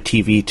did a lot of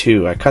TV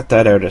too. I cut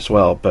that out as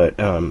well. But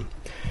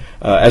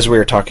as we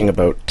were talking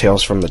about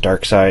Tales from the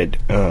Dark Side,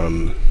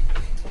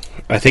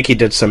 I think he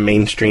did some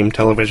mainstream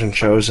television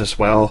shows as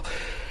well.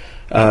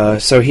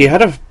 So he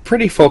had a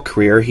pretty full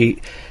career.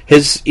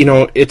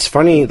 It's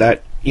funny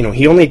that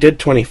he only did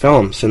 20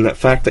 films, and the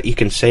fact that you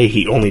can say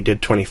he only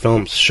did 20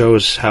 films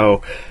shows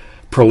how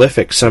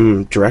prolific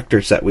some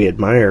directors that we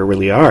admire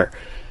really are.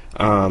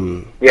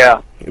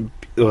 Yeah.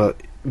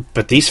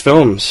 But these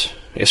films,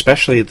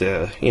 especially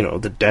the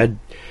Dead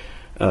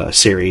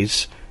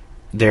series,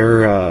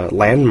 they're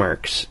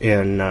landmarks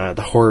in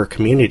the horror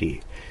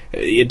community.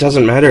 It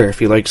doesn't matter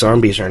if you like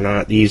zombies or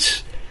not.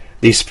 These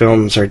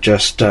films are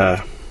just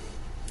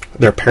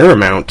they're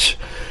paramount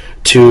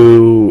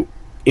to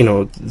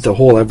the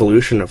whole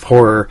evolution of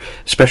horror,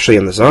 especially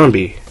in the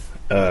zombie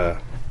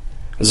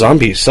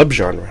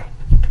subgenre.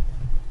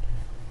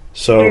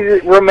 So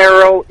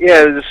Romero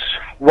is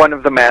one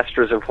of the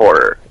masters of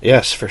horror.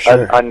 Yes, for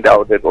sure,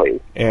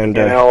 undoubtedly. And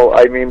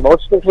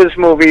most of his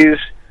movies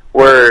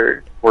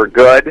were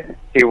good.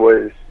 He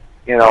was,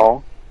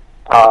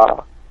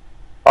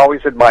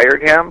 always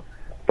admired him.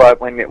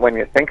 But when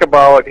you think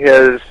about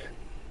his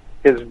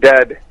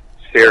Dead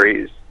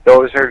series,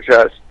 those are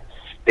just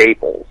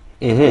staples.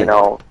 Mm-hmm.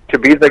 To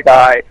be the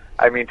guy,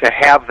 to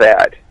have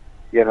that,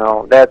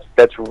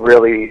 that's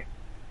really,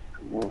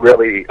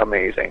 really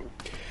amazing.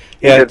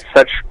 Yeah. He did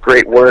such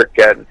great work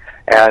and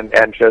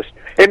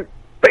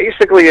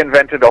basically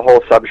invented a whole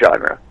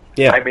subgenre.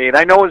 Yeah.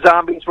 I know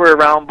zombies were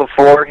around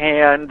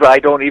beforehand, but I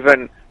don't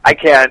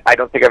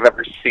think I've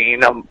ever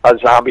seen a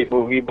zombie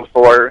movie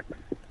before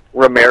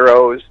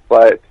Romero's,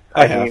 but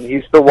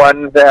he's the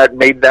one that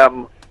made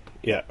them.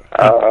 Yeah.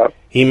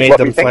 He made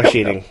them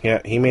flesh-eating.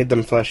 Yeah, he made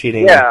them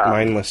flesh-eating,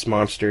 mindless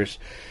monsters.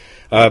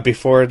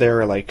 Before they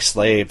were like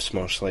slaves,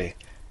 mostly.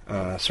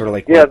 Sort of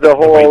like the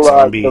whole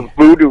the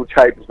voodoo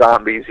type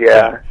zombies.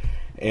 Yeah.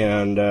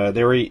 And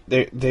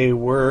they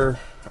were,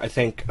 I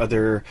think,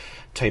 other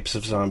types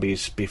of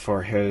zombies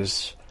before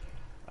his.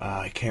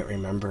 I can't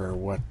remember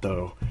what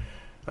though.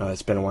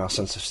 It's been a while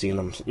since I've seen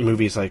them.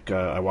 Movies like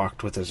I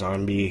Walked with a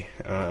Zombie.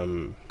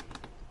 And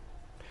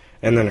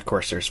then, of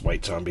course, there's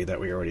White Zombie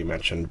that we already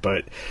mentioned.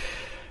 But,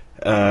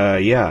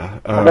 yeah.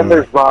 And then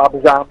there's Rob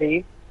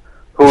Zombie,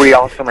 who we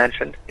also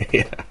mentioned.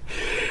 Yeah.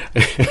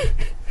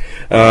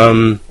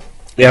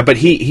 Yeah, but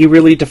he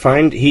really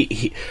defined...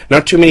 He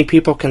not too many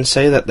people can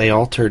say that they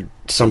altered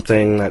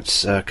something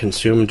that's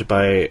consumed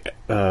by,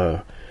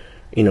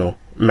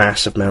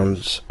 massive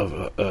amounts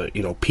of,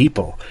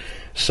 people.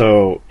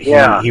 So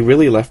he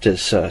really left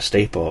his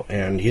staple,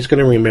 and he's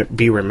going to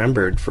be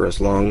remembered for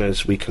as long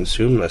as we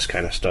consume this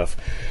kind of stuff,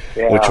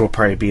 which will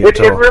probably be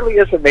until... It really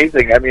is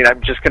amazing.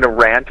 I'm just going to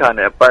rant on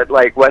it, but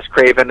like Wes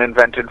Craven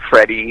invented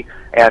Freddy,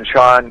 and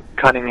Sean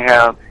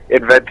Cunningham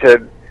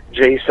invented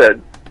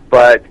Jason,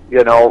 but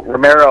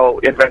Romero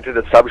invented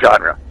a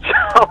subgenre.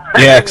 So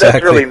yeah, exactly.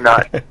 That's really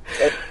nuts.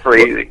 That's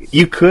crazy. Well,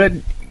 you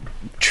could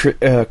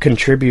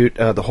contribute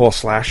the whole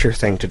slasher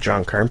thing to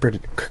John Carpenter,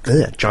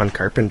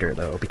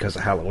 though, because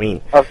of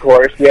Halloween. Of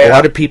course, yeah. A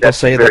lot of people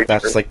say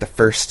that's like the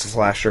first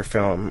slasher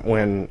film,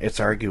 when it's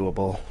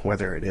arguable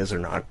whether it is or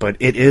not. But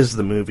it is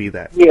the movie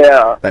that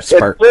sparked the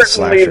slasher. It's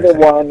certainly the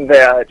one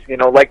that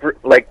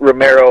like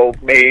Romero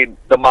made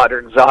the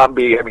modern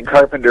zombie.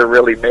 Carpenter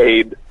really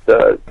made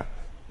the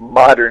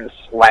modern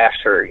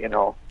slasher.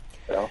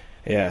 So.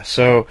 Yeah.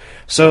 So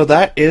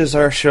that is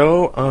our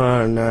show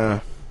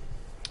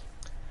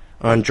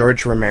on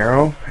George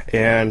Romero,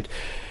 and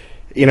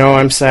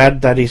I'm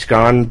sad that he's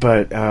gone,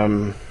 but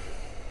I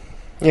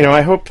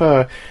hope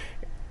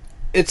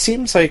it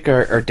seems like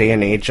our day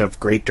and age of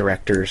great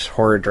directors,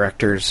 horror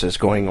directors, is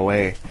going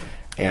away,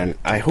 and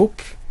I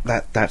hope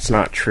that that's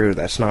not true.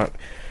 That's not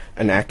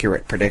an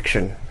accurate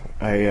prediction.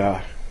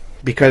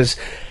 Because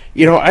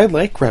I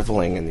like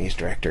reveling in these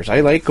directors. I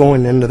like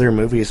going into their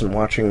movies and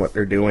watching what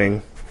they're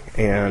doing.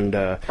 And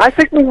I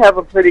think we have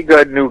a pretty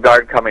good new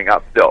guard coming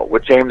up, though,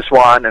 with James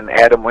Wan and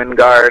Adam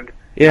Wingard.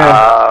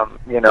 Yeah.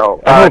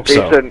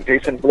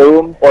 Jason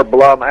Blum, or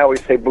Blum, I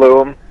always say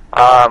Blum,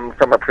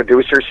 from a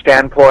producer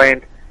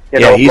standpoint.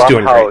 He's Blumhouse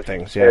doing great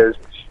things. Yeah. Is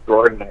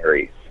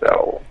extraordinary.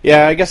 So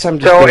yeah, I guess I'm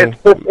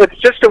just. So it's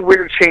just a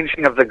weird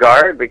changing of the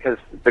guard, because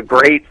the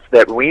greats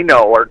that we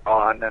know are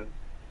gone. And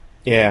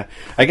yeah,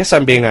 I guess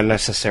I'm being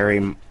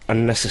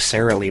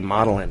unnecessarily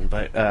modeling,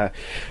 but.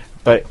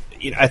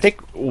 I think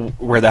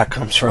where that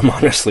comes from,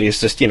 honestly, is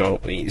just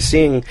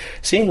seeing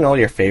all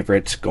your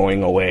favorites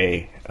going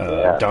away,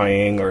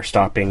 dying, or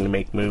stopping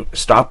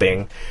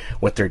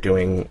what they're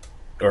doing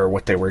or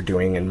what they were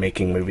doing and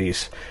making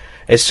movies,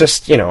 It's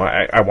just,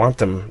 I want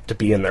them to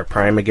be in their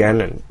prime again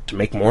and to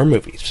make more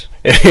movies.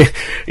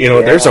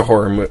 There's a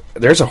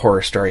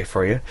horror story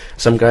for you.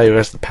 Some guy who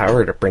has the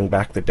power to bring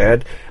back the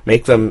dead,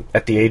 make them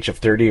at the age of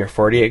 30 or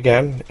 40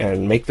 again,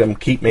 and make them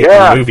keep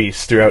making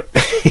movies throughout.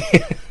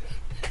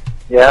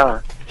 Yeah.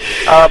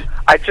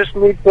 I just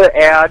need to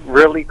add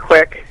really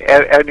quick,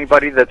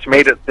 anybody that's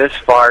made it this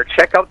far,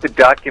 check out the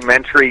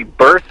documentary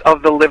Birth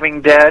of the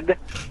Living Dead.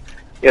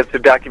 It's a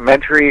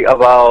documentary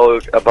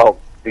about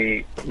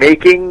the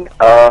making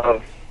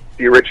of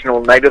the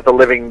original Night of the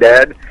Living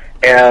Dead,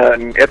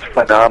 and it's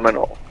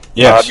phenomenal.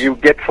 Yes. You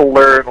get to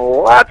learn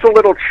lots of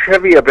little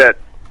trivia bit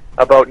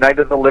about Night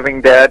of the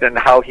Living Dead and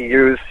how he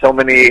used so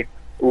many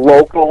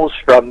locals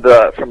from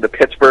the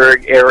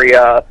Pittsburgh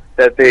area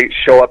that they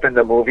show up in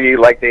the movie,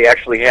 like they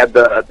actually had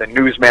the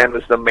newsman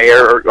was the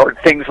mayor or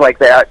things like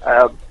that.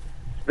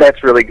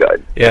 That's really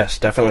good. Yes,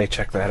 definitely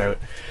check that out.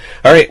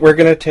 All right, we're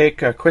going to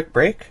take a quick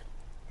break,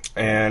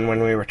 and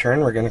when we return,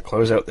 we're going to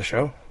close out the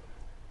show.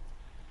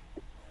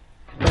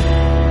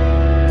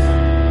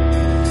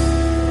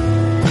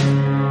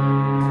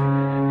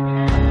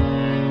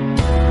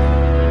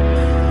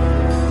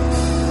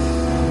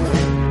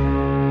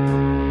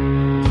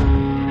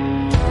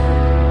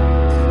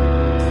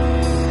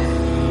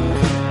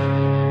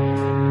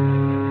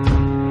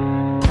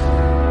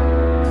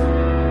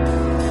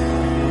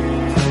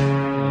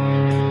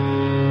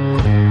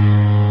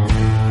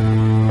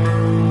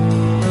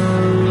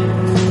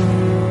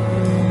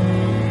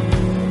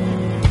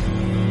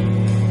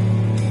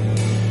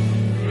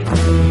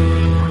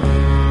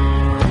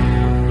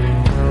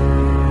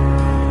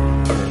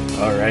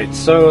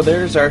 So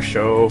there's our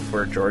show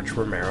for George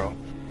Romero.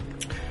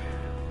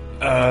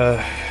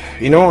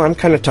 I'm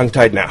kind of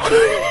tongue-tied now.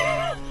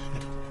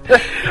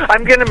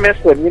 I'm going to miss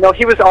him.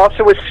 He was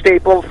also a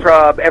staple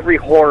from every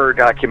horror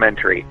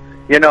documentary.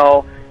 You're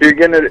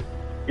going to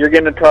you're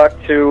going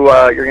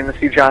to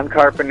see John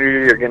Carpenter,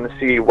 you're going to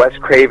see Wes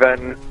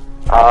Craven.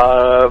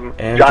 John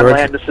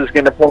Landis is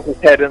going to poke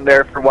his head in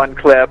there for one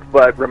clip,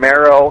 but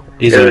Romero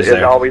is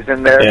always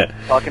in there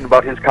talking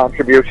about his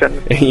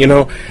contribution.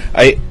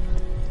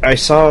 I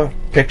saw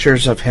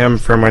pictures of him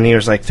from when he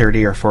was like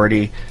 30 or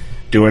 40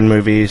 doing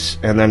movies,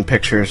 and then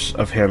pictures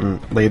of him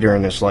later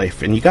in his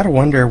life, and you got to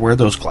wonder where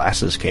those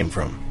glasses came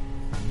from.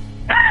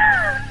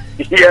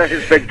 Yeah,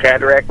 his big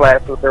cataract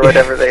glasses or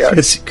whatever they are.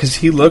 Because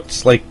he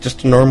looked like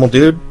just a normal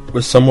dude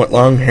with somewhat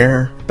long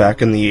hair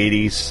back in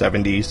the 80s,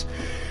 70s,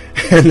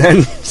 and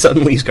then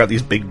suddenly he's got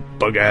these big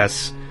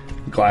bug-ass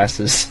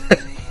glasses.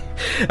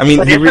 I mean,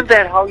 but isn't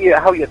that how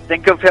you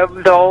think of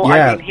him, though?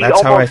 Yeah, I mean,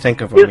 that's how I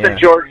think of him. Isn't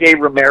George A.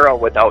 Romero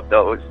without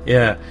those?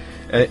 Yeah,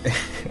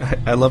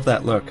 I love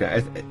that look.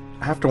 I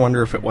have to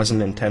wonder if it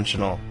wasn't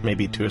intentional,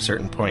 maybe to a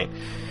certain point,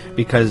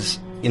 because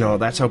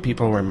that's how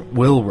people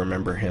will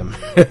remember him.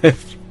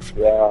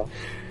 Yeah.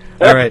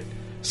 All right.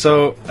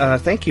 So,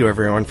 thank you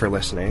everyone for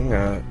listening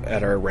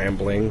at our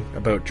rambling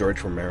about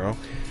George Romero.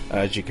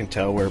 As you can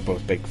tell, we're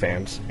both big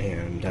fans,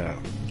 and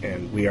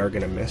we are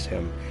going to miss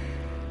him.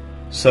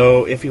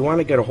 So if you want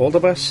to get a hold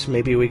of us,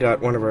 maybe we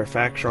got one of our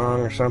facts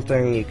wrong or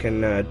something, you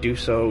can do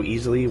so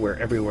easily. We're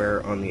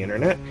everywhere on the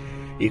internet.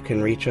 You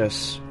can reach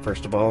us,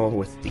 first of all,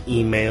 with the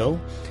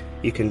email.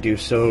 You can do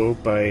so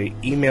by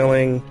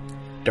emailing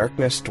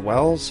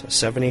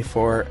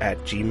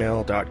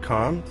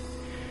darknessdwells74@gmail.com.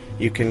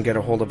 You can get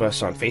a hold of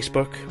us on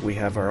Facebook. We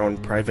have our own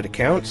private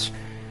accounts.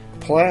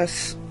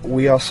 Plus,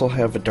 we also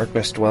have a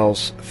Darkness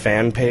Dwells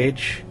fan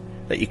page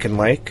that you can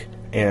like,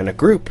 and a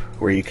group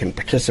where you can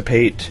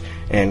participate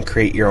and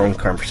create your own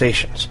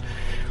conversations.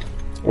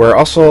 We're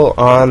also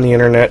on the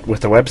internet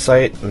with a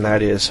website, and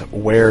that is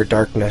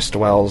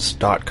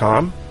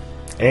wheredarknessdwells.com.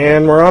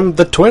 And we're on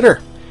the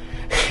Twitter.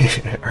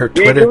 Our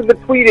Twitter. We do the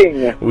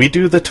tweeting. We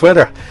do the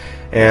Twitter.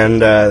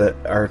 And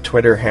our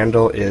Twitter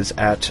handle is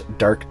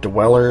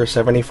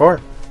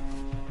 @DarkDweller74.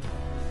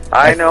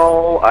 I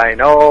know,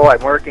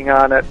 I'm working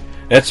on it.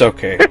 It's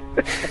okay.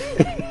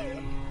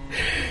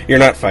 You're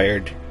not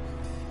fired.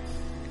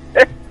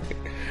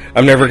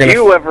 I'm never going to...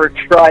 You ever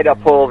try to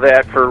pull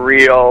that for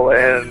real,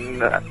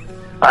 and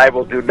I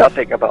will do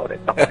nothing about it.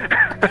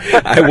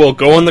 I will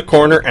go in the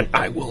corner, and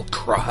I will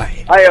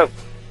cry. I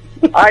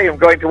am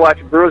going to watch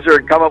Bruiser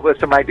and come up with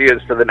some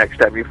ideas for the next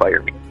time you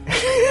fire me.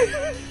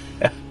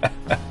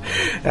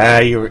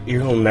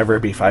 You'll never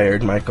be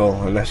fired, Michael,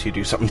 unless you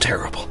do something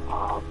terrible.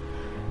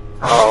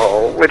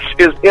 Oh, which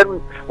is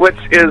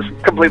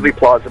completely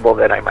plausible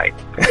that I might.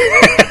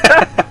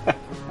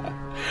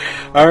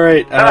 All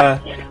right,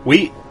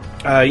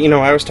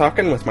 I was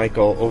talking with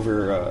Michael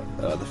over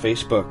the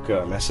Facebook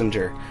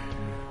Messenger.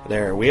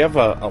 There, we have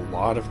a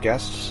lot of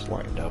guests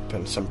lined up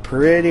and some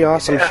pretty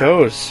awesome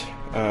shows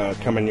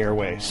coming your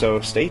way. So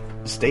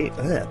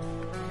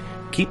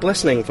keep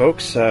listening,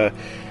 folks.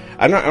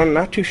 I'm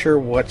not too sure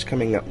what's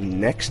coming up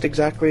next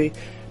exactly,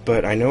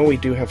 but I know we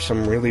do have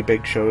some really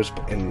big shows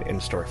in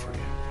store for you.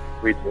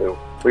 We do.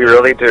 We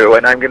really do.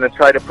 And I'm going to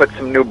try to put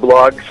some new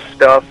blog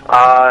stuff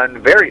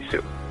on very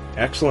soon.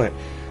 Excellent.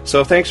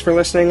 So thanks for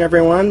listening,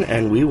 everyone,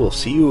 and we will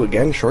see you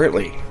again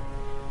shortly.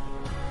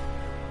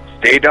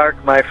 Stay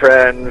dark, my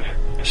friends.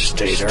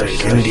 Stay dark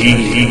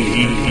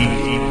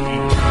indeed.